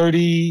now,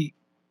 30?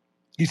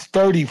 He's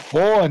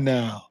 34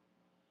 now.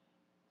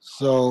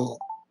 So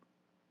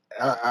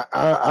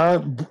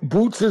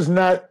Boots is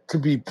not to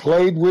be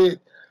played with,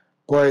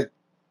 but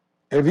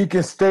if he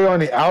can stay on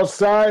the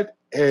outside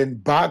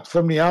and box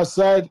from the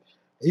outside,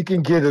 he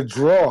can get a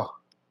draw.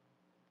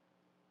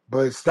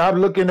 But stop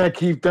looking at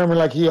Keith Thurman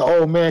like he an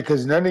old man,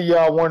 because none of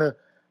y'all want to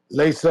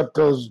lace up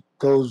the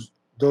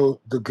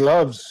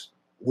gloves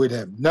with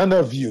him. None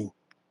of you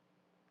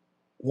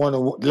want to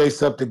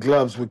lace up the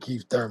gloves with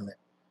Keith Thurman.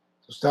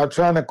 So stop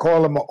trying to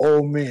call him an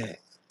old man.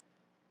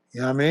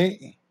 You know what I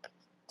mean?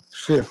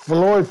 Shit,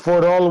 Floyd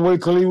fought all the way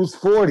till he was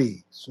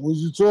 40. So what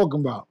you talking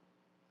about?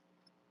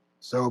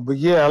 So, but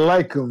yeah, I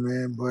like him,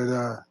 man.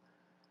 But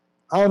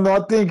I don't know.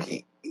 I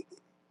think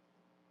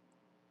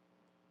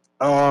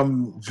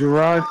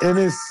Jaron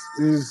Ennis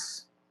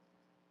is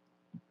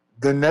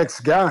the next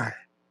guy.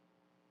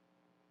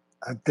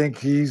 I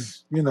think I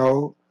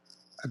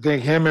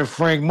think him and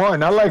Frank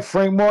Martin. I like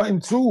Frank Martin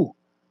too.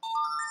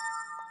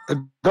 It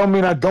don't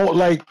mean I don't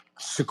like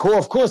Shakur.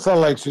 Of course I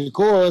like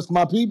Shakur. That's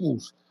my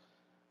people's.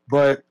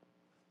 But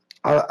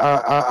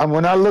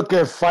when I look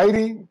at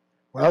fighting,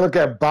 when I look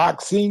at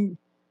boxing,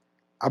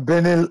 I've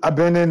been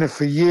in it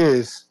for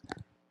years.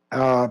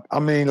 I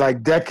mean,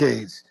 like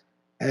decades.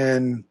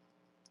 And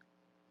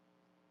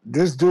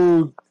this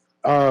dude,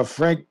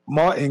 Frank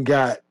Martin,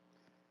 got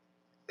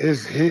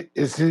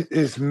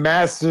his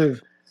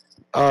massive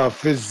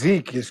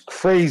physique is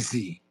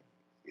crazy.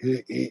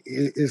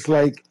 It's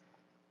like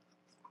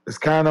it's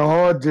kind of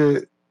hard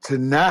to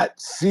not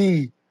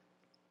see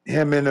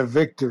him in a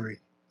victory.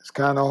 It's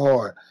kind of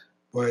hard,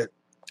 but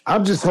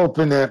I'm just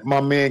hoping that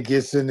my man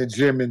gets in the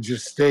gym and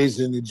just stays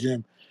in the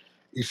gym.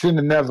 He shouldn't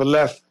have never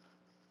left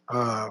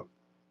Bud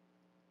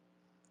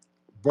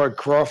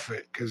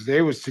Crawford because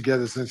they was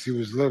together since he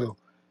was little.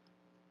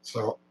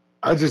 So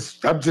I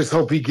just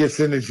hope he gets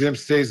in the gym,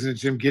 stays in the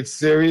gym, gets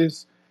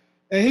serious,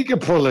 and he can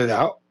pull it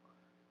out.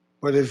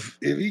 But if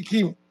he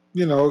keep,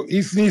 he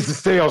needs to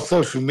stay on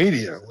social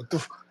media.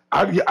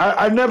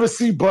 I never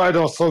see Bud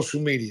on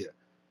social media.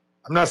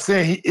 I'm not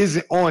saying he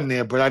isn't on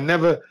there, but I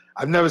never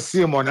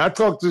see him on there. I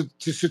talk to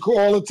Shakur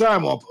all the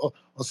time on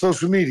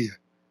social media.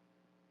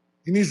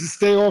 He needs to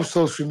stay off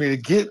social media.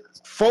 Get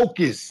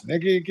focused,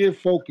 nigga. Get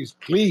focused,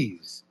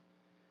 please.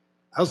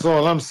 That's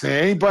all I'm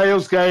saying. Anybody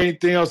else got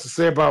anything else to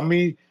say about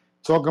me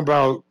talking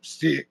about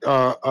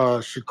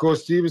Shakur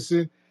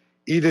Stevenson?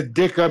 Eat a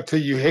dick up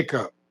till you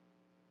hiccup.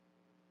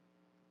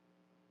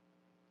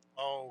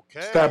 Okay.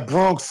 It's that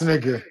Bronx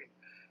nigga.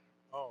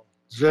 Oh.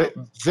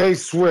 Jay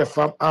Swift.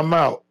 I'm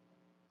out.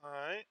 All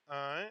right.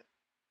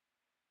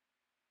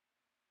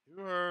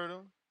 You heard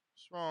him.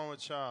 What's wrong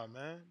with y'all,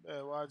 man?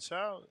 Better watch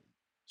out.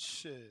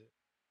 Shit.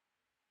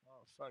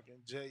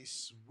 Fucking Jay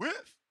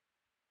Swift.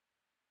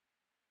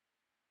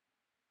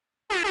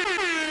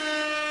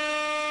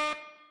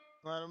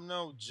 Let him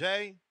know,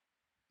 Jay.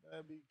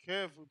 Better be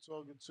careful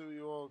talking to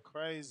you all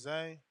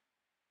crazy.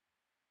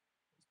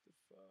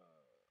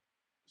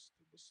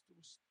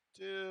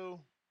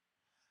 Still.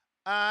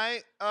 All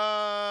right.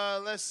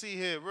 Let's see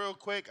here, real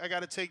quick. I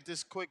got to take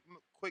this quick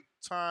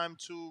time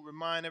to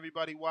remind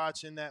everybody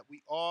watching that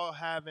we are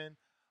having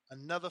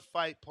another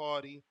fight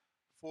party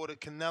for the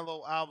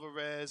Canelo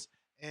Alvarez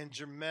and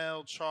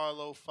Jermell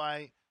Charlo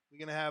fight. We're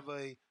gonna have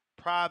a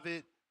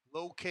private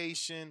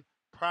location,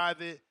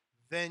 private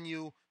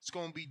venue. It's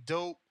gonna be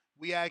dope.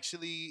 We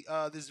actually,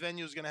 this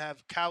venue is gonna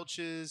have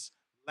couches,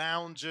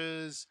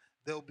 lounges.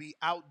 There'll be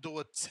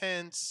outdoor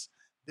tents.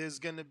 There's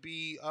gonna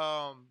be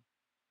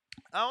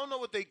I don't know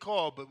what they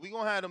call, but we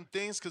gonna have them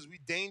things because we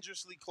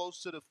dangerously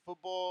close to the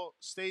football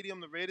stadium,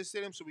 the Raiders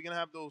stadium. So we're gonna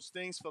have those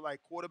things for like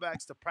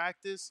quarterbacks to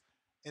practice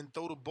and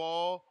throw the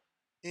ball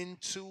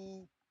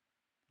into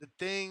the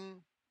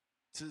thing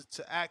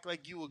to act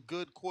like you a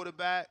good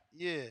quarterback.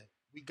 Yeah,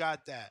 we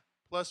got that.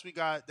 Plus we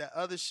got that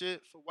other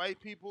shit for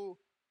white people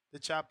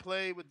that y'all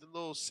play with the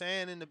little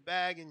sand in the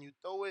bag and you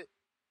throw it.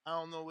 I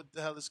don't know what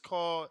the hell it's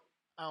called.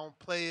 I don't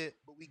play it,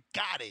 but we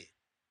got it.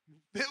 You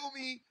feel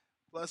me?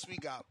 Plus we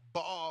got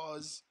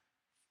bars,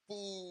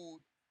 food,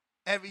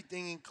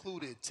 everything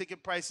included.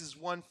 Ticket prices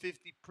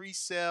 150.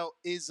 Pre-sale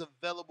is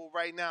available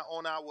right now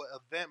on our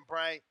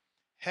Eventbrite.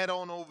 Head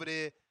on over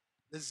there.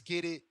 Let's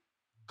get it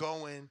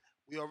going.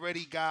 We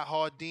already got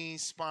Hardin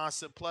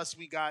sponsored. Plus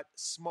we got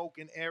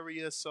smoking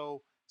area,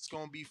 so it's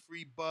gonna be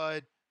free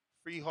bud,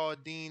 free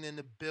Hardin in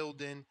the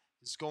building.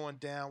 It's going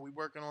down. We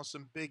working on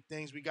some big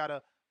things. We got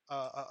a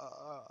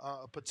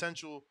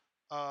potential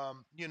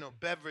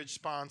beverage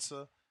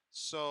sponsor.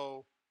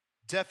 So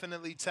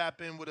definitely tap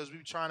in with us.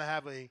 We're trying to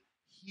have a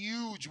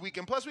huge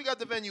weekend. Plus, we got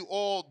the venue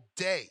all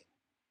day,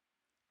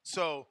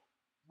 so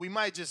we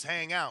might just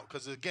hang out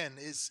because again,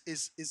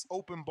 it's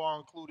open bar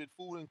included,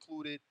 food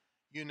included.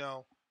 You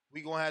know,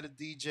 we gonna have a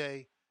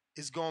DJ.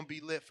 It's gonna be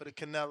lit for the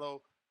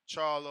Canelo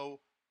Charlo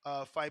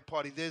fight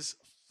party. There's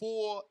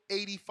 4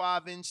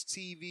 85-inch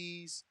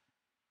TVs,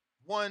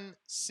 one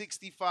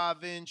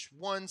 65-inch,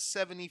 one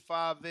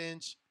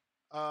 75-inch.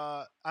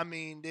 I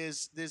mean,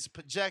 there's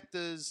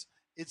projectors.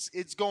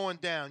 It's going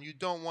down. You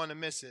don't want to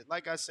miss it.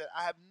 Like I said,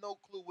 I have no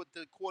clue what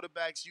the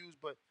quarterbacks use,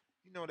 but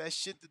you know that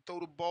shit to throw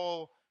the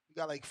ball. We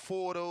got like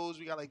four of those.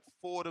 We got like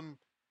four of them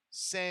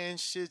sand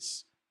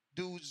shits,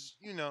 dudes.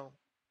 You know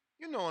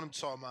what I'm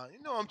talking about. You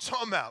know what I'm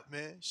talking about,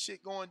 man.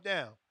 Shit going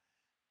down.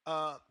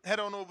 Head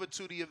on over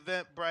to the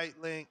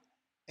Eventbrite link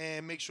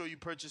and make sure you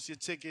purchase your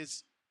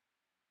tickets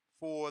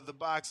for the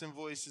Boxing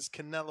Voices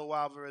Canelo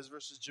Alvarez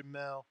versus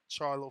Jamel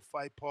Charlo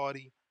fight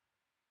party.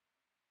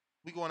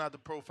 We going out to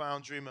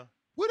Profound Dreamer.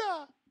 What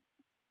up?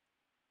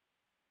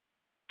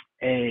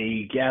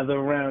 Hey, gather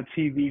around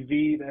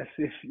TVV. That's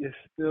if you're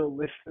still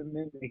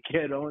listening and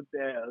get on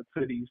down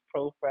to these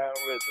profound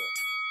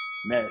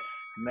rhythms.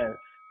 Mess.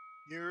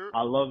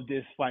 I love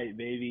this fight,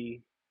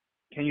 baby.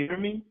 Can you hear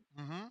me?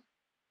 Mm-hmm.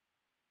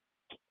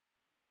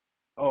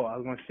 Oh, I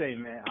was gonna say,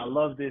 man, I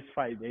love this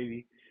fight,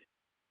 baby.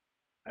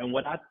 And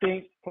what I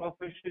think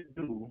Crawford should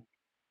do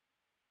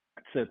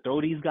to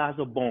throw these guys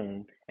a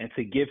bone and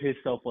to give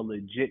himself a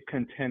legit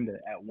contender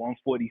at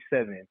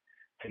 147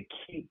 to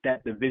keep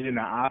that division an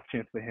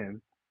option for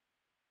him,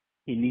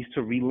 he needs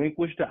to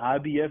relinquish the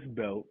IBF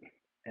belt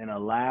and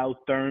allow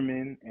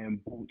Thurman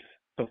and Boots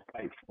to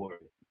fight for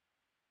it.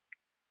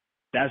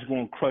 That's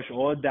going to crush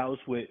all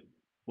doubts with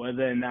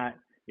whether or not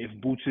if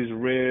Boots is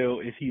real,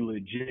 is he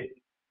legit,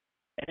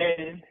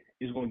 and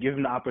it's going to give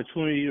him the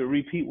opportunity to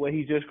repeat what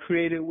he just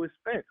created with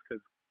Spence,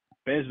 because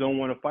Spence don't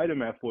want to fight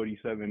him at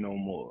 47 no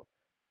more.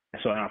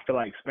 So I feel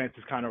like Spence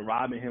is kind of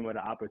robbing him of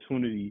the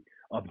opportunity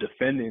of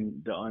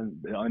defending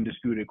the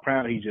undisputed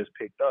crown he just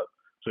picked up.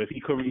 So if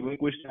he could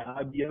relinquish the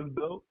IBF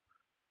belt,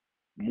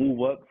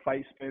 move up,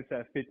 fight Spence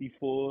at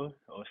 54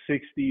 or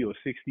 60 or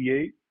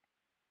 68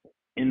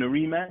 in the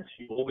rematch,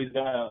 you always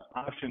got an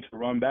option to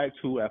run back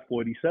to at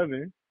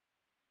 47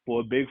 for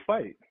a big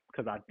fight.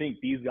 Because I think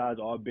these guys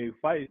are big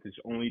fights. The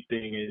only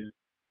thing is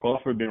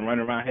Crawford been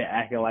running around here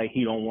acting like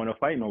he don't want to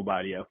fight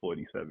nobody at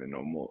 47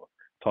 no more.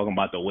 Talking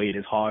about the weight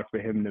is hard for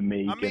him to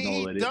make and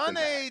all of this. He done and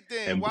that.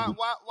 everything. And Why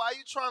are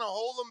you trying to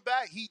hold him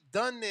back? He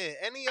done there.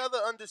 Any other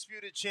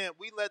undisputed champ,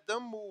 we let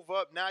them move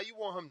up. Now you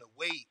want him to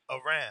wait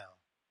around.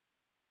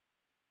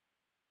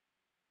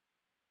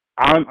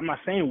 I'm not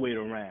saying wait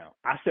around.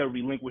 I said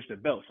relinquish the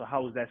belt. So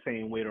how is that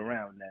saying wait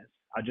around, Ness?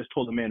 I just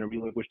told the man to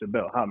relinquish the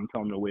belt. How am I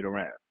telling him to wait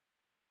around?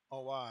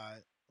 Oh, all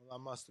right. Well,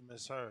 I must have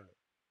misheard.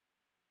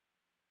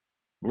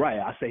 Right.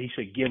 I said he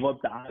should give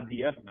up the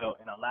IBF belt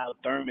and allow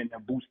Thurman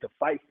and Boots to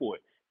fight for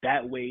it.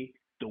 That way,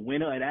 the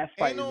winner of that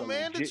fight Ain't no is a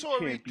legit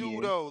mandatory champion.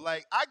 do though.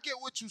 Like I get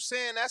what you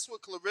saying. That's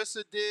what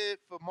Clarissa did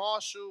for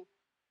Marshall.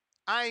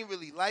 I ain't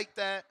really like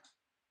that.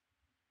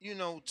 You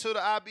know, to the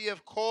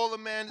IBF call a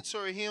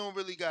mandatory, he don't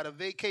really got to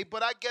vacate.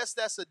 But I guess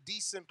that's a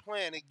decent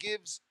plan. It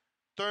gives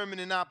Thurman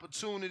an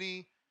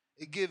opportunity.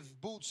 It gives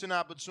Boots an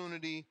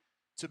opportunity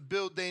to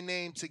build their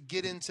name to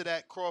get into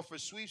that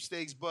Crawford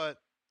sweepstakes. But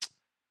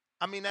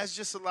I mean, that's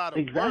just a lot of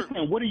work. Exactly.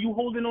 And what are you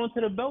holding on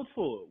to the belts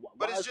for?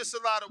 But it's just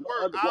a lot of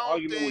work. What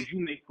argument would you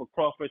make for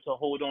Crawford to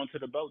hold on to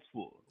the belts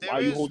for? Why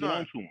are you holding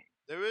on to them?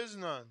 There is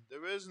none.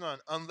 There is none.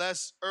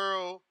 Unless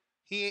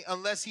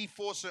he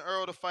forcing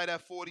Earl to fight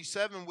at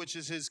 47, which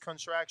is his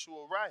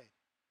contractual right.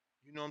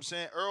 You know what I'm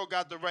saying? Earl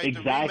got the right to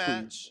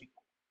rematch.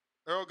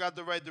 Earl got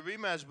the right to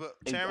rematch, but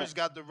Terrence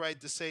got the right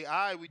to say, all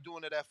right, we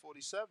doing it at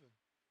 47.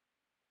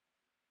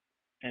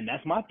 And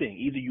that's my thing.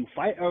 Either you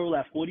fight Earl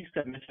at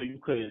 47 so you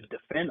could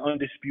defend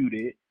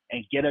undisputed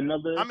and get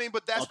another I mean,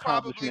 but that's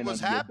probably accomplishment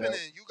what's under your happening.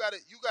 belt.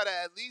 You gotta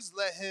at least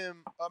let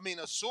him. I mean,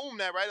 assume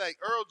that, right? Like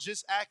Earl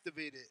just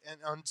activated,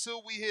 and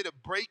until we hear the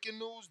breaking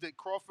news that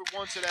Crawford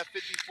wants it at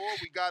 54,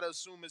 we gotta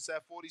assume it's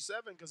at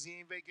 47 because he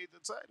ain't vacate the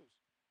titles.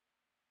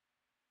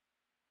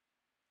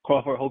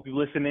 Crawford, hope you're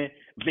listening.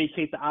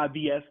 Vacate the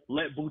IBS.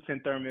 Let Boots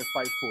and Thurman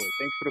fight for it.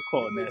 Thanks for the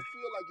call, You may Ness.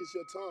 feel like it's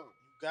your time,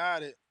 You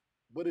got it.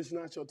 but it's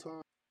not your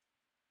time.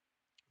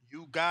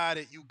 You got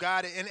it. You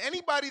got it. And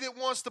anybody that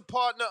wants to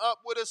partner up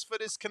with us for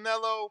this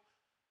Canelo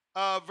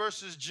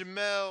versus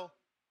Jamel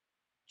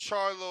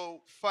Charlo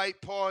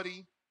fight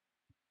party,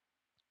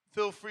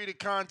 feel free to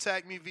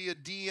contact me via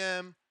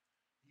DM.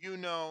 You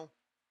know,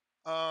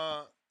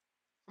 where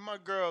my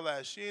girl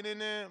at? She ain't in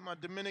there. My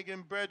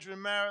Dominican brethren,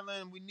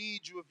 Maryland. We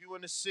need you if you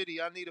in the city.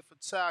 I need a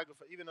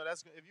photographer. Even though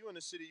if you in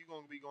the city, you're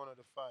gonna be going to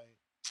the fight.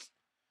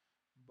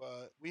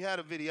 But we had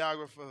a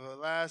videographer for the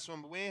last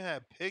one, but we ain't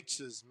had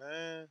pictures,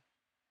 man.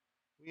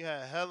 We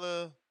had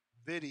hella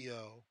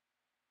video.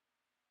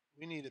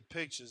 We needed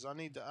pictures. I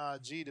need the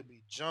IG to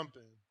be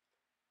jumping.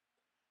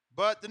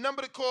 But the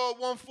number to call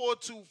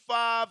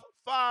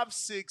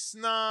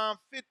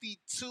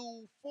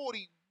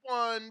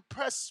 1425-569-5241.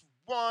 Press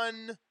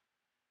 1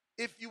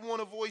 if you want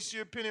to voice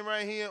your opinion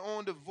right here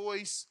on the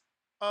Voice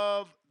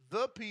of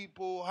the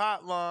People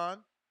hotline.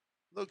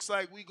 Looks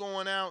like we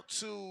going out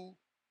to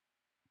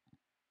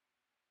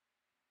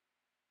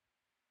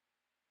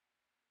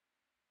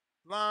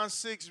line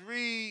 6.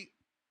 Reed,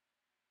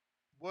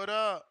 what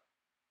up?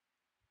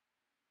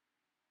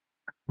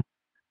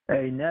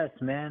 Hey, Ness,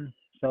 man.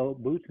 So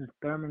Boots and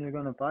Thurman are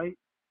gonna fight?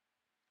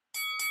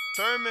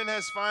 Thurman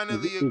has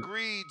finally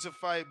agreed to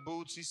fight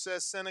Boots. He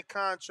says send a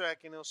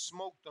contract and he'll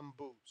smoke them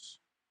Boots.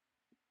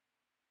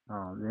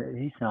 Oh,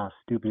 he sounds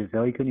stupid as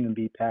hell. He couldn't even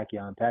beat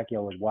Pacquiao, and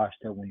Pacquiao was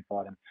washed up when he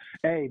fought him.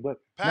 Hey, but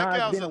now it's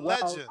Pacquiao's been a a while.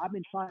 legend. I've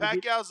been trying to get.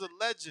 Pacquiao's a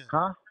legend.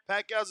 Huh?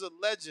 Pacquiao's a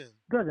legend.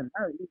 Doesn't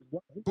matter. He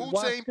was Boots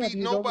washed ain't up. beat He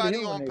was over the nobody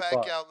hill when on they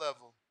fought. Pacquiao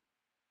level.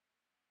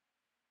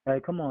 Hey,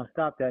 come on,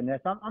 stop that, Ness.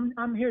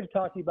 I'm here to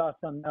talk to you about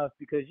something else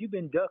because you've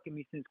been ducking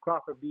me since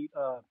Crawford beat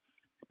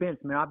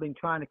Spence, man. I've been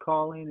trying to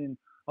call in and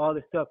all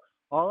this stuff.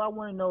 All I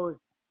want to know is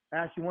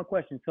ask you one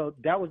question. So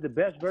that was the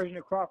best version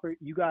of Crawford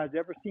you guys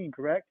ever seen,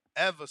 correct?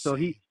 Ever So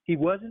seen. he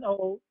wasn't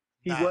old.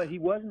 He Nah.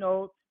 wasn't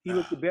old. He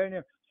looked better than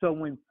him. So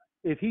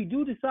if he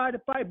do decide to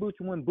fight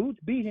Boots, and when Boots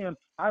beat him,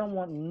 I don't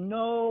want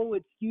no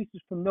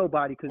excuses from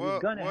nobody because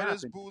it's gonna What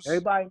is happen. Boots?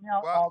 Everybody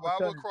now all of a Why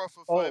would sudden,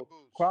 Crawford fight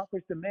Boots?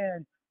 Crawford's the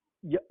man.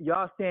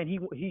 Y'all saying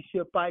he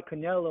should fight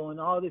Canelo and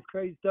all this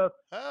crazy stuff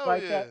Hell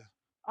like yeah. that.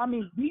 I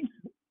mean,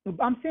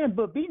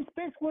 but beating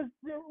Spence wasn't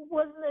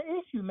an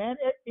issue, man.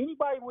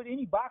 Anybody with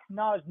any boxing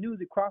knowledge knew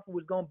that Crawford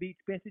was gonna beat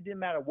Spence. It didn't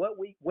matter what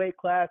weight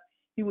class.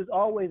 He was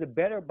always a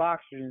better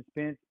boxer than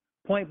Spence.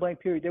 Point blank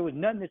period. There was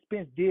nothing that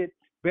Spence did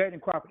better than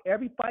Crawford.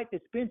 Every fight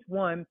that Spence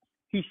won,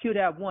 he should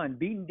have won.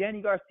 Beating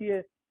Danny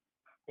Garcia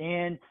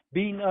and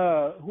beating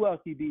who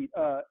else he beat?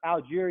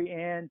 Algieri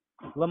and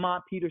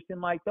Lamont Peterson.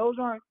 Like those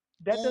aren't.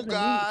 That doesn't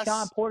mean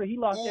Sean Porter. He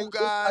lost every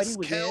fight he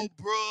was Kell in.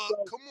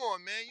 Brook. Come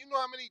on, man. You know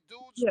how many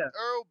dudes Yeah.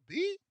 Earl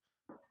beat?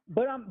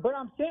 But I'm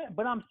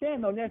saying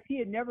though, Ness, he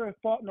had never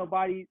fought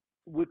nobody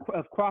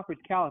of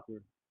Crawford's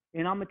caliber.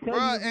 And I'm gonna tell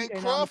you,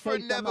 And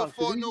Crawford never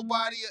fought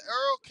nobody at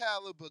Earl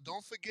caliber.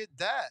 Don't forget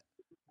that.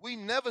 We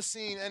never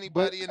seen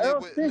anybody in there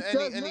with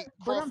any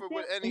Crawford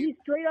with any. He's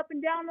straight up and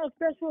down, no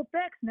special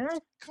effects, Ness.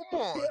 Come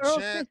on, Earl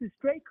champ. Spence is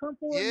straight come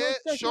forward, no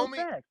special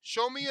effects.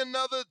 Show me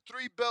another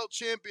 3-belt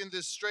champion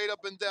that's straight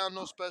up and down,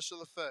 no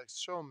special effects.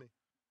 Show me.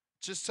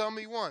 Just tell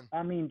me one.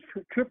 I mean,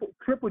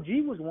 Triple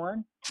G was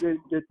one to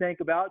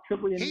think about.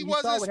 He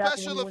wasn't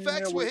special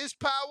effects with his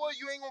power.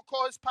 You ain't gonna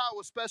call his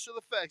power special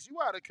effects.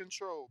 You out of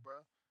control, bro.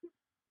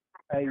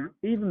 Hey,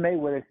 even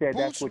Mayweather said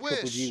Boots that's what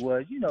Triple wish. G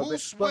was. You know,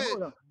 Boots but wish.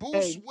 hold on.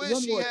 Boots Hey,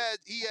 wish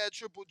he had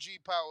Triple G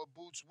power.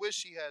 Boots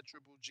wish he had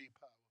Triple G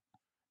power.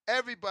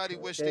 Everybody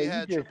wish they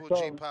had Triple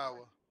G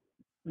power.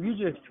 You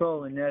just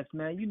trolling, Ness,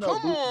 man. You know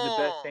Boots is the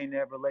best thing to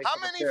ever lay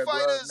from a pair of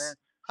gloves, man.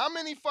 How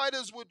many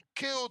fighters would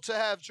kill to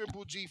have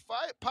Triple G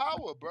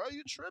power, bro?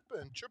 You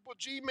tripping. Triple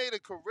G made a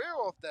career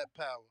off that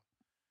power.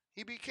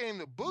 He became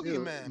the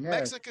boogeyman,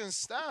 Mexican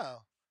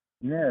style.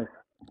 Ness,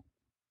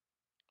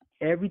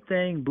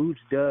 everything Boots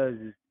does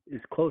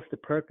is close to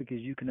perfect as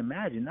you can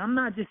imagine. I'm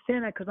not just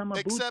saying that because I'm a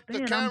Boots fan. Except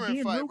the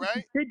Karen fight,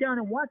 right? Sit down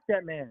and watch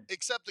that man.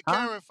 Except the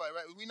Karen fight,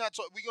 right? We're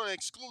gonna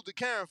exclude the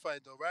Karen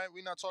fight though, right?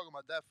 We're not talking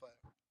about that fight.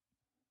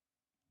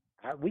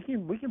 We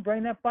can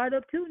bring that fight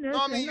up too, Ness.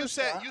 No, I mean you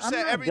said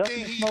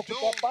everything he do.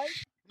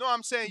 No,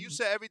 I'm saying you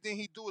said everything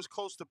he do is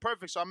close to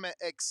perfect. So I meant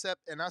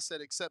except the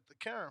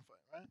Karen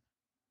fight, right?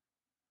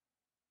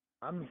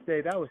 I'm gonna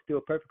say that was still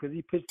perfect because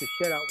he pitched the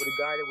shit out with a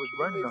guy that was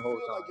running the whole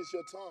time. Like it's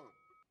your time.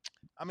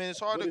 I mean,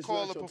 it's hard to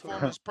call a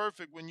performance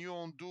perfect when you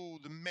don't do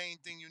the main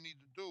thing you need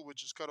to do,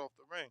 which is cut off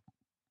the ring.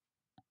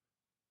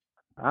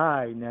 All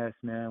right, Ness,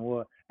 man.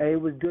 Well, hey,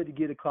 it was good to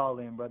get a call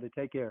in, brother.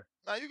 Take care.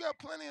 Now you got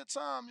plenty of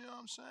time, you know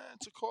what I'm saying,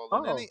 to call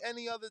in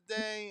any other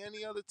day,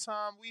 any other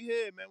time. We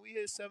here, man. We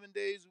here 7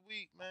 days a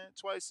week, man,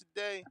 twice a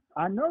day.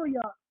 I know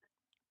y'all.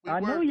 I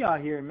know y'all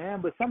here,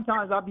 man, but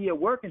sometimes I'll be at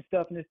work and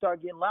stuff, and it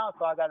start getting loud,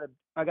 so I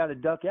gotta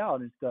duck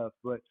out and stuff.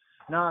 But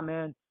nah,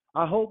 man,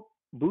 I hope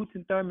Boots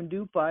and Thurman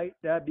do fight.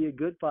 That'd be a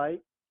good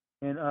fight,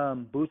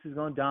 and Boots is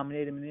gonna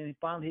dominate him, and then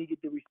finally he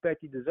get the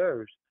respect he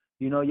deserves.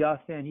 You know, y'all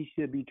saying he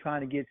should be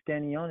trying to get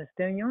Stanionis.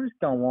 Stanionis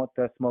don't want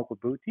that smoke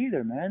with Boots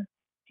either, man.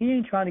 He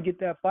ain't trying to get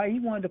that fight. He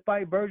wanted to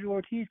fight Virgil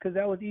Ortiz because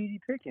that was easy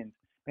pickings.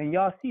 And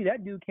y'all see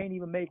that dude can't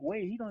even make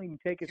weight. He don't even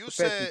take his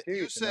profession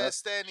You serious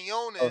said enough.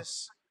 Oh.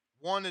 Stanionis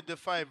wanted to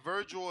fight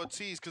Virgil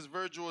Ortiz because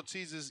Virgil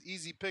Ortiz is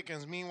easy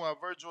pickings. Meanwhile,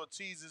 Virgil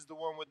Ortiz is the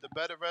one with the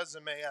better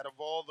resume out of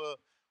all the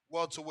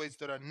welterweights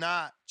that are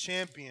not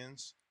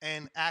champions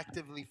and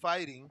actively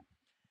fighting.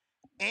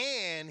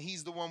 And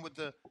he's the one with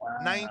the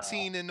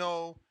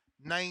 19-0,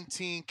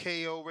 19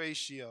 KO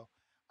ratio.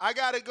 I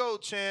gotta go,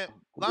 champ.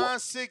 Line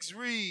 6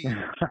 Reed.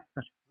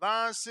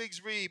 Line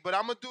 6 Reed. But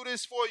I'm gonna do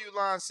this for you,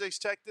 Line 6.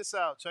 Check this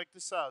out. Check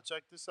this out.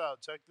 Check this out.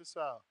 Check this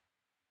out.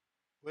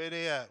 Where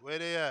they at? Where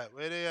they at?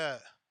 Where they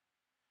at?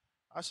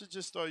 I should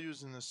just start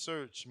using the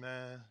search,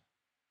 man.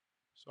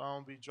 So I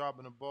don't be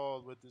dropping the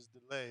ball with this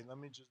delay. Let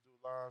me just do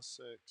line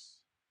 6.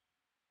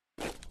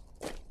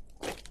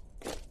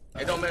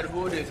 It don't matter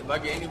who it is. If I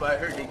get anybody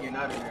hurt, they getting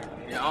out of there.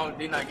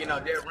 They not getting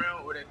out that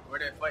round or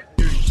that fight.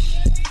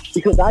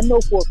 Because I know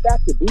for a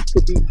fact that Boots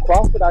could beat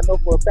Crawford. I know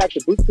for a fact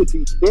that Boots could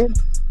beat Spence.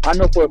 I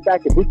know for a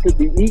fact that Boots could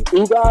beat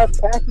Ugas,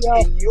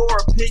 Pacquiao. In your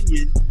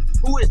opinion,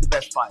 who is the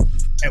best fighter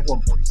at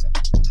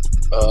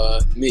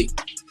 147? Me.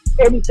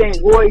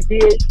 Everything Roy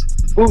did,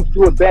 Boots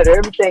do it better.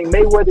 Everything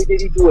Mayweather did,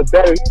 he do it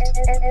better.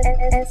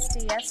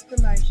 SDS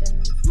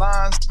Promotions.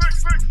 Lines.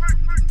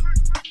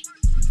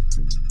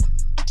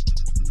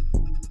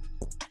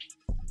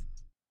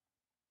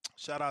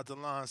 Shout out to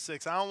Line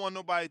 6. I don't want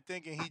nobody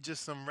thinking he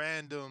just some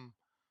random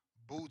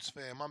Boots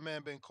fan. My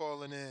man been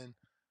calling in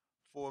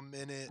for a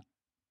minute,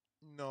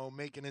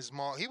 making his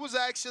mark. He was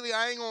actually,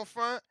 I ain't gonna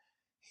front,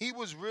 he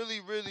was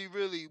really, really,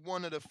 really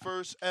one of the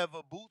first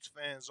ever Boots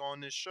fans on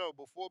this show.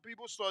 Before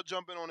people start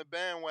jumping on the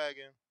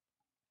bandwagon,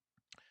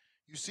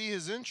 you see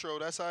his intro,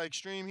 that's how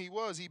extreme he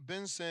was. He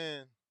been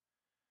saying,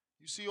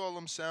 you see all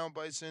them sound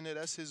bites in it,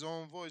 that's his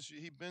own voice.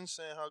 He been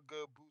saying how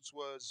good Boots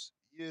was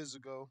years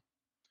ago.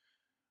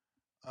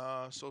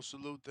 So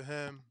salute to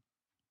him,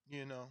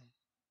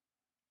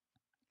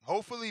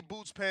 Hopefully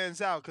Boots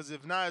pans out, because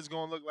if not, it's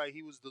going to look like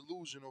he was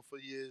delusional for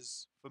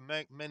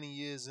many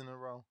years in a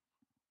row.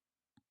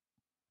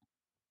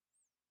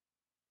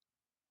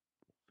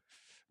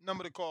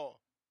 Number to call.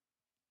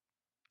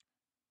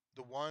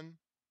 The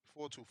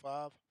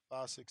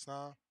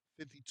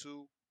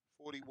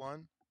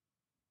 1-425-569-5241.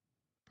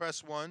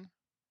 Press 1.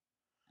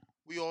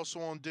 We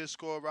also on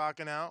Discord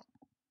rocking out.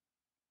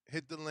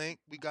 Hit the link.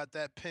 We got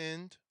that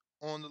pinned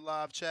on the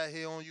live chat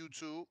here on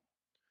YouTube.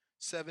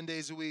 7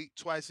 days a week,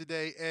 twice a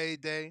day, every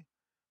day.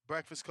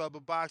 Breakfast Club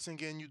of Boxing,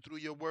 getting you through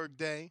your work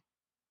day.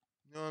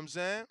 You know what I'm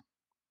saying?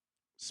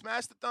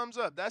 Smash the thumbs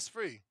up. That's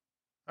free.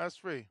 That's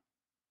free.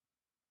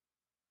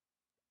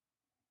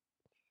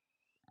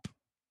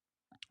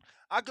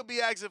 I could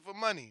be asking for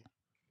money.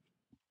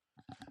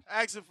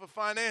 Asking for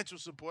financial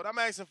support. I'm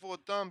asking for a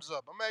thumbs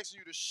up. I'm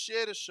asking you to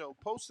share the show.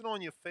 Post it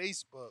on your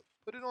Facebook.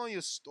 Put it on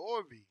your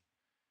story.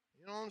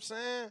 You know what I'm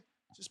saying?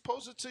 Just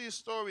post it to your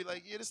story.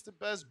 Like, yeah, this is the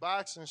best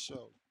boxing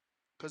show.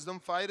 Because them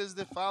fighters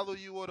that follow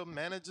you or the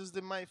managers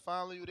that might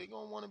follow you, they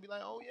going to want to be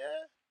like, oh,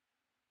 yeah,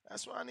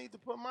 that's where I need to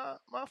put my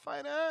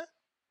fight at.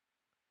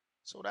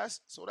 So that's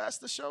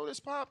the show that's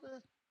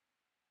popping.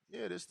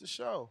 Yeah, this the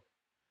show.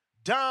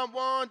 Don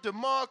Juan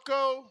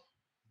DeMarco,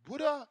 what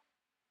up?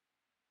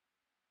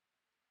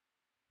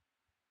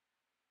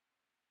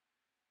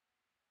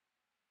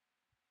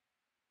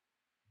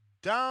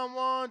 Don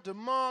Juan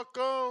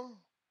DeMarco.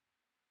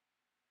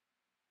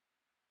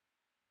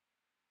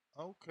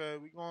 Okay,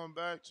 we going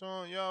back to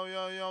him.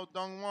 Yo,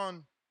 Don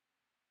Juan.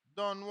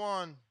 Don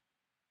Juan.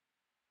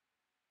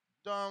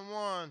 Don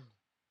Juan.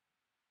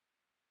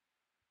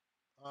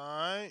 All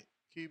right,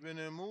 keeping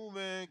it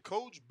moving.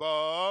 Coach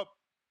Bob.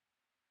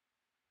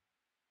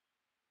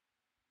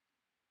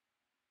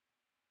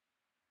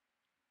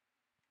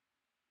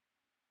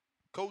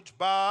 Coach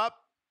Bob.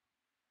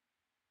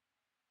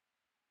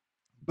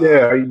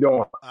 Yeah, how you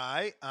doing? All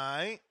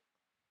right.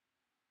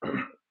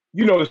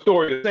 You know the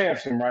story of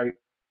Samson, right?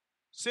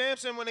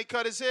 Samson, when they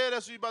cut his hair,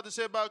 that's what you about to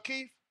say about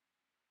Keith?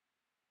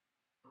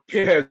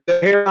 Yeah, the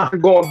hairline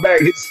going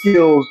back, his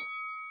skills.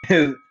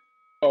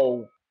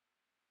 So,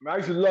 I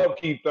used to love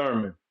Keith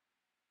Thurman,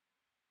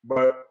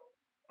 but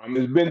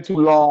it's been too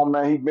long,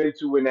 man. He's been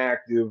too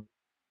inactive.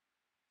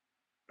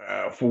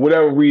 For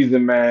whatever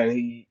reason, man,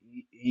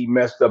 he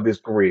messed up his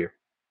career.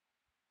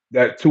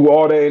 That to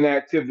all the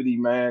inactivity,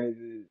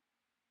 man,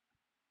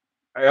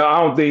 I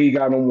don't think he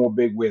got no more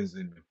big wins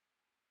in him.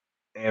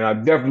 And I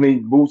definitely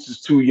Boots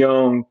is too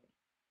young,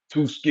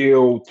 too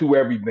skilled, too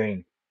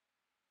everything.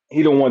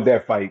 He don't want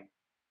that fight.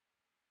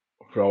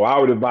 So I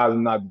would advise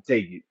him not to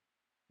take it.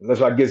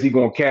 Unless I guess he's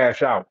gonna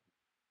cash out.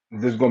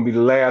 This is gonna be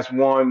the last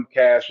one,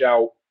 cash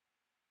out.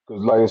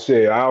 Because like I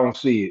said, I don't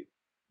see it.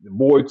 The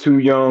boy too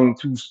young,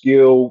 too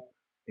skilled.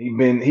 He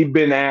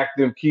been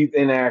active. Keith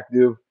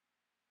inactive.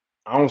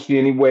 I don't see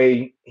any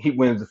way he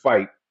wins the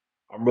fight.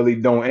 I really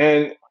don't.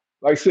 And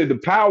like I said, the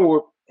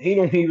power, he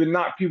don't even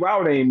knock people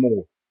out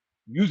anymore.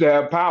 He used to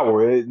have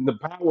power. The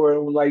power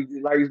like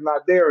it's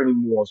not there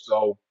anymore.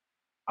 So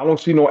I don't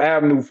see no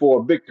avenue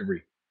for a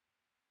victory.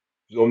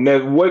 So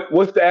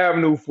what's the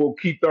avenue for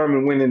Keith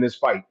Thurman winning this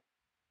fight?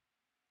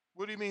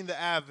 What do you mean the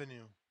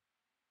avenue?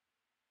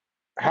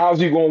 How's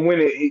he gonna win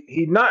it?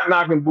 He not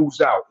knocking Boots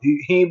out.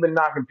 He ain't been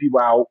knocking people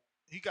out.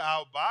 He can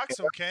outbox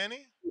him, can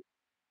he?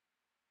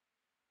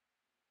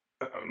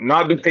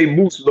 Not the way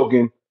Boots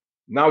looking.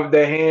 Not with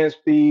that hand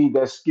speed,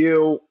 that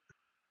skill.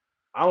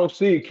 I don't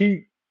see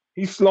it.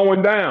 He's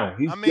slowing down.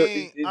 I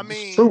mean, I It's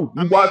mean, true.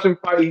 I You mean, watch him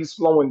fight, he's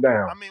slowing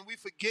down. I mean, we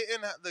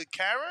forgetting the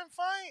Karen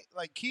fight.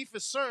 Like Keith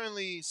is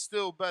certainly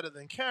still better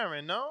than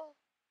Karen, no?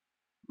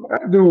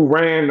 That dude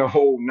ran the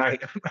whole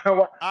night.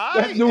 That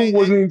I dude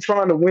wasn't even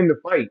trying to win the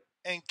fight.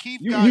 and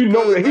Keith You got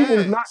know good that he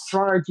was not legs.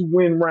 trying to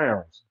win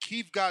rounds.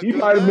 Keith got He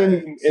good might have been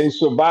and legs.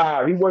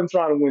 survived. He wasn't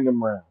trying to win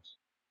them rounds.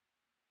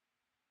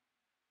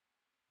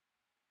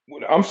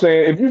 I'm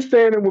saying if you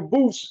standing with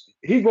Boots,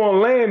 he gonna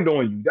land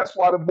on you. That's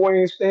why the boy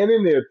ain't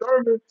standing there.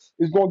 Thurman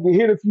is gonna get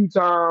hit a few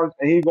times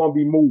and he's gonna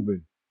be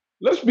moving.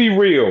 Let's be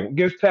real.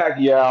 Against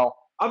Pacquiao,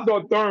 I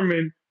thought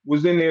Thurman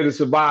was in there to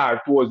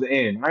survive towards the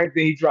end. I didn't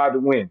think he tried to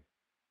win.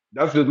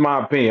 That's just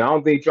my opinion. I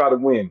don't think he tried to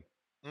win.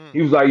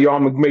 He was like, "Yo,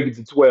 I'm gonna make it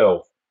to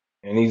 12,"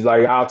 and he's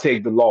like, "I'll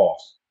take the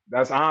loss."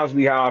 That's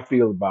honestly how I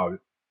feel about it.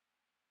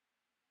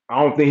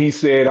 I don't think he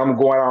said, "I'm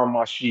going out on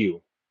my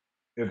shield."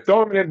 If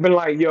Thurman had been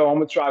like, "Yo, I'm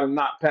gonna try to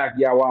knock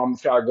Pacquiao out. I'm gonna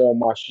try to go on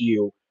my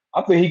shield,"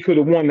 I think he could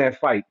have won that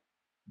fight.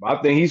 But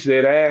I think he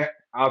said,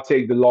 I'll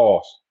take the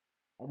loss."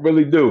 I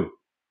really do.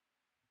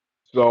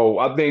 So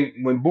I think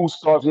when Boots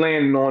starts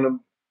landing on him,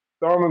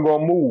 Thurman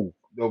gonna move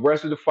the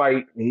rest of the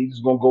fight, and he's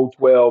just gonna go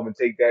 12 and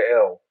take that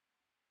L.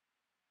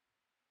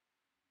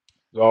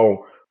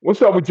 So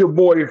what's up with your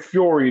boy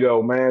Fury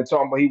though, man?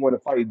 Talking about he want to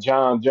fight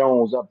John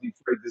Jones after he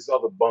fight this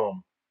other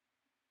bum.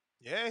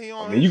 Yeah,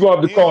 I mean, you gonna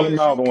have to he call on him his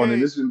out on it. UK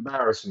This is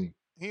embarrassing.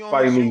 he on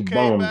Fighting his these UK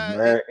bums, bat.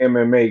 man.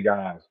 MMA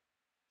guys.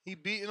 He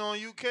beating on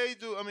UK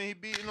dude. I mean, he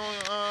beating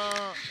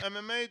on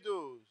MMA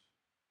dudes.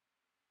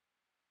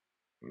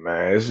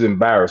 Man, this is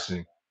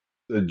embarrassing.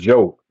 It's a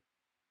joke.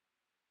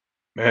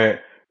 Man,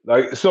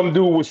 like some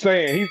dude was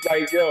saying, he's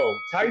like, "Yo, It don't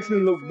Tyson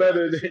even looked feel like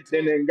better it's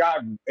your than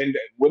time, Ngannou and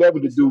whatever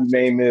but the it's dude not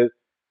your name time.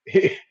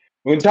 is."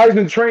 When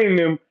Tyson trained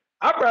him,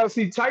 I'd rather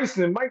see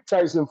Mike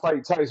Tyson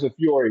fight Tyson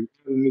Fury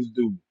than this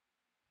dude.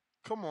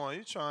 Come on,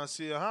 you trying to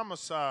see a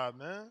homicide,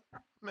 man?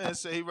 Man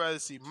said he'd rather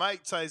see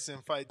Mike Tyson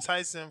fight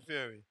Tyson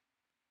Fury.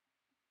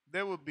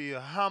 There would be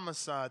a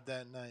homicide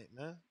that night,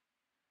 man.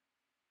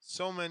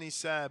 So many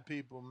sad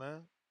people,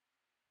 man.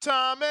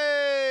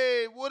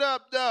 Tommy, what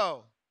up,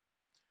 though?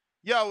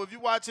 Yo, if you're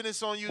watching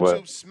this on What?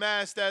 YouTube,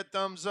 smash that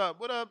thumbs up.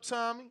 What up,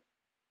 Tommy?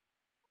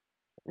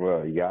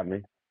 Well, you got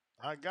me.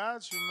 I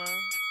got you, man.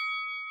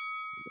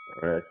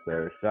 All right,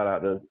 sir. Shout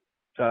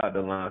out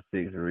to Line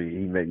 6 Reed.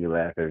 He make me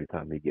laugh every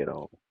time he get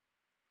on.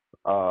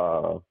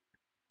 Uh,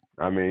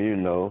 I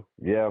mean,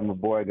 yeah, my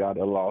boy got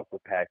a loss to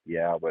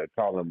Pacquiao, but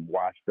call him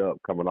washed up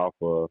coming off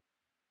of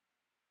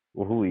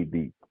who he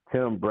beat.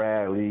 Tim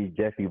Bradley,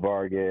 Jesse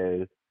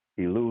Vargas.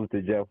 He lose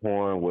to Jeff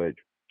Horn, which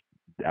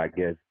I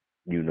guess,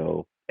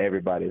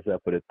 everybody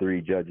except for the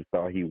three judges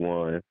thought he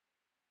won.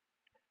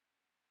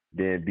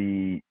 Then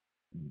beat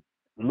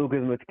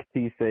Lucas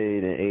Matisse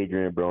and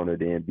Adrian Broner,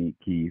 then beat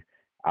Keith.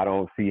 I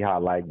don't see how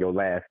like your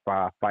last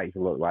 5 fights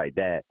look like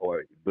that,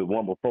 or the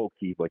one before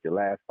Keith, but your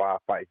last 5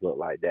 fights look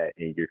like that,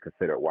 and you're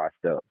considered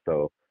washed up.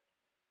 So,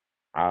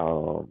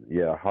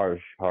 yeah,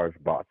 harsh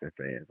boxing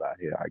fans out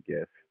here, I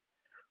guess.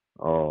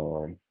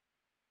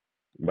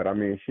 But I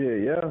mean,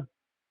 shit, yeah,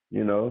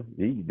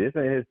 this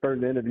ain't his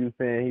first interview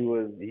saying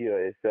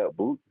he'll accept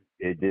Boots.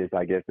 It just,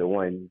 I guess, the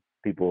one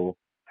people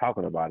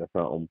talking about or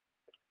something.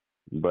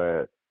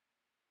 But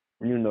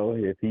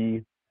if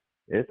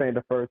this ain't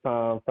the first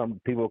time some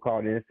people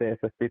called in and said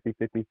it's a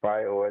 50-50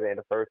 fight, or it ain't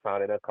the first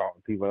time that I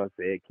called people and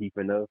said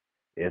keeping us.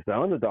 It's the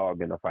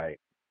underdog in the fight.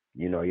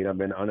 You done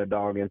been the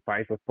underdog in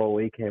fights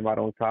before. He came out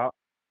on top.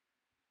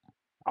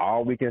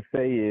 All we can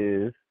say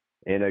is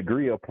and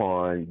agree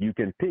upon, you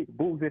can pick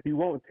Boots if you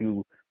want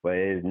to, but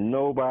there's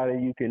nobody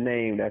you can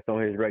name that's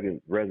on his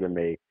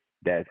resume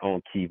that's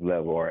on Keith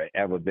level or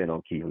ever been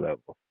on Keith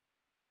level.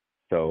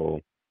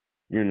 So,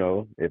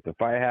 if the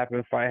fight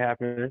happens,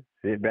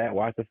 sit back,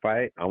 watch the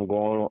fight. I'm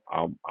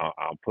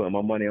putting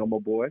my money on my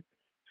boy,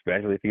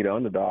 especially if he's the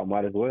underdog,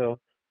 might as well.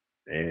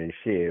 And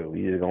shit,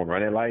 we just gonna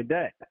run it like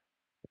that.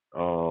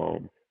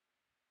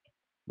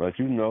 But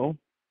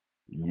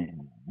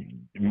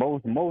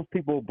most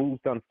people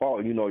Boots done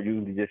fought,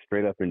 usually just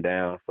straight up and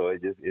down. So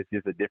it's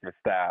just a different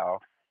style.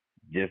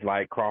 Just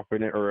like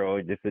Crawford and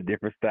Earl, just a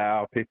different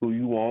style. Pick who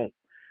you want.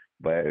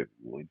 But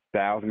when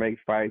styles make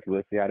fights,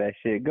 we'll see how that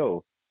shit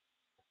goes.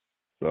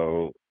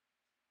 So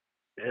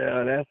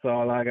yeah, that's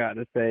all I got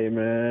to say,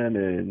 man.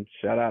 And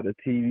shout out to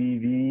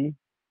TVV.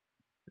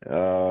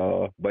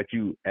 But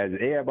as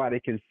everybody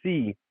can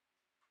see,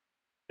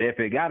 If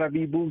it gotta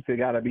be Boots, it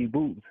gotta be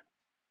Boots.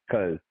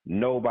 Cause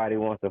nobody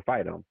wants to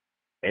fight him.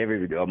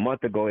 A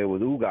month ago it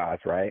was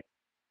Ugas, right?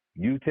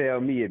 You tell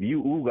me if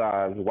you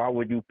Ugas, why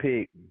would you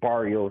pick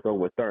Barrios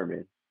over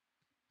Thurman?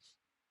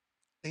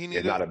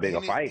 It's not a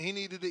bigger fight. He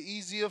needed an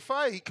easier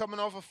fight. He coming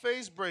off a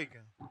face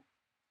breaking.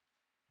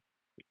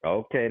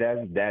 Okay,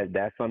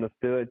 that's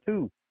understood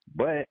too.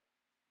 But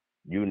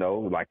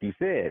like you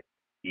said,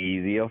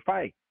 easier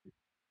fight.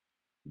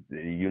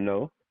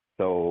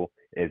 So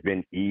it's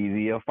been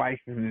easier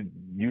fights.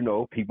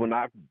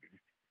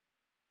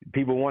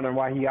 People wondering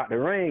why he got the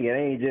ring. It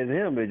ain't just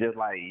him. It's just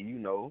like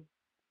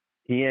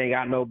he ain't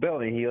got no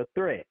belt and he a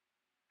threat.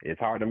 It's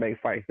hard to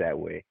make fights that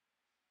way.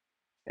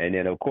 And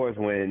then of course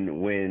when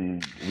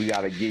we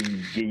gotta give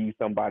you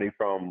somebody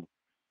from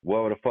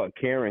wherever the fuck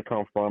Karen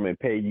come from and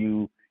pay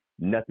you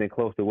nothing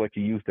close to what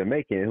you used to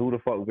making, who the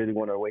fuck really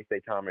want to waste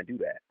their time and do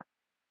that?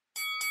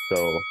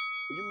 So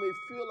You may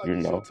feel like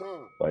it's your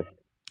time,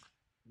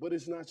 but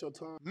it's not your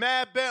time.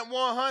 Mad Bet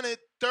 100,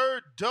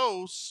 third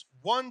dose,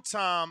 one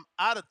time,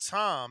 out of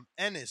time.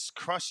 Ennis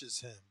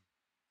crushes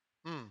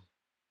him.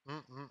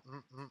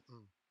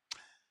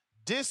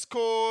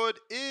 Discord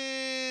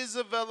is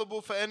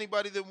available for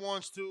anybody that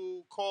wants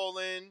to call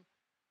in.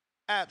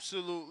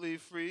 Absolutely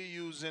free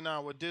using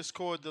our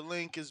Discord. The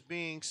link is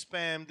being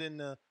spammed in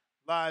the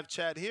live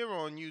chat here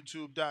on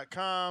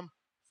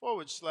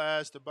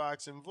youtube.com/The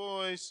Boxing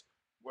Voice,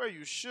 where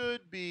you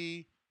should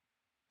be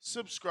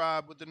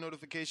subscribed with the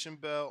notification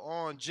bell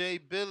on. Jay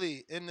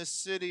Billy in the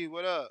city,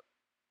 what up?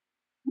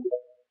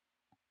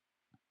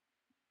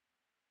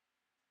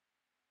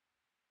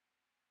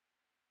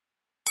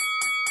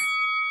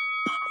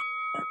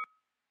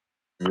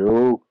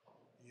 Yo.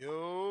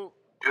 Yo.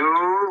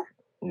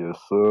 Yes,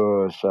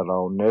 sir. Shout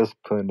out Ness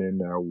putting in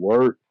that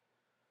work.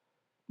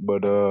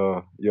 But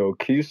yo,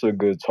 Keith's a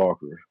good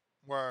talker.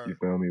 Word. You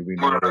feel me? We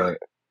know that.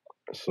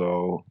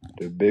 So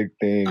the big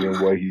thing in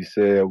what he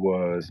said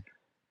was,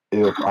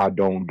 if I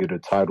don't get a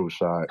title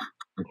shot,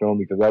 you feel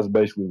me? Because that's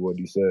basically what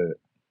he said.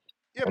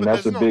 Yeah, and but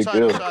that's there's a no big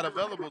title if. shot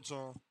available to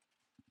him.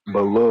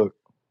 But look,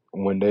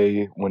 when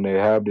they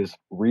have this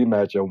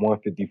rematch at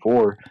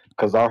 154,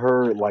 because I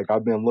heard, like,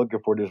 I've been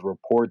looking for this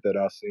report that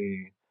I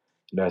seen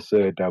that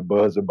said that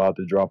Bud's about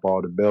to drop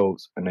all the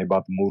belts and they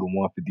about to move to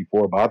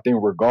 154. But I think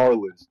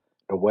regardless,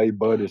 the way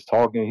Bud is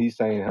talking, he's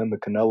saying him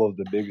and Canelo's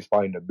the biggest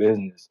fight in the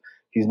business.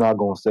 He's not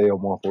gonna say at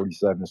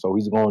 147, so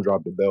he's gonna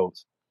drop the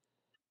belts.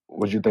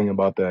 What you think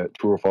about that?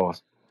 True or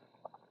false?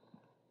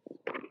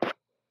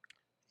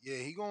 Yeah,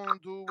 he gonna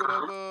do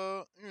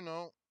whatever,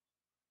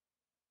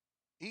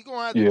 He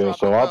gonna have to Yeah, drop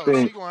the so I belts.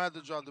 think He gonna have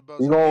to drop the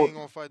belts he if he gonna ain't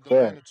gonna fight the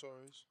yeah,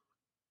 mandatories.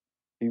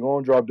 he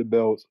gonna drop the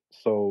belts.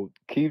 So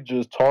Keith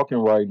just talking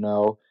right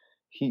now.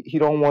 He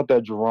don't want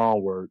that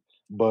Jaron work,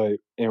 but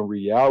in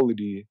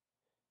reality,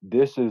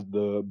 this is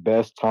the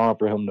best time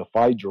for him to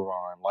fight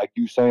Jaron. Like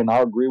you saying, I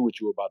agree with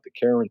you about the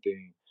Karen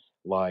thing.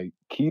 Like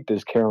Keith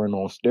is Karen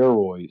on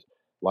steroids.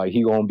 Like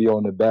he gonna be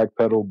on the back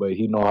pedal, but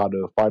he know how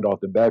to fight off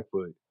the back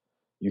foot.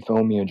 You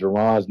feel me? And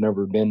Jaron's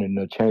never been in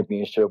a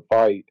championship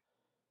fight.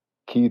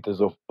 Keith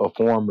is a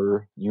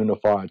former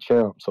unified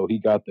champ, so he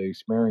got the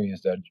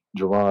experience that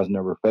Jaron's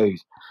never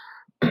faced.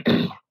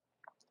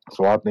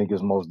 So I think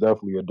it's most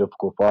definitely a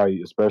difficult fight,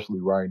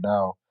 especially right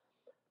now.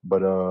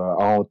 But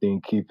I don't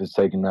think Keith is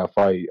taking that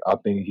fight. I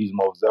think he's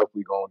most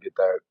definitely gonna get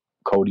that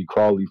Cody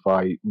Crawley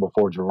fight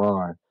before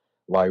Jaron.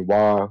 Like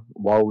why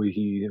would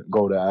he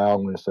go to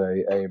Al and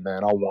say, "Hey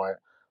man, I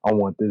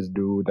want this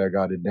dude that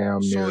got it damn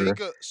near."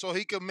 So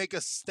he could make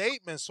a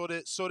statement so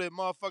that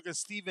motherfucking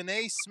Stephen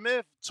A.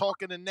 Smith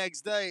talking the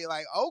next day,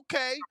 like,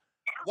 okay,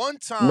 one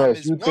time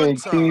Ness, is one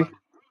time.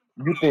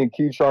 you think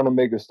Keith trying to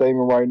make a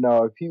statement right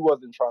now? If he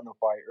wasn't trying to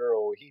fight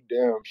Earl, he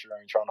damn sure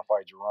ain't trying to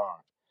fight Jaron.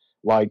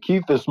 Like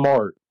Keith is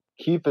smart.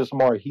 Keith is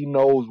smart. He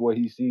knows what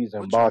he sees in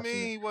What you boxing.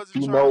 mean he wasn't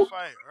He trying to know,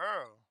 fight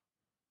Earl?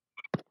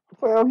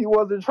 fam, he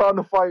wasn't trying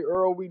to fight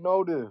Earl. We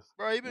know this.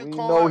 Bro, he been We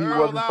know calling he Earl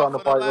wasn't out trying to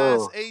for the fight last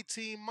Earl.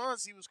 18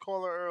 months. He was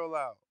calling Earl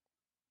out.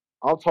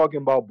 I'm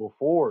talking about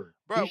before.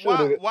 He Bro, should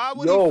have. why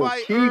would he Yo,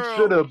 fight Keith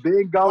should Earl? have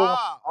been got on.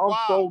 I'm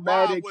so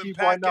mad Why at when Keith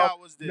right now. Pacquiao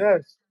was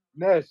there?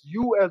 Ness,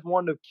 you as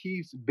one of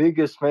Keith's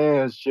biggest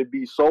fans should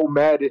be so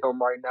mad at him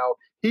right now.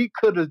 He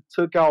could have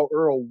took out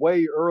Earl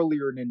way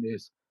earlier than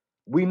this.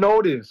 We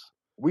know this.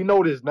 We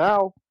know this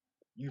now.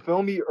 You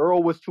feel me?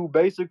 Earl was too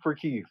basic for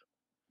Keith,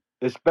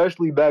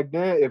 especially back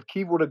then. If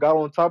Keith would have got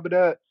on top of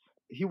that,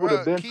 he would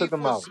have Bro, been took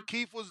him out.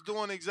 Keith was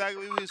doing exactly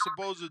what he was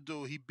supposed to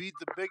do. He beat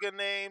the bigger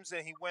names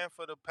and he went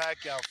for the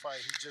Pacquiao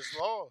fight. He just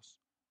lost.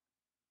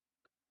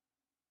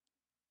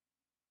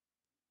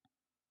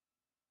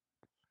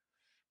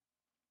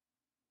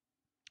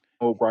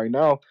 Right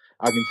now,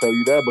 I can tell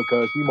you that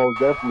because he most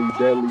definitely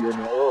deadlier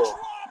than Earl.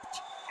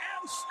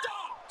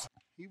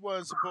 He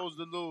wasn't supposed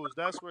to lose.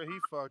 That's where he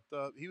fucked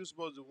up. He was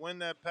supposed to win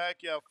that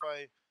Pacquiao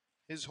fight.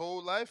 His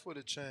whole life would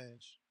have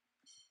changed.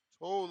 His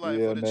whole life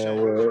Yeah, would have man.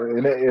 changed. Well,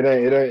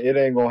 it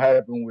ain't gonna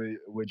happen with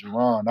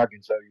Jaron. I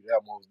can tell you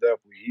that most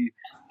definitely.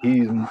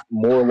 He's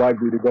more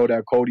likely to go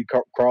that Cody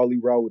Crawley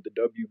route with the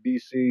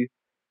WBC.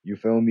 You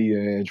feel me?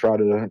 And try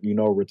to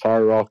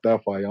retire off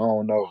that fight. I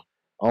don't know.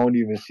 I don't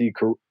even see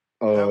That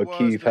was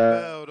Keith the have.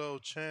 bell though,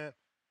 champ.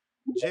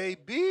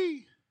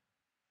 JB,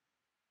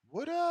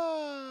 what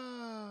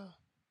up?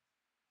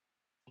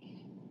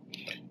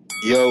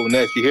 Yo,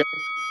 Ness, you hear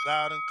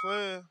Loud and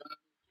clear.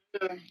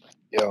 me?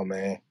 Yo,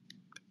 man.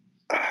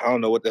 I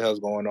don't know what the hell's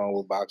going on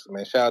with boxing,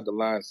 man. Shout out to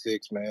Line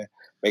 6, man.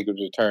 Make his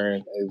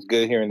return. It's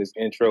good hearing this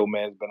intro,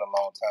 man. It's been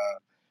a long time.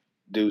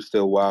 Dude's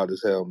still wild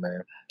as hell,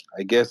 man.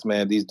 I guess,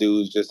 man, these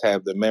dudes just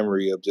have the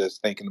memory of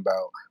just thinking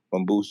about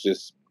when Boots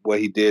just what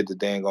he did to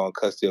dang on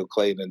Custio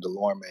Clayton and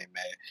Delorme,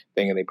 man.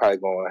 Thinking they probably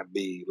going to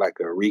be like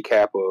a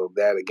recap of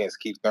that against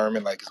Keith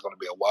Thurman, like it's going to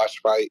be a wash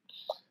fight.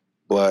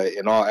 But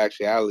in all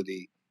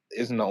actuality,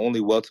 isn't the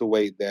only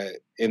welterweight that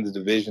in the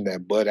division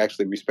that Bud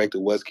actually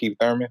respected was Keith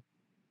Thurman?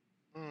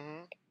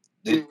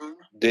 Mm-hmm.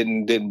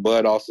 Didn't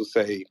Bud also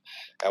say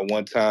at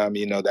one time,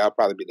 that'll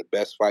probably be the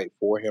best fight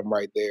for him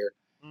right there?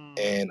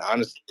 And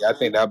honestly, I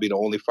think that'll be the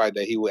only fight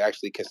that he would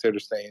actually consider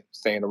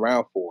staying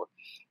around for.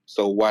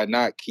 So why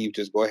not Keith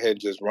just go ahead and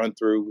just run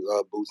through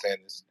Boots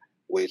Ennis,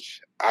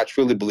 which I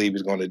truly believe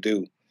he's going to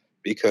do,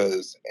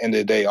 because end of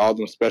the day, all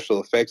them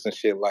special effects and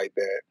shit like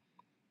that.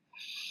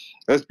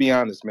 Let's be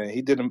honest, man.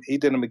 He did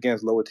them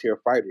against lower tier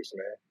fighters,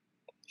 man.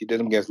 He did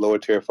them against lower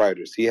tier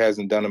fighters. He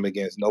hasn't done them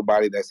against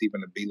nobody that's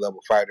even a B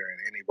level fighter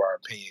in any of our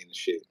opinion and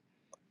shit.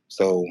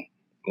 So,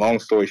 long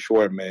story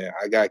short, man,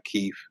 I got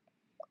Keith.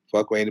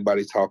 Fuck what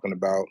anybody's talking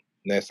about.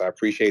 Ness, I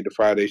appreciate the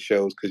Friday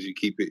shows because you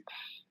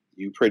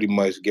pretty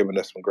much giving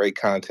us some great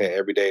content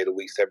every day of the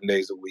week, 7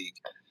 days a week.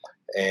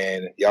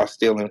 And y'all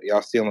stealing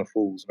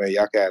fools, man.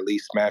 Y'all can at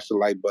least smash the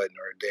like button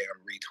or a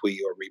damn retweet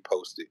or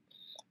repost it.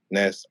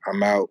 Ness,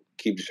 I'm out.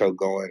 Keep the show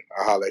going.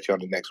 I'll holler at you on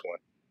the next one.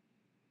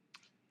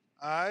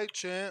 All right,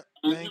 champ.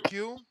 Thank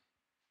you.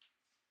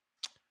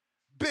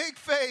 Big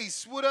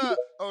Face, what up?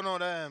 Oh no,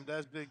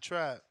 that's Big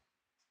Trap.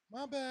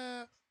 My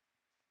bad.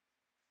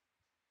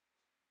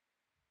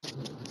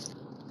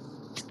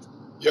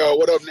 Yo,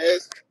 what up,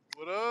 Ness?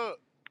 What up?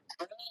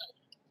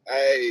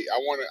 Hey, I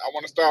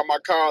wanna start my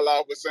call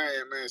off with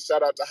saying, man,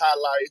 shout out to High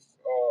Life,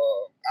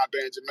 out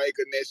there in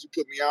Jamaica. Ness, you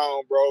put me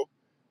on, bro.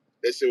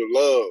 That shit was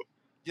love.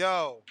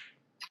 Yo,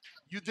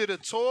 you did a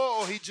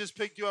tour or he just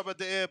picked you up at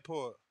the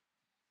airport?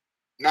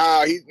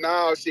 Nah,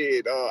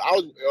 shit.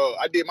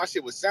 I did my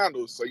shit with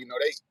Sandals, so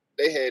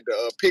they had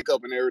the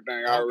pickup and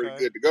everything already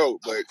Okay. good to go.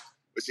 But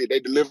shit, they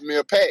delivered me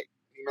a pack.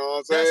 You know what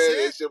I'm That's saying?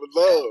 That it? shit was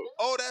love.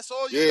 Oh, that's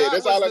all you Yeah, got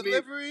that's was all I need.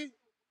 delivery?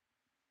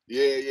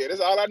 Yeah,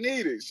 that's all I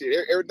needed.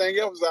 Shit, everything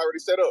else was already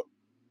set up.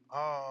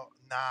 Oh,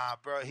 nah,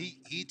 bro.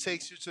 He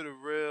takes you to the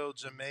real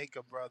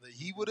Jamaica, brother.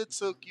 He would have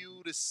took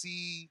you to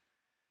see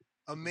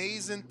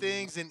amazing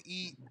things and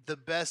eat the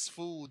best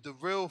food, the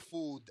real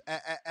food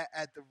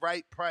at the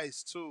right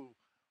price too.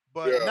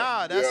 But Yeah,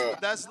 nah, yeah.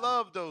 that's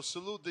love though.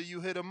 Salute that you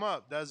hit him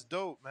up. That's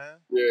dope, man.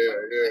 Yeah.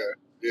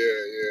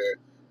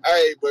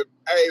 Hey,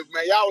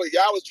 man, y'all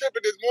was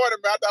tripping this morning,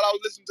 man. I thought I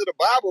was listening to the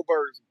Bible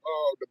verse,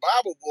 the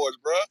Bible voice,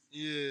 bro.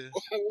 Yeah.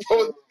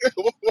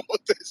 What was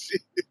that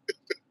shit?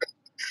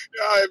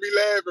 Y'all had me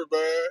laughing,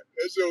 man.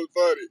 That shit was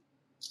funny.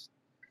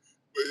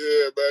 But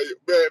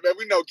yeah, man,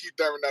 we know Keith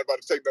Thurman not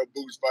about to take no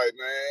Boots fight,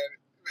 man.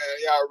 Man,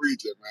 y'all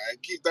reach it, man.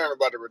 Keith Thurman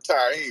about to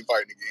retire. He ain't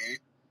fighting again.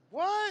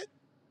 What?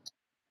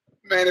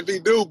 Man, if he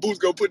do, Boots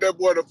gonna put that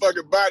boy in a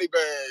fucking body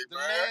bag, The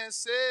man. man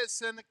said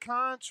send the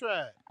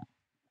contract.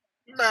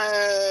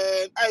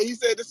 Man, hey, he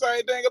said the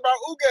same thing about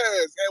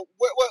Ugas. And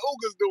what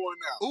Ugas doing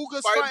now?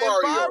 Uga's Fighting fighting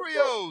Barrios,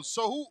 bro. Barrios.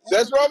 So who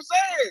That's what I'm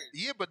saying.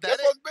 yeah, but that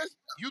That's ain't what's best.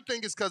 you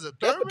think it's cause of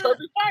That's the Thurman?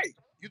 perfect fight.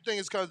 You think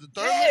it's cause of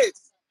Thurman?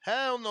 Yes.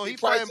 Hell no, He he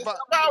priced fighting himself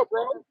out,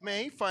 bro.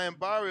 man, he fighting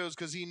Barrios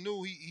because he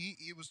knew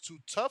he was too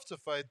tough to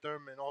fight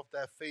Thurman off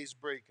that face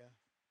breaking.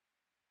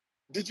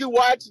 Did you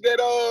watch that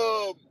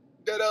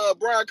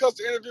Brian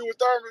Custer interview with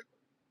Thurman?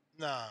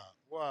 Nah,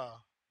 wow.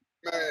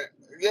 Man,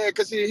 yeah,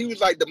 because he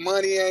was like, the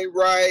money ain't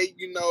right.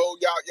 You know,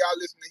 y'all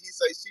listen to he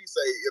say, she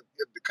say.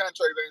 If the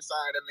contract ain't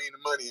signed, that mean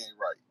the money ain't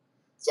right.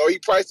 So he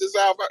priced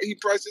himself out. He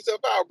priced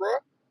himself out, bro.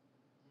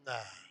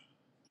 Nah.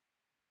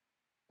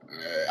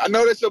 I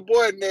know that's your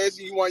boy, Ness.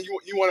 You want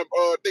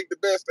to think the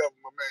best of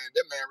him, my man.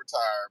 That man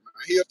retired, man.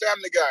 He a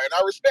family guy, and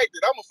I respect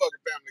it. I'm a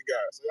fucking family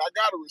guy, so I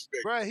gotta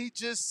respect Bruh, he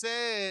just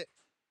said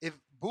if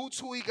Boots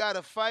who he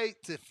gotta fight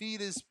to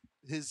feed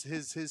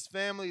his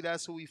family,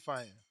 that's who he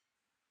fighting. it.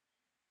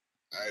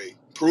 Hey,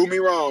 prove me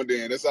wrong,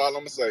 then. That's all I'm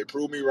gonna say.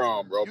 Prove me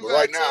wrong, bro. You But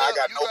right gotta now, I tell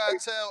got you no gotta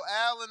faith. tell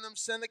Allen them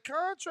send a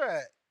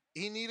contract.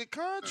 He need a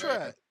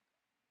contract.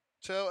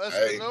 Tell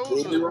Hey,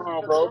 prove me Espinoza.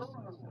 wrong, bro.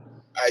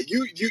 Hey,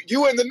 you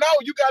in the know.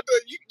 You got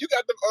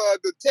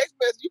the text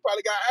message. You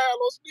probably got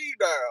Al on speed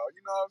dial.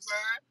 You know what I'm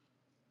saying?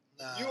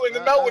 Nah, You in the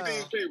not know with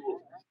these Al.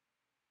 people.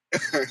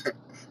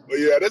 But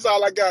yeah, that's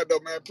all I got though,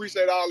 man.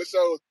 Appreciate all the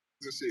shows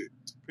and shit.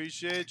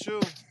 Appreciate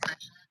you.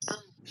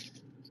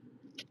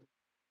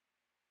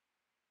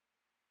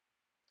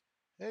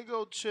 Here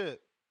go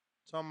Chip.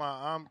 Talking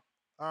about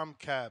I'm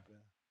capping.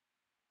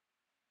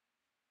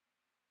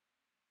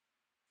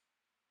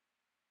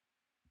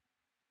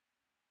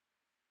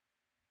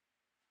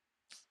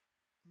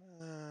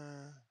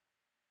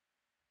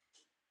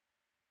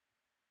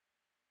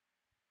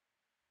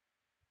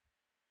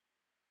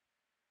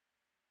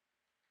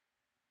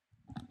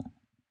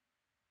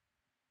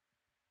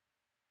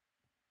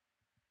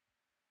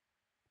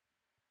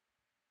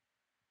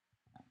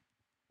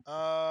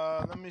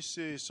 Let me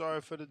see.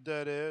 Sorry for the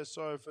dead air.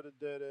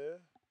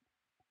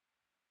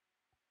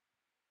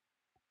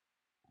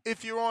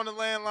 If you're on the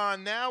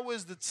landline, now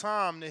is the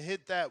time to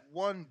hit that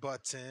one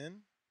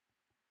button.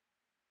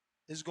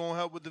 It's going to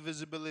help with the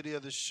visibility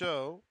of the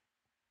show.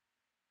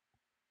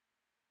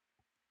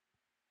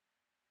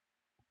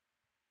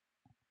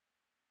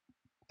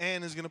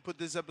 And is going to put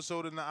this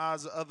episode in the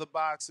eyes of other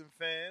boxing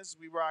fans.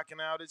 We rocking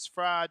out. It's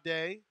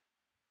Friday.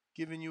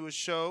 Giving you a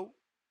show.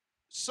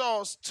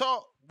 Sauce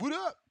Talk. What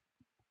up?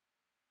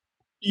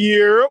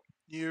 Yeah.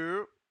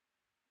 Yeah.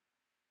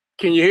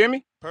 Can you hear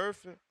me?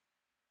 Perfect.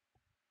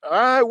 All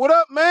right. What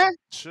up, man?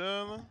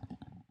 Chilling.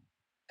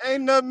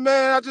 Ain't nothing,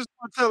 man. I just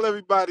want to tell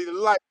everybody to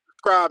like,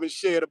 subscribe, and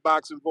share the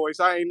Boxing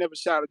Voice. I ain't never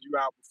shouted you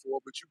out before,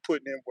 but you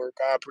putting in work.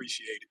 I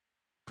appreciate it.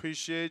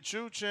 Appreciate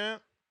you,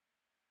 champ.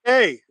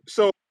 Hey,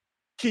 so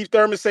Keith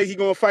Thurman say he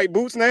gonna fight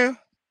Boots now?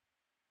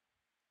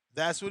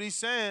 That's what he's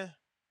saying.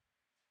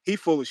 He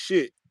full of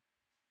shit.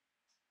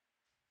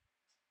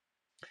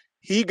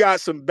 He got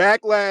some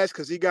backlash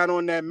because he got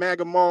on that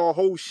MAGA Mall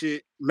whole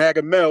shit,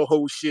 MAGA Mel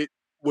whole shit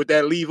with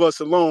that leave us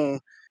alone.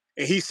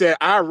 And he said,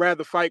 I'd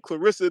rather fight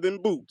Clarissa than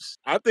Boots.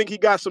 I think he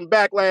got some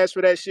backlash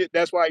for that shit.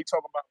 That's why he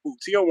talking about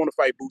Boots. He don't want to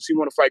fight Boots. He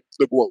want to fight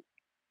the Guo.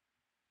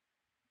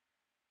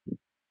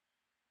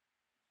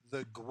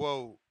 The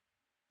Guo.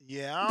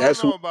 Yeah, I don't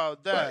That's who. know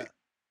about that.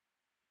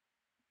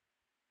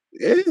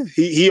 Yeah,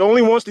 he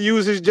only wants to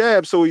use his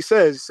jab, so he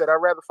says. He said,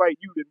 I'd rather fight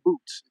you than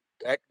Boots.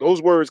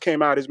 Those words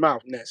came out his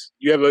mouth, Ness.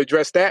 You ever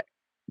address that?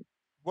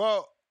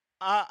 Well,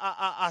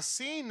 I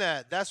seen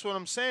that. That's what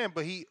I'm saying.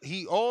 But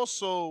he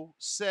also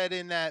said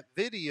in that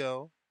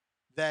video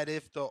that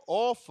if the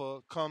offer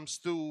comes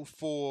through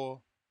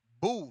for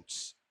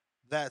Boots,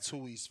 that's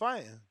who he's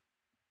fighting.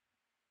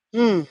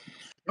 Okay,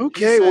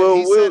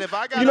 He said if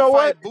I you gotta know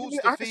what? fight Boots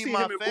to I can feed see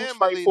my him and Boots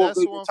fight family, for a that's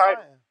who vacant I'm title.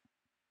 fighting.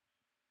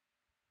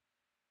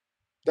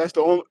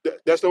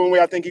 That's the only way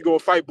I think he gonna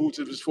fight Boots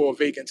if it's for a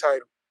vacant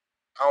title.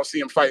 I don't see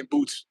him fighting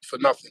Boots for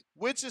nothing.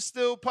 Which is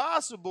still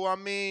possible. I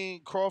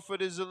mean,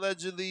 Crawford is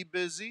allegedly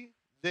busy.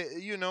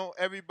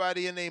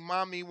 Everybody and their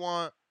mommy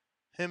want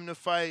him to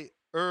fight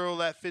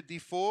Earl at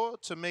 54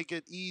 to make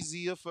it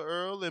easier for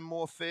Earl and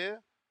more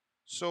fair.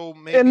 So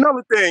And maybe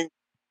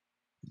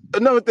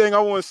another thing I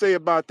want to say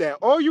about that,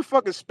 all you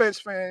fucking Spence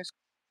fans,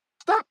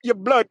 stop your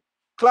blood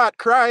clot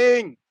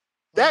crying.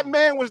 That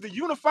man was the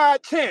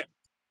unified champ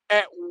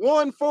at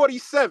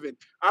 147.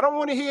 I don't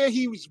want to hear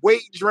he was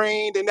weight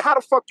drained. And how the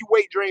fuck you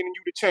weight drained and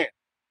you the champ?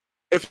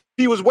 If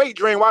he was weight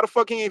drained, why the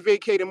fuck he ain't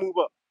vacate and move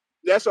up?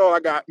 That's all I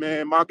got,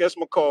 man. Mark, that's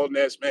my call,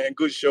 Ness, man.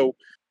 Good show.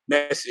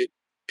 That's it.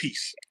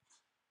 Peace.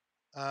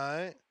 all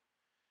right.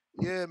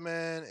 Yeah,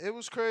 man, it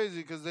was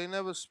crazy because they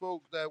never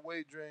spoke that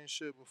weight drain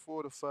shit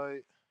before the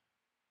fight.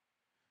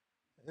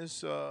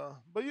 It's but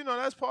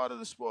that's part of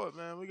the sport,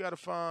 man. We gotta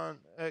find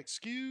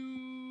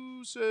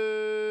excuses.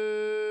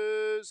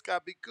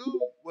 Gotta be cool.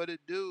 What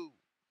it do?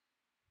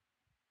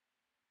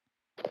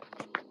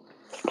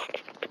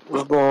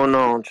 What's going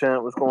on,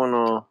 champ? What's going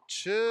on? I just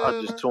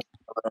Chilling. tuned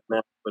in right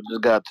now, but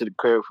just got to the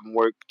crib from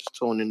work, just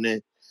tuning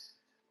in.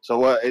 So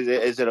what is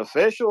it? Is it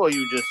official, or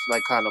you just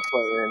like kind of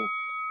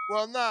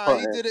Well, nah,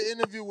 he putting? did an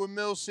interview with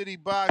Mill City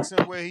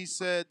Boxing where he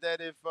said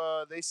that if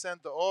they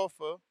sent the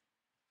offer,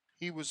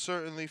 he would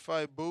certainly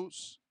fight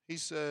Boots. He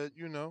said,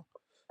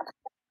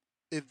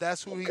 if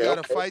that's who he Okay, got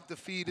to okay. fight to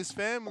feed his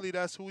family,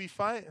 that's who he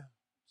fighting.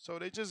 So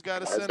they just got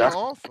to send the That's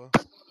offer.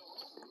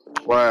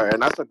 word,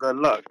 and that's a good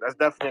look. That's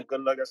definitely a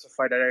good look. That's a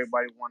fight that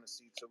everybody want to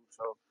see too.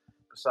 So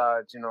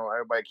besides,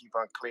 everybody keep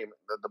on claiming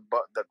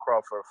the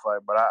Crawford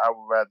fight, but I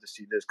would rather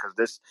see this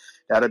because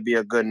that'll be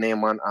a good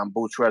name on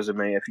Boots'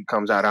 resume if he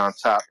comes out on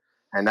top,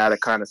 and that'll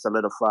kind of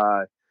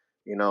solidify,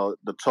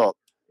 the talk.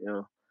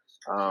 Yeah,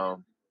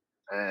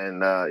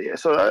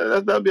 so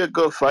that'll be a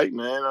good fight,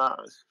 man.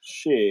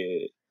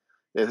 Shit.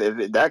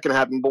 If that can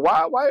happen, but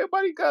why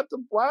everybody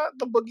why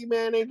the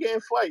boogeyman ain't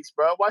getting fights,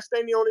 bro? Why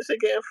Stanley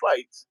ain't getting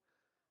fights?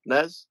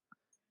 Ness,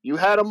 you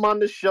had him on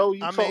the show.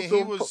 You I mean, talked to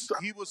he him. was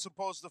he was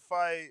supposed to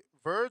fight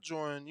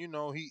Virgil, and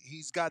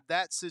he's got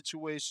that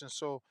situation.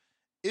 So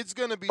it's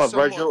gonna be But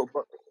someone. Virgil,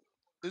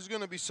 It's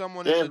gonna be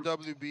someone in yeah. the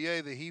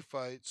WBA that he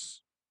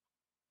fights.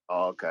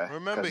 Oh, okay.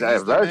 Remember, Because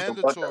he's the Virgil,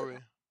 mandatory.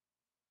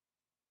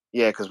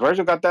 yeah, because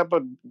Virgil got that,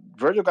 but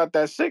Virgil got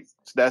that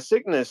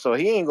sickness, so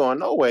he ain't going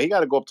nowhere. He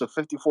got to go up to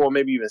 54,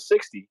 maybe even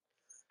 60.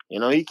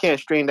 He can't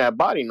strain that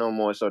body no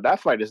more. So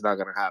that fight is not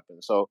gonna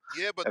happen. So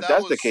Yeah, but if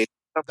that's the case,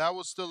 that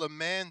was still a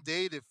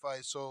mandated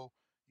fight. So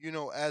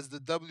as the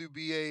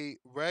WBA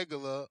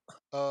regular,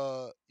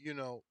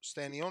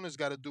 Stanionis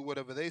got to do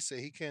whatever they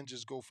say. He can't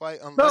just go fight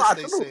no, unless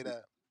they say absolutely.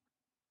 that.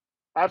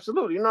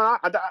 Absolutely.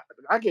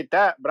 I get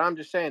that, but I'm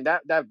just saying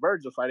that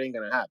Virgil fight ain't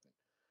gonna happen.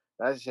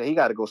 He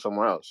got to go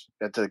somewhere else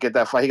to get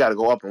that fight. He got to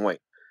go up and wait,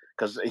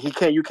 because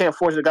you can't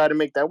force a guy to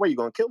make that weight. You're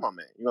gonna kill my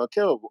man. You're gonna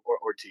kill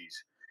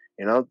Ortiz.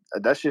 You know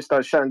that shit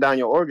starts shutting down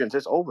your organs.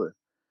 It's over.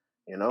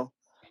 You know.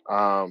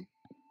 Um,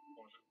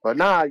 but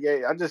nah,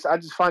 yeah, I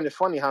just find it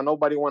funny how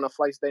nobody want to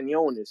fight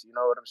Stanionis. You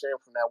know what I'm saying,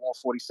 from that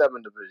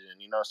 147 division.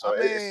 You know, so I it's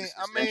mean, just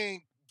I it's interesting.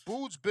 mean,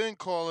 Boots been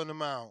calling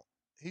him out.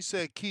 He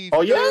said Keith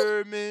Oh yeah,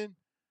 Thurman,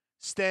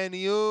 I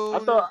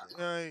Stanionis, thought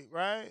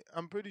right?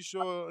 I'm pretty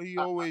sure he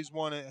always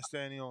wanted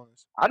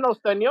Stanionis. I know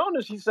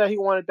Stanionis. He said he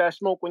wanted that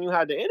smoke when you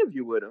had the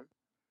interview with him.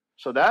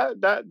 So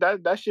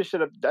that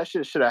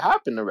shit should have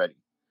happened already.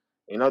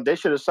 You know, they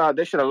should have signed.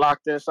 They should have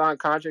locked in, signed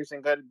contracts,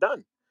 and got it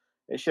done.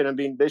 There shouldn't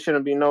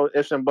be no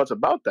ifs and buts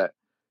about that.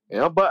 You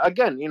know, but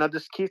again, you know,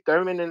 this Keith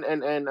Thurman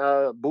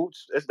and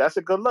Boots, that's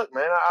a good look,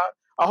 man.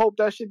 I hope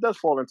that shit does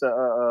fall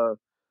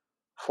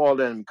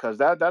in because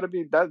that'd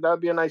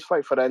be a nice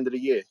fight for the end of the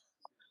year.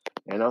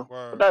 You know,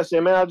 but Word. that's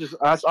it, man.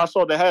 I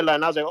saw the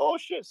headline. I was like, oh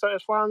shit,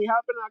 something's finally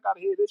happening. I gotta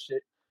hear this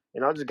shit.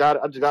 You know, I just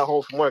got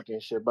home from work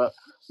and shit. But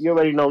you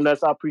already know,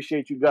 Ness. I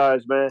appreciate you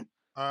guys, man.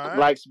 All right.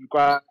 Like,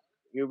 subscribe.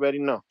 You already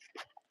know.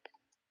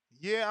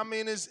 Yeah, I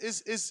mean,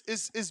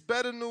 it's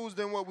better news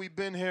than what we've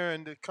been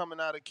hearing coming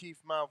out of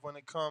Keith's mouth when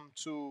it comes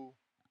to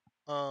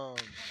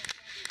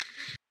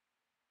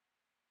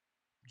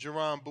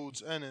Jaron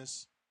Boots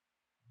Ennis.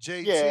 Yeah,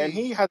 and JT,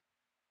 he has.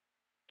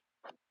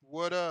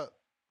 what up?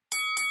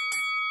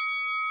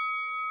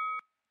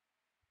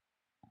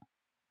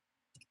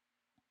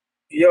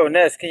 Yo,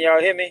 Ness, can y'all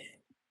hear me?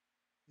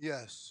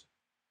 Yes.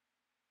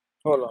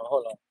 Hold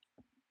on.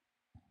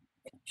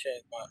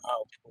 Change my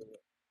output.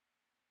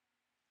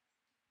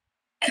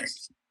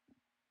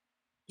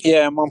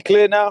 Yeah, I'm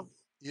clear now.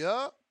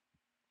 Yep.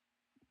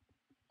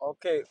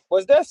 Okay.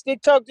 Was that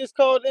Stick Talk just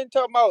called in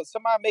talking about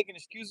somebody making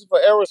excuses for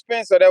Errol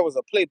Spence, or that was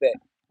a playback?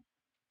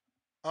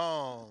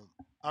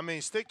 I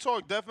mean, Stick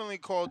Talk definitely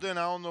called in.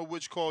 I don't know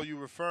which call you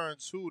referring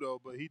to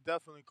though, but he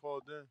definitely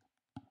called in.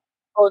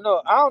 Oh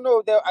no, I don't know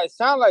if that. I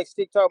sound like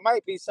Stick Talk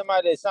might be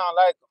somebody that sound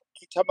like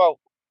he talking about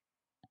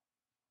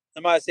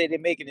somebody say they're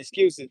making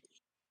excuses.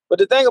 But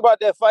the thing about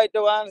that fight,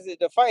 though, honestly,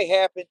 the fight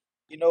happened.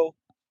 You know,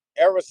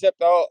 Errol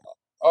accepted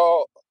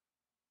all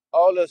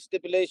all the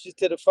stipulations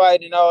to the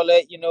fight and all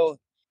that. You know,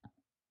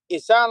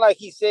 it sounded like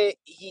he said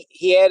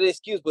he had an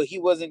excuse, but he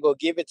wasn't gonna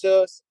give it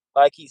to us.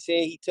 Like he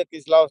said, he took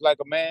his loss like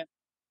a man.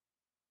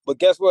 But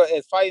guess what?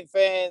 As fighting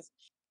fans,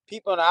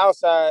 people on the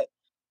outside,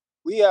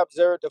 we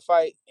observed the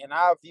fight and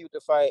I viewed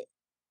the fight.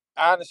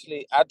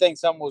 Honestly, I think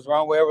something was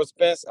wrong with Errol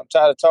Spence. I'm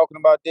tired of talking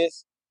about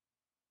this.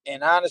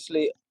 And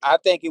honestly, I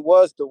think it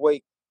was the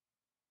weight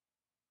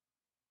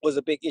was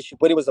a big issue,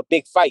 but it was a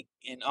big fight.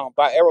 And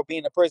by Errol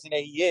being the person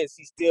that he is,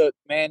 he still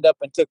manned up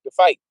and took the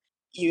fight,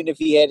 even if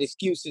he had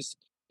excuses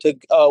to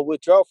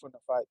withdraw from the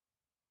fight.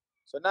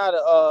 So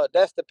now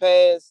that's the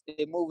past.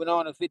 They're moving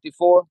on to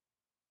 54,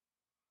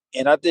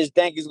 and I just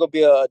think it's gonna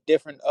be a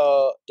different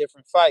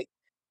fight.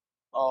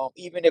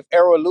 Even if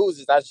Errol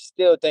loses, I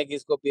still think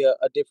it's gonna be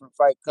a different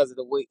fight because of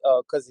the weight,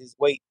 because of his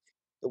weight,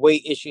 the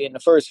weight issue in the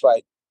first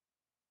fight.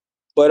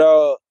 But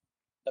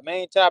the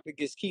main topic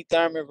is Keith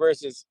Thurman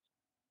versus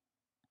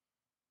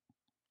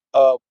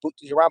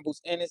Jaron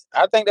Boots Ennis.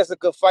 I think that's a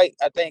good fight.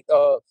 I think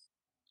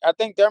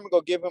Thurman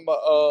gonna give him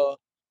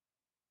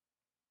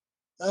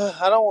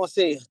I don't want to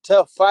say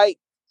tough fight.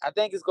 I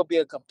think it's gonna be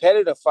a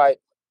competitive fight.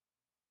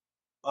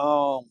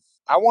 I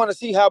want to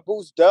see how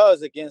Boots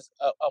does against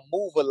a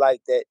mover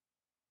like that.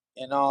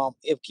 And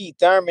if Keith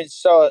Thurman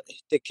saw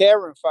the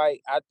Karen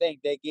fight, I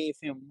think they gave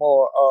him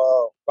more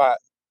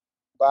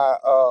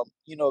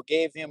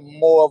gave him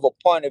more of a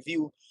point of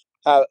view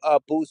how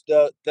Boots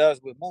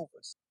does with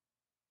movers.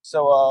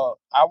 So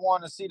I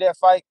want to see that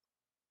fight.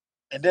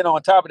 And then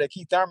on top of that,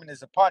 Keith Thurman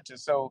is a puncher,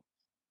 so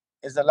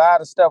there's a lot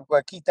of stuff.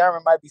 But Keith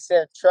Thurman might be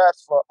setting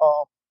traps for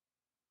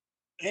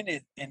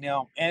Ennis, and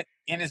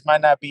Ennis might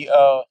not be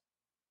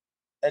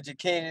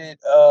educated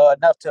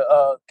enough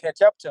to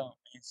catch up to him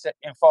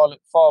and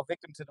fall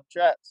victim to them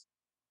traps.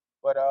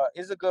 But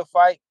it's a good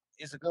fight.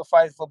 It's a good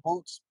fight for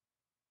Boots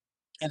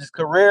in his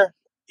career.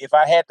 If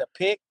I had to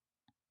pick,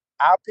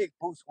 I'll pick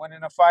Boots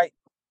winning a fight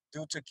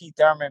due to Keith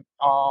Thurman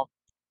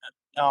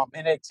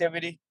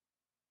inactivity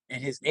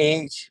and his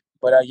age.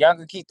 But a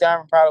younger Keith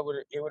Thurman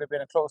probably would have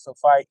been a closer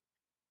fight.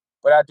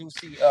 But I do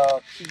see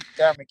Keith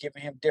Thurman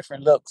giving him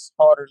different looks,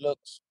 harder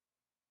looks.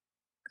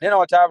 Then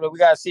on top of it, we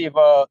gotta see if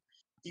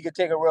he could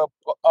take a real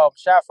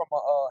shot from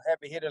a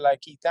heavy hitter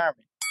like Keith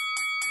Thurman.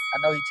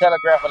 I know he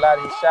telegraphed a lot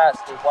of his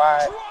shots, they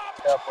wide and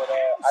stuff, but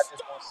I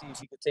just want to see if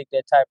he could take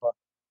that type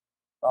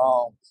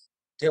of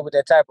deal with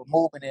that type of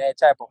movement and that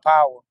type of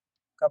power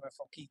coming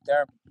from Keith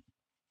Thurman.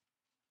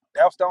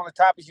 That was the only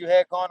topics you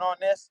had going on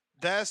this.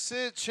 That's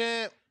it,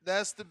 champ.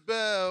 That's the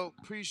bell.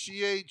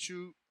 Appreciate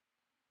you.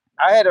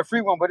 I had a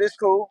free one, but it's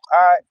cool. All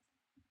right.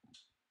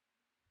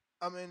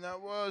 I mean, that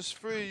was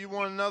free. You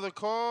want another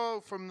call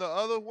from the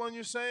other one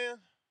you're saying?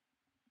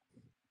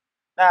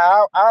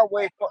 Now I'll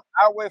wait for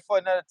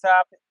another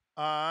topic.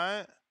 All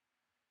right.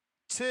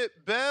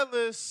 Tip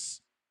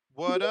Bellis,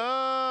 what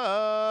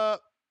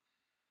up?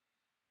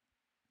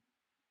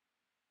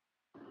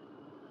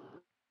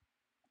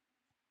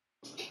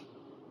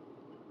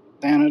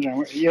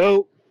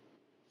 Yo,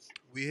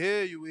 We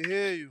hear you. We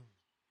hear you.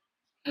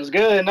 it's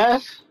good,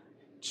 Ness.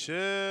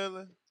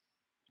 Chilling.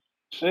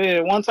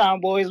 Shit, one time,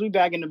 boys, we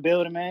back in the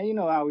building, man. You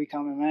know how we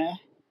coming, man.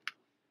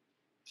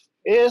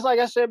 It's like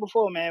I said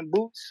before, man.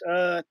 Boots,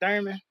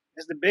 Thurman.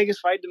 It's the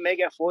biggest fight to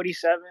make at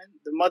 47.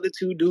 The mother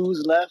two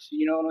dudes left.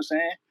 You know what I'm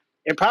saying?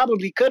 It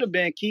probably could have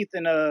been Keith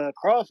and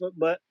Crawford,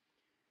 but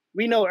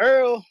we know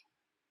Earl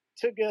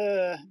took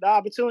the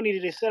opportunity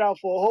to sit out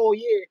for a whole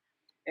year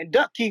and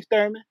duck Keith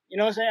Thurman. You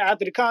know what I'm saying?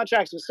 After the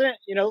contracts were sent,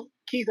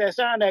 Keith had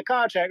signed that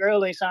contract.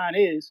 Earl ain't signed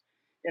his.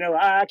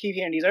 I keep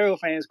hearing these Earl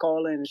fans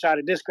call in and try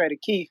to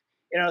discredit Keith.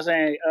 You know what I'm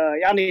saying?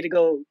 Y'all need to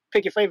go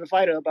pick your favorite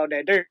fighter about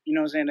that dirt. You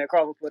know what I'm saying? That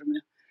Crawford put him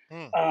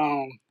in.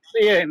 Mm.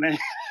 Yeah, man.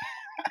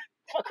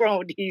 Fuck wrong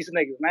with these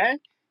niggas, man?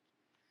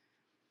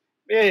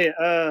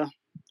 Yeah,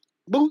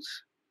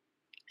 Boots.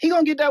 He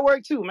gonna get that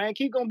work too, man.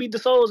 Keith gonna beat the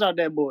souls out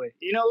that boy.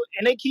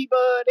 And they keep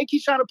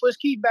trying to push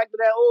Keith back to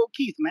that old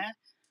Keith, man.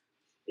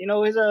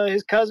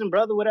 His cousin,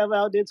 brother, whatever,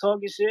 out there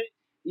talking shit.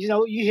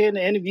 You hear in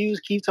the interviews,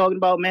 keep talking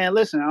about, man,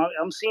 listen,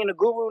 I'm seeing the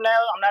guru now.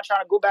 I'm not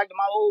trying to go back to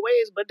my old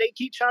ways, but they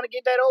keep trying to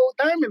get that old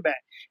Thurman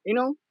back.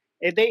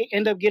 If they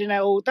end up getting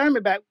that old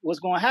Thurman back,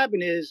 what's going to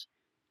happen is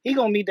he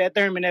going to meet that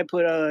Thurman that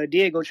put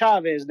Diego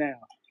Chavez down.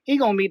 He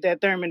going to meet that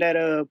Thurman that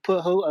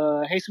put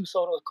Jesus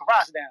Soto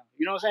Carras down.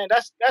 You know what I'm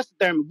saying? That's the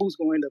Thurman Boots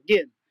going to end up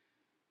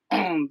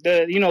getting.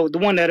 The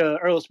one that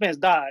Earl Spence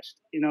dodged.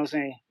 You know what I'm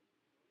saying?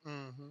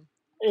 Mm-hmm.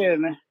 Yeah,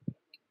 man.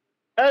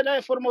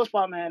 That, for the most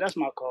part, man, that's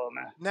my call,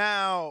 man.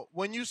 Now,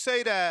 when you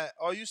say that,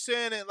 are you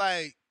saying it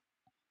like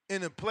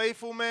in a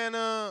playful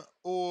manner,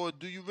 or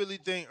do you really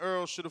think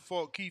Earl should have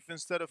fought Keith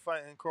instead of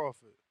fighting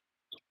Crawford?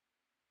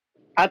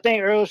 I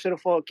think Earl should have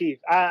fought Keith.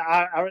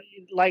 I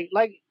like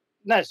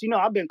nuts.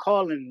 I've been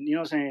calling. You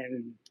know what I'm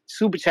saying?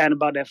 Super chatting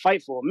about that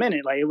fight for a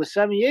minute. Like it was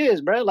 7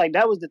 years, bro. Like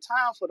that was the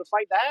time for the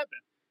fight to happen.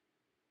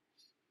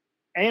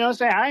 And you know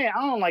what I'm saying?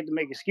 I don't like to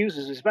make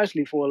excuses,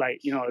 especially for like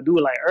a dude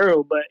like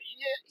Earl. But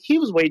yeah, he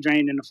was weight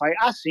drained in the fight.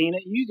 I seen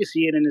it. You can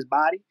see it in his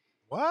body.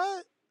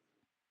 What?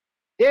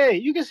 Yeah,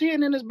 you can see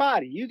it in his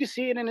body. You can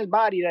see it in his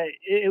body that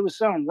it was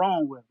something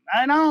wrong with him.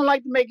 And I don't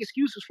like to make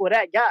excuses for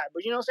that guy.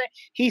 But you know what I'm saying?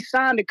 He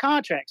signed the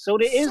contract, so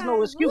there is no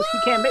Say excuse. He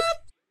can't make. what?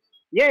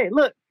 Yeah,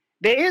 look,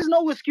 there is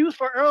no excuse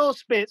for Earl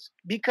Spence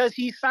because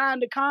he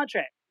signed the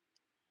contract.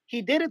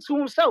 He did it to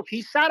himself.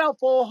 He sat out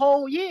for a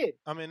whole year.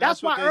 I mean,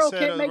 That's that's what why they Earl said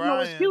can't of make no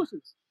Ryan.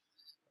 excuses.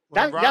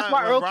 When That's Ryan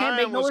why when Earl can't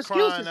make Ryan no was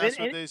crying, excuses. that's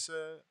what they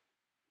said.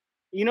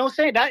 You know what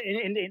I'm saying?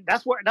 And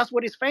that's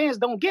what his fans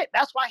don't get.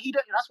 That's why he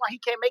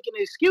can't make an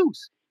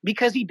excuse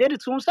because he did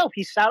it to himself.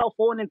 He sat out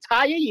for an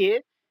entire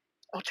year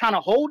trying to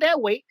hold that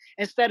weight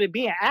instead of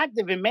being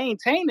active and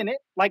maintaining it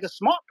like a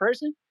smart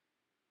person.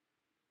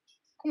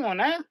 Come on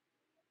now.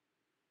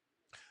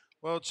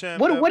 Well, champ,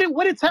 What that what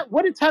did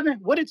what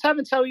did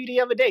Tevin tell you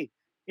the other day?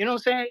 You know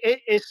what I'm saying?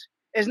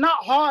 It's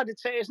not hard to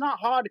say. It's not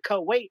hard to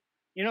cut weight.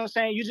 You know what I'm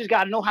saying? You just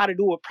got to know how to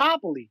do it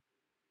properly.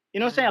 You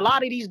know what I'm saying? A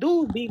lot of these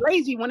dudes be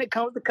lazy when it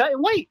comes to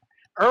cutting weight.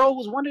 Earl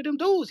was one of them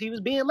dudes. He was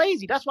being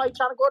lazy. That's why he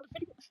tried to go up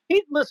to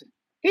 50.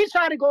 He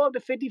tried to go up to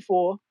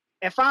 54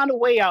 and find a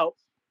way out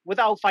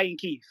without fighting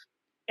Keith,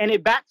 and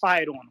it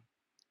backfired on him.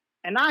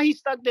 And now he's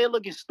stuck there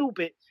looking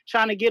stupid,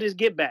 trying to get his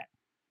get back.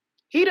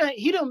 He done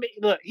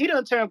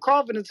turned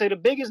Crawford into the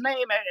biggest name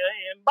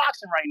in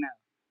boxing right now.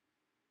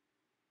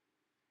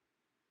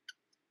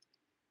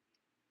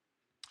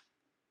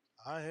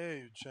 I hear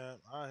you, champ.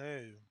 I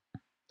hear you.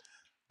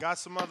 Got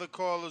some other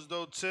callers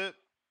though, Tip.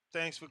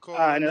 Thanks for All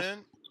right, calling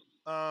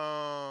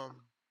in.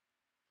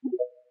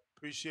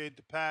 Appreciate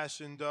the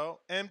passion though.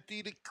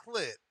 Empty the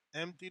clip.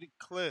 Empty the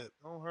clip.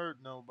 Don't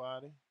hurt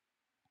nobody.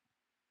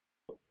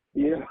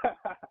 Yeah.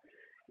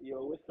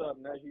 Yo, what's up,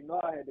 Ness? You know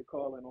I had to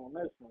call in on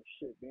this one.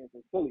 Shit, being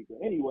from Philly.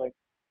 But anyway,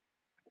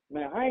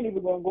 man, I ain't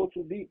even gonna go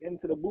too deep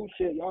into the boot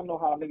shit. Y'all know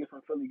how niggas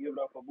from Philly give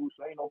it up for boot,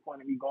 so ain't no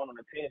point in me going on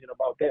a tangent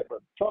about that. But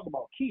talk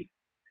about Keith.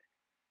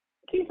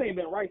 Keith ain't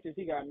been right since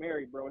he got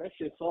married, bro. That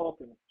shit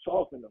softened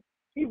him.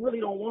 He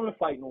really don't want to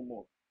fight no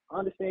more. I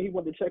understand he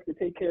wanted to check to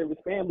take care of his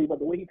family, but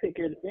the way he take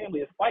care of his family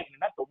is fighting, and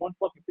that's the one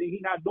fucking thing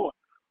he not doing.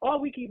 All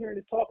we keep hearing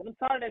is talking. I'm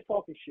tired of that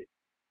talking shit.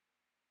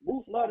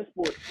 Boots love the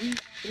sport. Eat,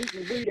 sleep,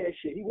 and breathe that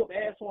shit. He whoop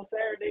ass on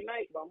Saturday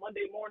night. By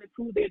Monday morning,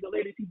 Tuesday at the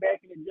latest, he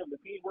back in the gym.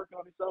 If he ain't working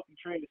on himself, he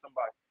training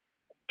somebody.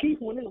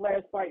 Keith won his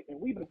last fight, and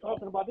we've been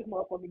talking about this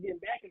motherfucker getting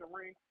back in the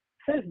ring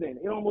since then.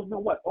 It almost been,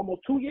 what,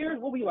 almost 2 years?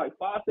 We'll be like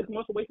 5-6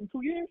 months away from 2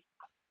 years?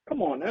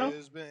 Come on Yeah, now.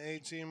 it's been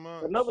 18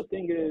 months. Another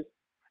thing is,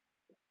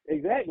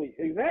 exactly.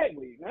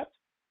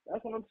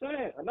 That's what I'm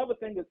saying. Another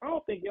thing is, I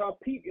don't think y'all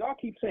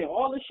keep saying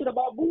all this shit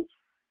about Boots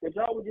that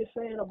y'all were just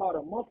saying about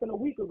a month and a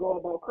week ago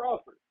about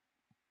Crawford.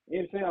 You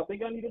know what I'm saying? I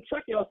think y'all need to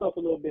check yourself a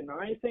little bit now.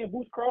 I ain't saying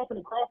Boots Crawford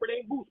and Crawford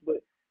ain't Boots,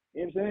 but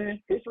you know what I'm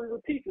saying? History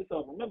repeats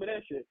itself. Remember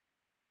that shit.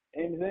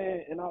 And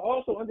then, and I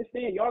also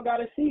understand y'all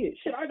gotta see it.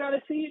 Shit, I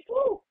gotta see it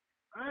too.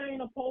 I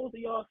ain't opposed to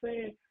y'all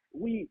saying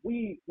we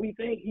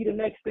think he the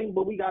next thing,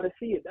 but we gotta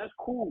see it. That's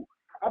cool.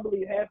 I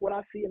believe half what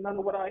I see and none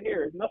of what I hear.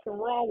 There's nothing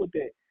wrong with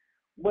that.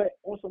 But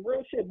on some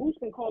real shit, Boots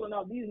been calling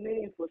out these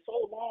names for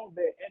so long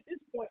that at this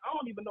point, I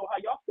don't even know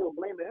how y'all still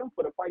blaming him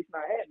for the fights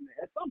not happening.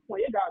 At some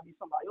point, it gotta be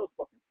somebody else's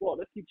fucking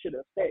fault. Let's keep shit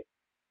a stack.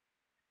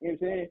 You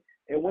know what I'm saying?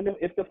 And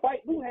if the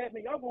fight do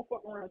happen, y'all gonna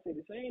fuck around and say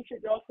the same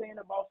shit y'all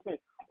saying about Spence.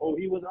 Oh,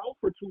 he was out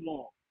for too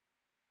long.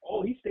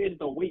 Oh, he stayed at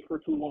the weight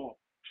for too long.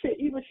 Shit,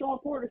 even Sean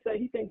Porter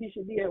said he thinks he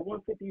should be at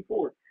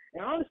 154.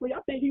 And honestly, I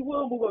think he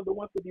will move up to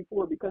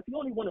 154 because he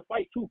only want to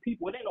fight two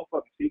people. It ain't no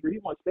fucking secret. He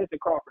wants Spence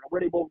and Crawford. And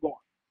where they both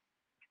going?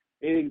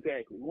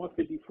 Exactly,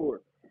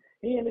 154.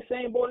 He in the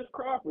same boat as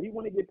Crawford. He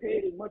want to get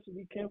paid as much as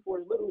he can for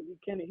as little as he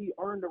can, and he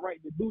earned the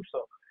right to do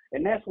so.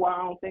 And that's why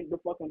I don't think the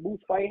fucking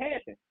Boots fight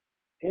happened.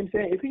 You know what I'm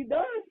saying?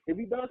 If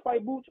he does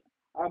fight Boots,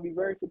 I'll be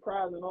very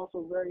surprised and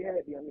also very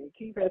happy. I mean,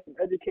 Keith has some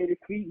educated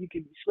feet. He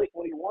can be slick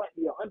when he wants.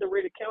 He's an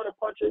underrated counter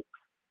puncher.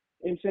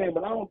 You know what I'm saying?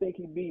 But I don't think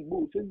he beat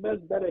Boots. His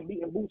best bet at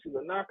beating Boots is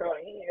a knockout,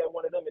 and he ain't had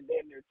one of them in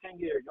damn near 10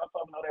 years. Y'all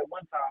talking about that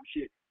one-time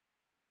shit.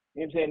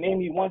 You know what I'm saying? Name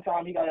me one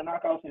time he got a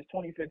knockout since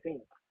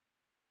 2015.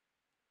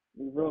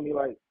 You feel me?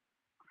 Like,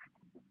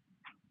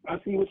 I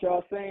see what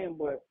y'all saying,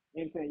 but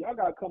you know what I'm saying, y'all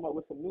gotta come up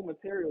with some new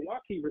material. Y'all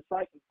keep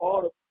recycling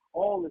all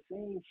the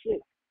same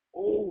shit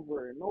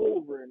over and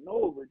over and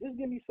over. Just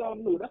give me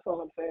something new. That's all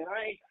I'm saying.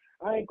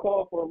 I ain't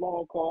called for a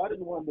long call. I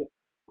just wanted to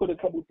put a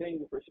couple things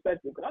in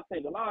perspective because I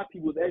think a lot of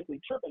people is actually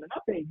tripping, and I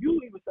think you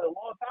even said a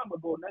long time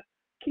ago, and that's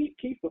keep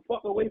the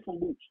fuck away from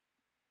Boots.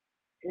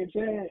 You know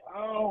what I'm saying?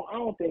 I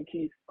don't think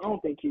Keith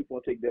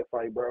gonna take that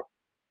fight, bro.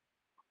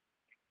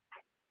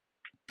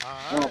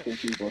 I don't think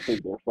he's gonna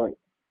take that fight.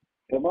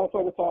 The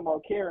motherfucker talking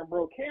about Karen,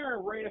 bro.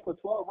 Karen ran for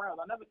 12 rounds.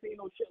 I never seen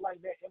no shit like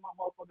that in my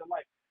motherfucking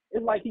life.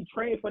 It's like he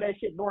trained for that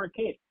shit during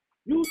camp.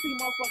 You see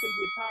motherfuckers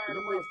get tired You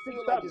of know, I race 6,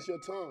 feel like 7. it's your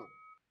time,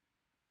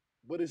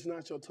 but it's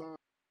not your time.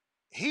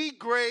 He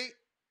great.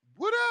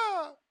 What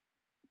up?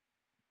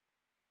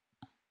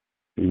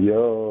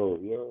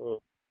 Yo.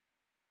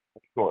 I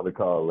just want to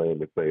call in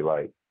to say,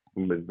 like,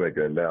 let's make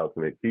an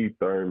announcement. Keith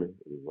Thurman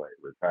is, like,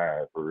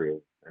 retired for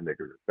real. That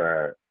nigga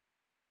retired.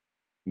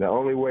 The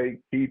only way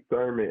Keith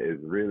Thurman is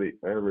really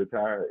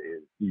unretired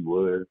is he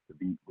was to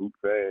beat Luke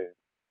fast.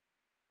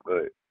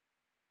 But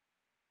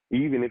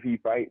even if he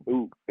fight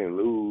Luke and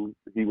lose,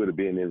 he would have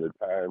been in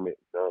retirement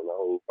during the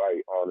whole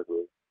fight,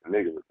 honestly. The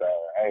nigga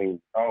retired.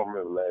 I don't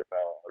remember last time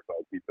I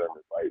saw Keith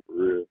Thurman fight for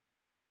real.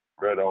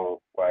 Bro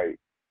don't fight,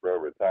 bro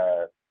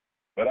retired.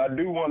 But I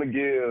do want to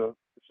give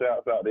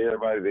shouts out to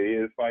everybody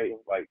that is fighting,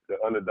 like the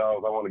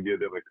underdogs. I want to give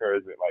them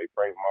encouragement, like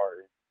Frank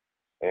Martin,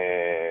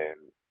 and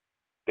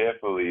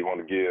definitely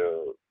want to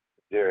give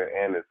Jaron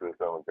Ennis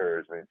some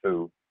encouragement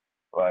too.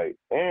 Like,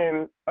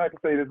 and I can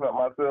say this about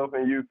myself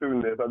and you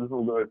too, Ness. I just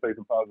want to go ahead and say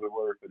some positive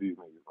words for these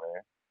niggas,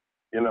 man.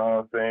 You know what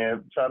I'm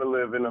saying? Try to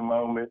live in the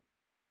moment.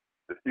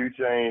 The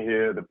future ain't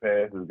here. The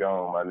past is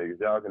gone, my niggas.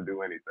 Y'all can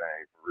do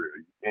anything, for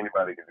real.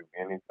 Anybody can do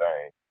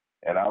anything.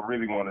 And I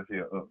really want to see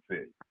an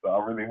upset. So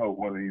I really hope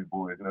one of these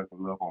boys does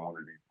some love on one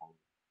of these boys.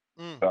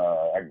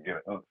 I can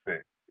get an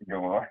upset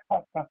going on.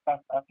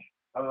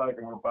 I like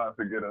him about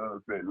to get an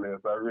upset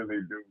list. I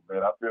really do,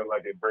 man. I feel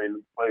like it brings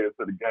new players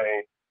to the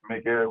game,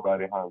 make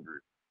everybody hungry.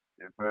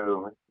 You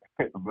feel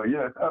me? But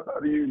yeah, shout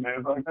out to you, man.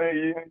 It's like, hey,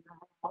 you ain't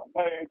my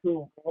man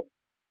too,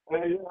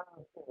 man. Hey,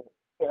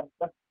 yeah.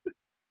 But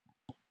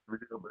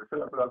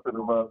shout out to the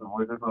Boston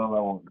boys. That's all I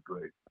want to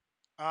say.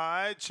 All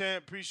right,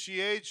 champ.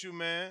 Appreciate you,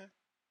 man.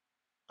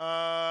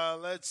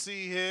 Let's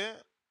see here.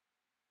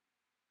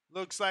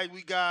 Looks like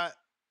we got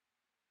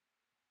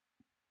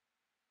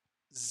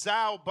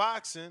Zhao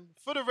Boxing.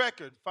 For the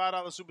record,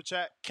 $5 super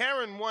chat.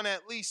 Karen won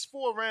at least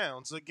 4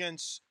 rounds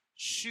against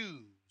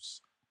Shoes.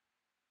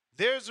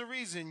 There's a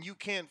reason you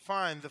can't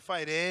find the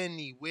fight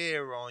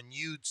anywhere on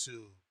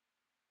YouTube.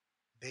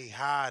 They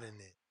hiding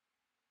it.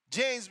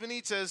 James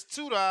Benitez,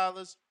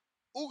 $2.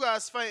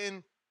 Ugas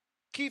fighting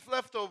Keith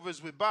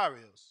Leftovers with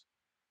Barrios.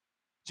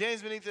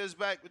 James Benitez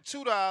back with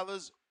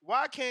 $2.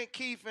 Why can't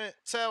Keith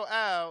tell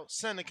Al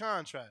send a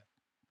contract?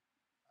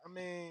 I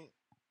mean,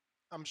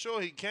 I'm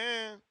sure he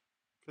can,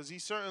 because he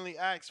certainly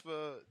asked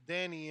for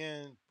Danny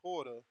and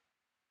Porter,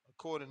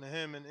 according to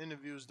him in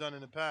interviews done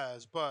in the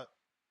past. But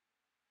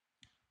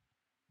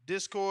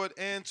Discord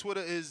and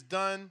Twitter is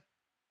done.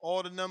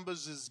 All the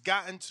numbers is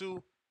gotten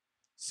to.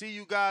 See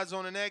you guys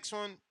on the next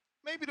one.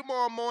 Maybe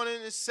tomorrow morning.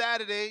 It's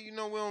Saturday. You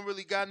know, we don't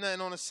really got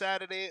nothing on a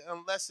Saturday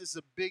unless it's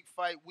a big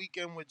fight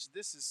weekend, which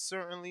this is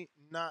certainly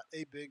not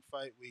a big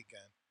fight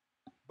weekend.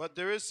 But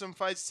there is some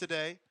fights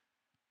today.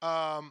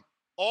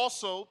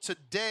 Also,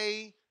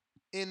 today,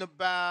 in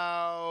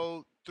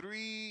about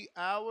 3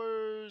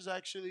 hours,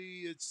 actually,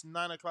 it's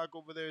 9 o'clock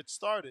over there. It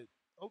started.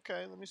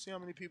 Okay, let me see how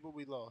many people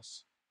we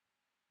lost.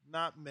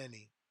 Not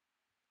many.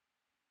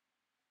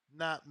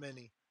 Not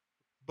many.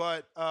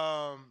 But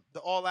the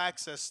All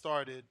Access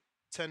started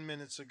 10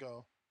 minutes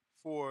ago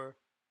for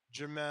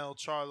Jermell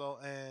Charlo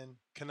and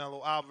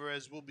Canelo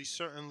Alvarez. We'll be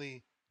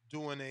certainly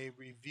doing a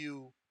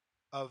review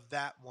of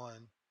that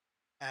one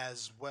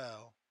as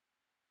well.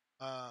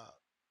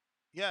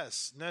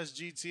 Yes, Nes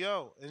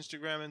GTO,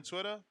 Instagram and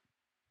Twitter.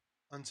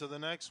 Until the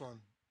next one,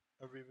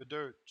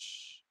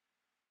 arrivederci.